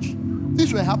into church,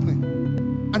 things were happening,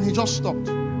 and he just stopped.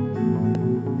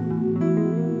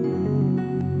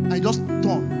 I just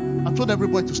turned. I told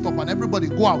everybody to stop, and everybody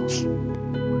go out.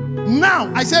 Now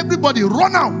I say everybody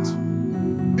run out.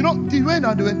 You know the way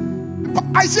now, the way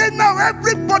I say now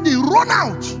everybody run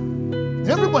out.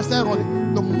 Everybody started running.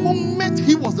 The moment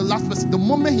he was the last person, the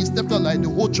moment he stepped out, like the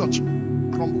whole church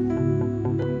crumbled.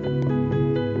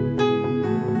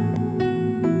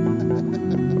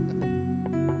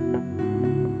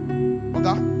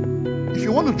 Okay? If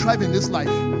you want to thrive in this life,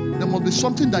 there must be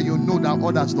something that you know that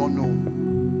others don't know.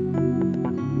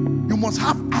 You must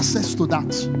have access to that.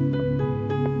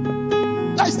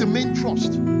 That is the main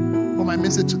trust for my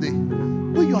message today.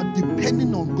 When you are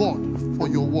depending on God for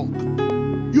your work,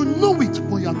 you know it,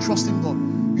 but you are trusting God.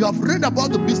 You have read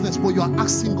about the business, but you are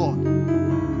asking God.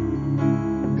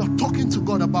 You are talking to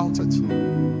God about it.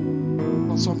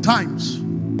 But sometimes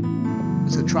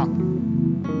it's a trap.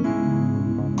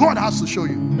 God has to show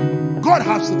you. God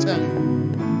has to tell you.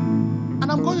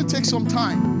 And I'm going to take some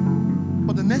time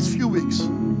for the next few weeks,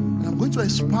 and I'm going to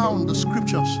expound the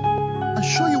scriptures and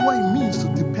show you what it means to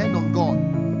depend on God,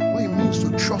 what it means to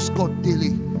trust God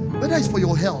daily. Whether it's for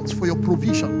your health, for your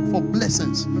provision, for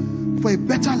blessings, for a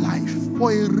better life,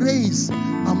 for a raise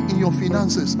in your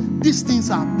finances. These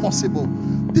things are possible.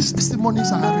 These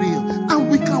testimonies are real, and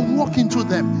we can walk into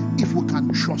them if we can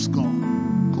trust God.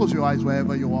 Close your eyes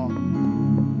wherever you are.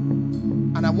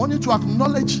 And I want you to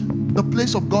acknowledge the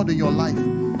place of God in your life.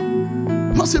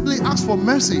 Possibly ask for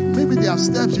mercy. Maybe there are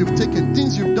steps you've taken,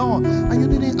 things you've done, and you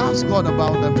didn't ask God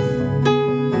about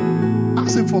them.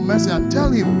 Ask Him for mercy and tell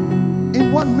Him.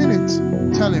 In 1 minute,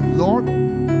 tell Him, Lord,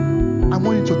 I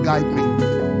want you to guide me.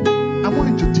 I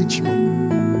want you to teach me.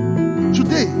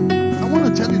 Today, I want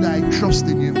to tell you that I trust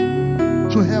in you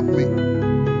to help me.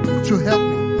 To help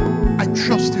me. I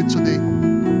trust you today.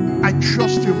 I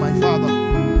trust you, my Father.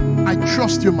 I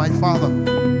trust you, my Father.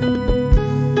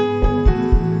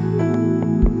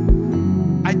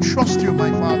 I trust you,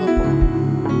 my Father.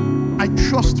 I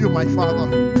trust you, my Father.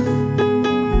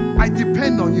 I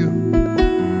depend on you.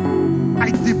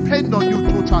 I depend on you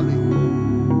totally.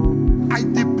 I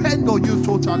depend on you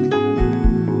totally.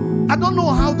 I don't know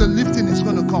how the lifting is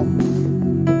going to come.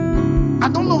 I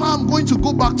don't know how I'm going to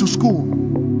go back to school.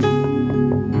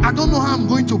 I don't know how I'm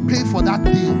going to pay for that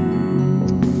deal.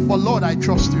 But Lord, I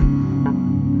trust you.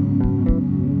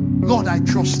 Lord, I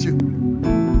trust you.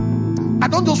 I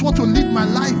don't just want to live my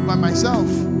life by myself.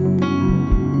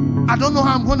 I don't know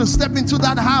how I'm going to step into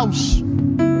that house.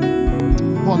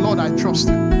 But Lord, I trust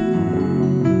you.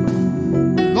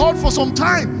 Lord, for some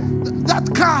time, that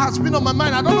car has been on my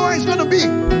mind. I don't know how it's going to be.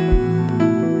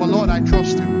 But Lord, I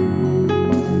trust you.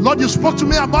 Lord, you spoke to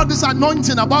me about this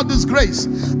anointing, about this grace.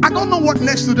 I don't know what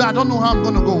next to do. I don't know how I'm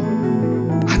going to go.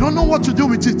 I don't know what to do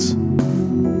with it.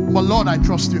 But Lord, I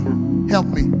trust you. Help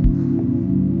me.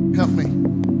 Help me.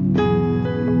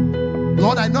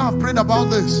 Lord, I know I've prayed about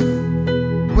this.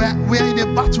 We're in a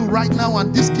battle right now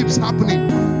and this keeps happening.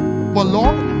 But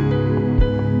Lord,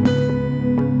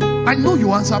 I know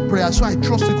you answer prayer, so I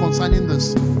trust you concerning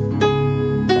this.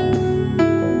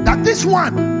 That this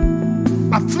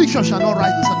one, affliction shall not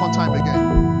rise the second time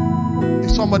again.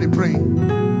 Is somebody praying?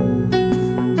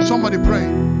 Is somebody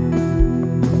praying?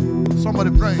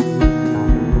 Somebody praying?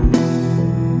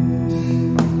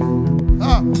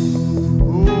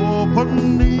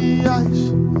 Open the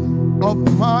eyes of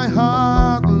my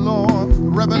heart, Lord.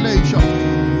 Revelation.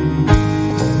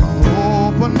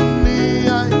 Open the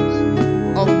eyes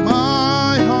of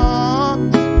my heart.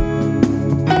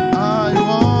 I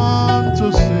want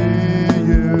to see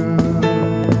you.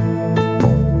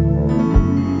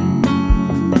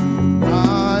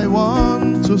 I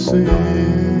want to see you.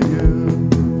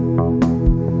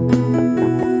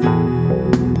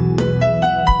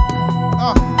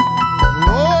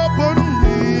 Open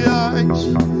the eyes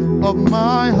of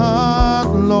my heart,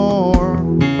 Lord.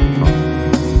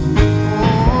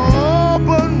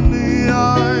 Open the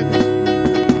eyes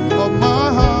of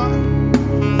my heart.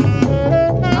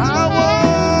 I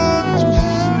want to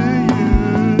see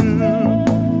you.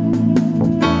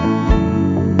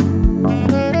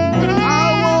 I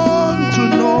want to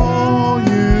know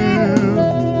you.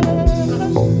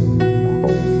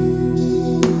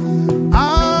 I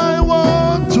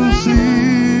want to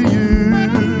see you.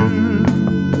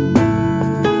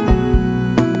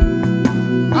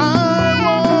 I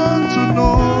want to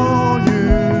know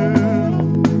you.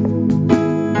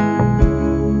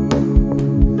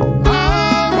 I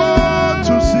want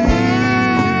to see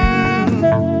you.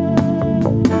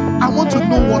 I want to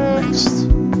know what next.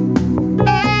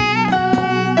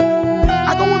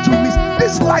 I don't want to miss.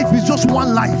 This life is just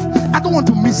one life. I don't want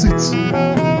to miss it.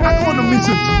 I don't want to miss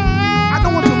it. I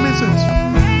don't want to miss it.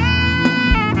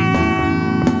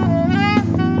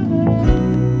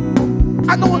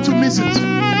 I don't want to miss it.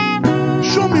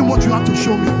 Show me what you have to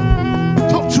show me.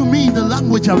 Talk to me in the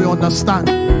language I will understand.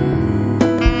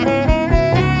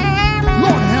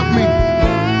 Lord, help me.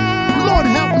 Lord,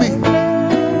 help me.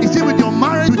 Is it with your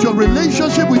marriage, with your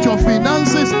relationship, with your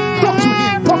finances? Talk to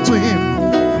him. Talk to him.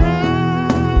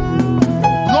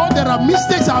 Lord, there are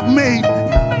mistakes I've made,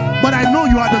 but I know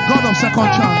you are the God of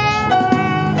second chance.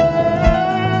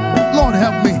 Lord,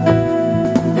 help me.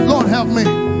 Lord, help me.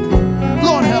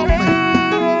 Lord, help me.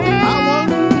 I want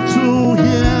to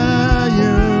hear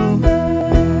you.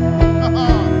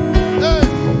 Hey.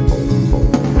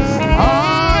 I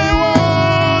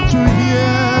want to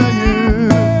hear you.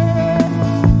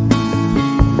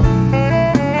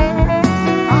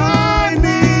 I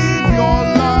need your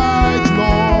light,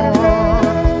 Lord.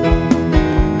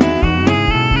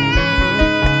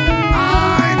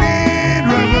 I need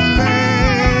revelation.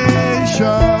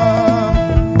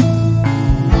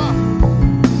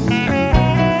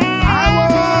 I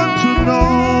want to know.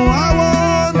 I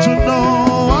want to know.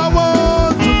 I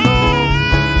want to know.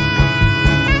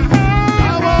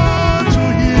 I want to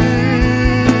hear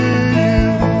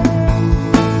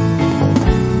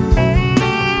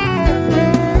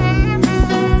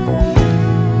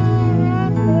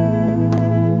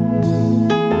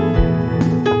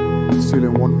you. Still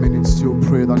in 1 minute, still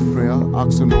pray that prayer.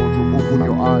 Ask the Lord to open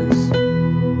your eyes.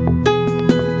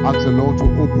 Ask the Lord to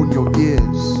open your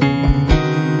ears.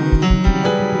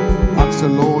 Ask the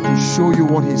Lord to show you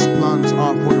what His plans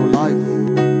are for your life.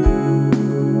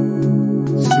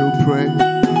 Still pray.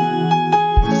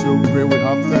 Still pray. We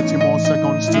have 30 more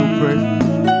seconds. Still pray.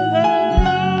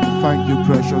 Thank you,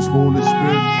 precious Holy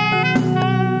Spirit.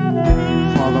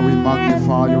 Father, we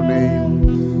magnify your name.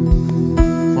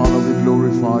 Father, we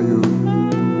glorify you.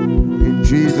 In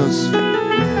Jesus'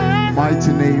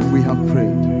 mighty name we have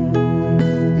prayed.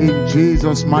 In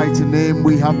Jesus' mighty name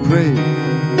we have prayed.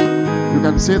 You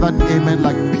can say that amen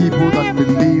like people that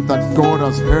believe that God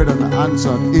has heard and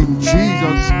answered. In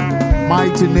Jesus'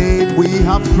 mighty name we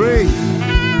have prayed.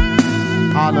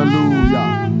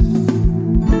 Hallelujah.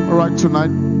 All right,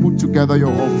 tonight, put together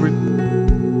your offering.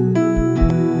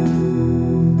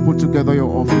 Put together your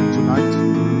offering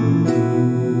tonight.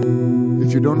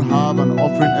 If you don't have an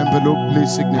offering envelope,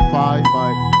 please signify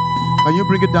by... Can you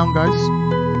bring it down, guys?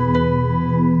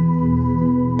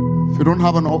 If you don't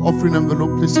have an offering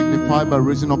envelope, please signify by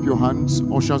raising up your hands.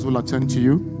 Ushers will attend to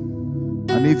you.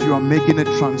 And if you are making a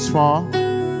transfer,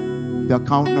 the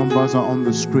account numbers are on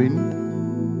the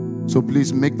screen. So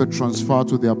please make the transfer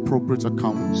to the appropriate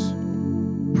accounts.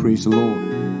 Praise the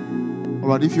Lord. All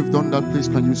right, if you've done that, please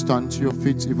can you stand to your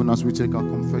feet even as we take our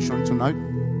confession tonight?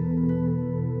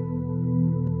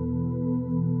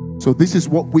 So this is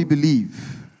what we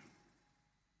believe.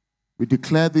 We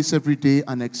declare this every day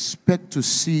and expect to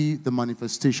see the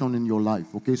manifestation in your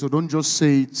life. Okay, so don't just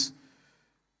say it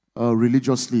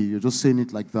religiously. You're just saying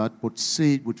it like that. But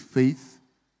say it with faith.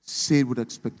 Say it with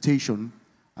expectation.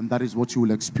 And that is what you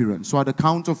will experience. So at the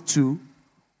count of 2,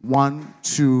 1,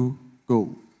 2,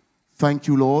 go. Thank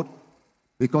you, Lord,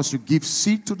 because you give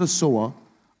seed to the sower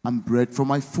and bread for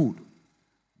my food.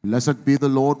 Blessed be the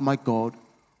Lord my God,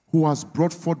 who has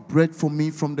brought forth bread for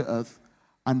me from the earth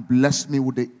and blessed me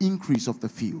with the increase of the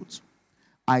fields.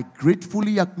 I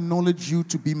gratefully acknowledge you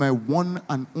to be my one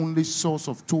and only source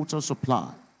of total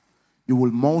supply. You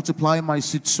will multiply my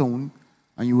seed sown,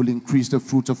 and you will increase the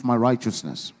fruit of my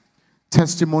righteousness.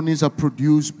 Testimonies are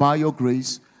produced by your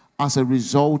grace as a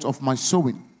result of my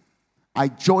sowing. I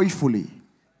joyfully,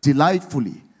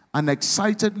 delightfully, and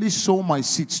excitedly sow my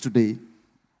seeds today,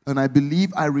 and I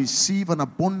believe I receive an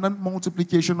abundant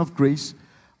multiplication of grace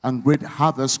and great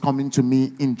harvest coming to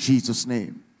me in Jesus'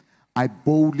 name. I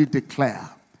boldly declare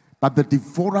that the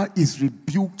devourer is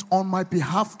rebuked on my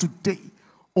behalf today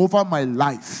over my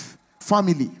life,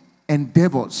 family,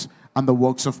 endeavors, and the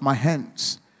works of my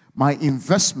hands. My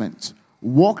investment,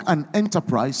 work, and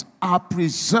enterprise are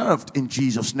preserved in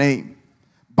Jesus' name.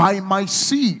 By my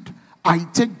seed, I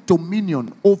take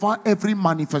dominion over every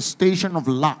manifestation of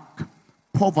lack,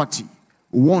 poverty,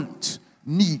 want,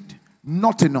 need,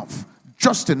 not enough,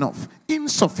 just enough,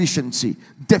 insufficiency,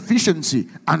 deficiency,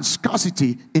 and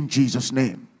scarcity in Jesus'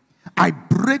 name. I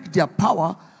break their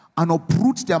power and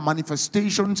uproot their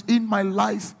manifestations in my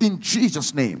life in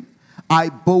Jesus' name. I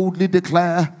boldly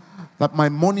declare that my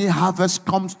money harvest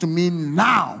comes to me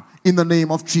now in the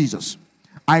name of Jesus.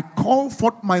 I call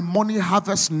forth my money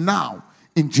harvest now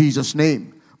in Jesus'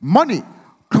 name. Money,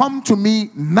 come to me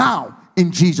now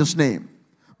in Jesus' name.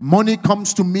 Money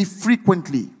comes to me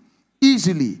frequently,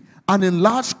 easily, and in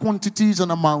large quantities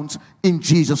and amounts in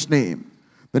Jesus' name.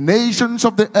 The nations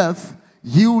of the earth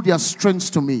yield their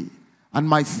strength to me, and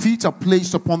my feet are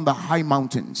placed upon the high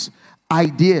mountains.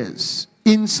 Ideas,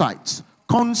 insights,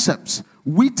 concepts,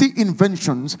 witty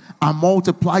inventions are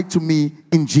multiplied to me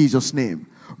in Jesus' name.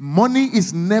 Money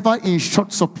is never in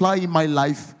short supply in my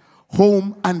life,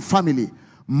 home, and family.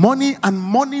 Money and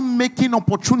money-making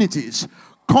opportunities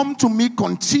come to me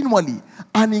continually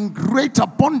and in great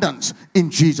abundance in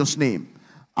Jesus' name.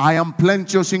 I am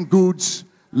plenteous in goods,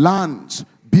 lands,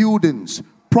 buildings,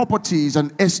 properties,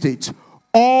 and estates.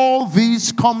 All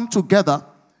these come together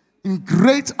in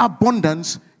great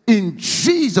abundance in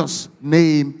Jesus'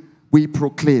 name we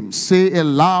proclaim. Say a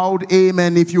loud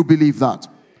amen if you believe that.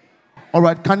 All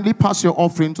right, kindly pass your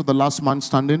offering to the last man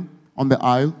standing on the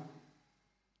aisle.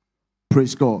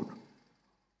 Praise God.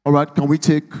 All right, can we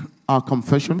take our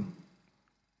confession?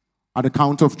 At the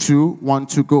count of 2, 1,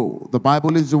 2, go. The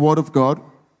Bible is the word of God.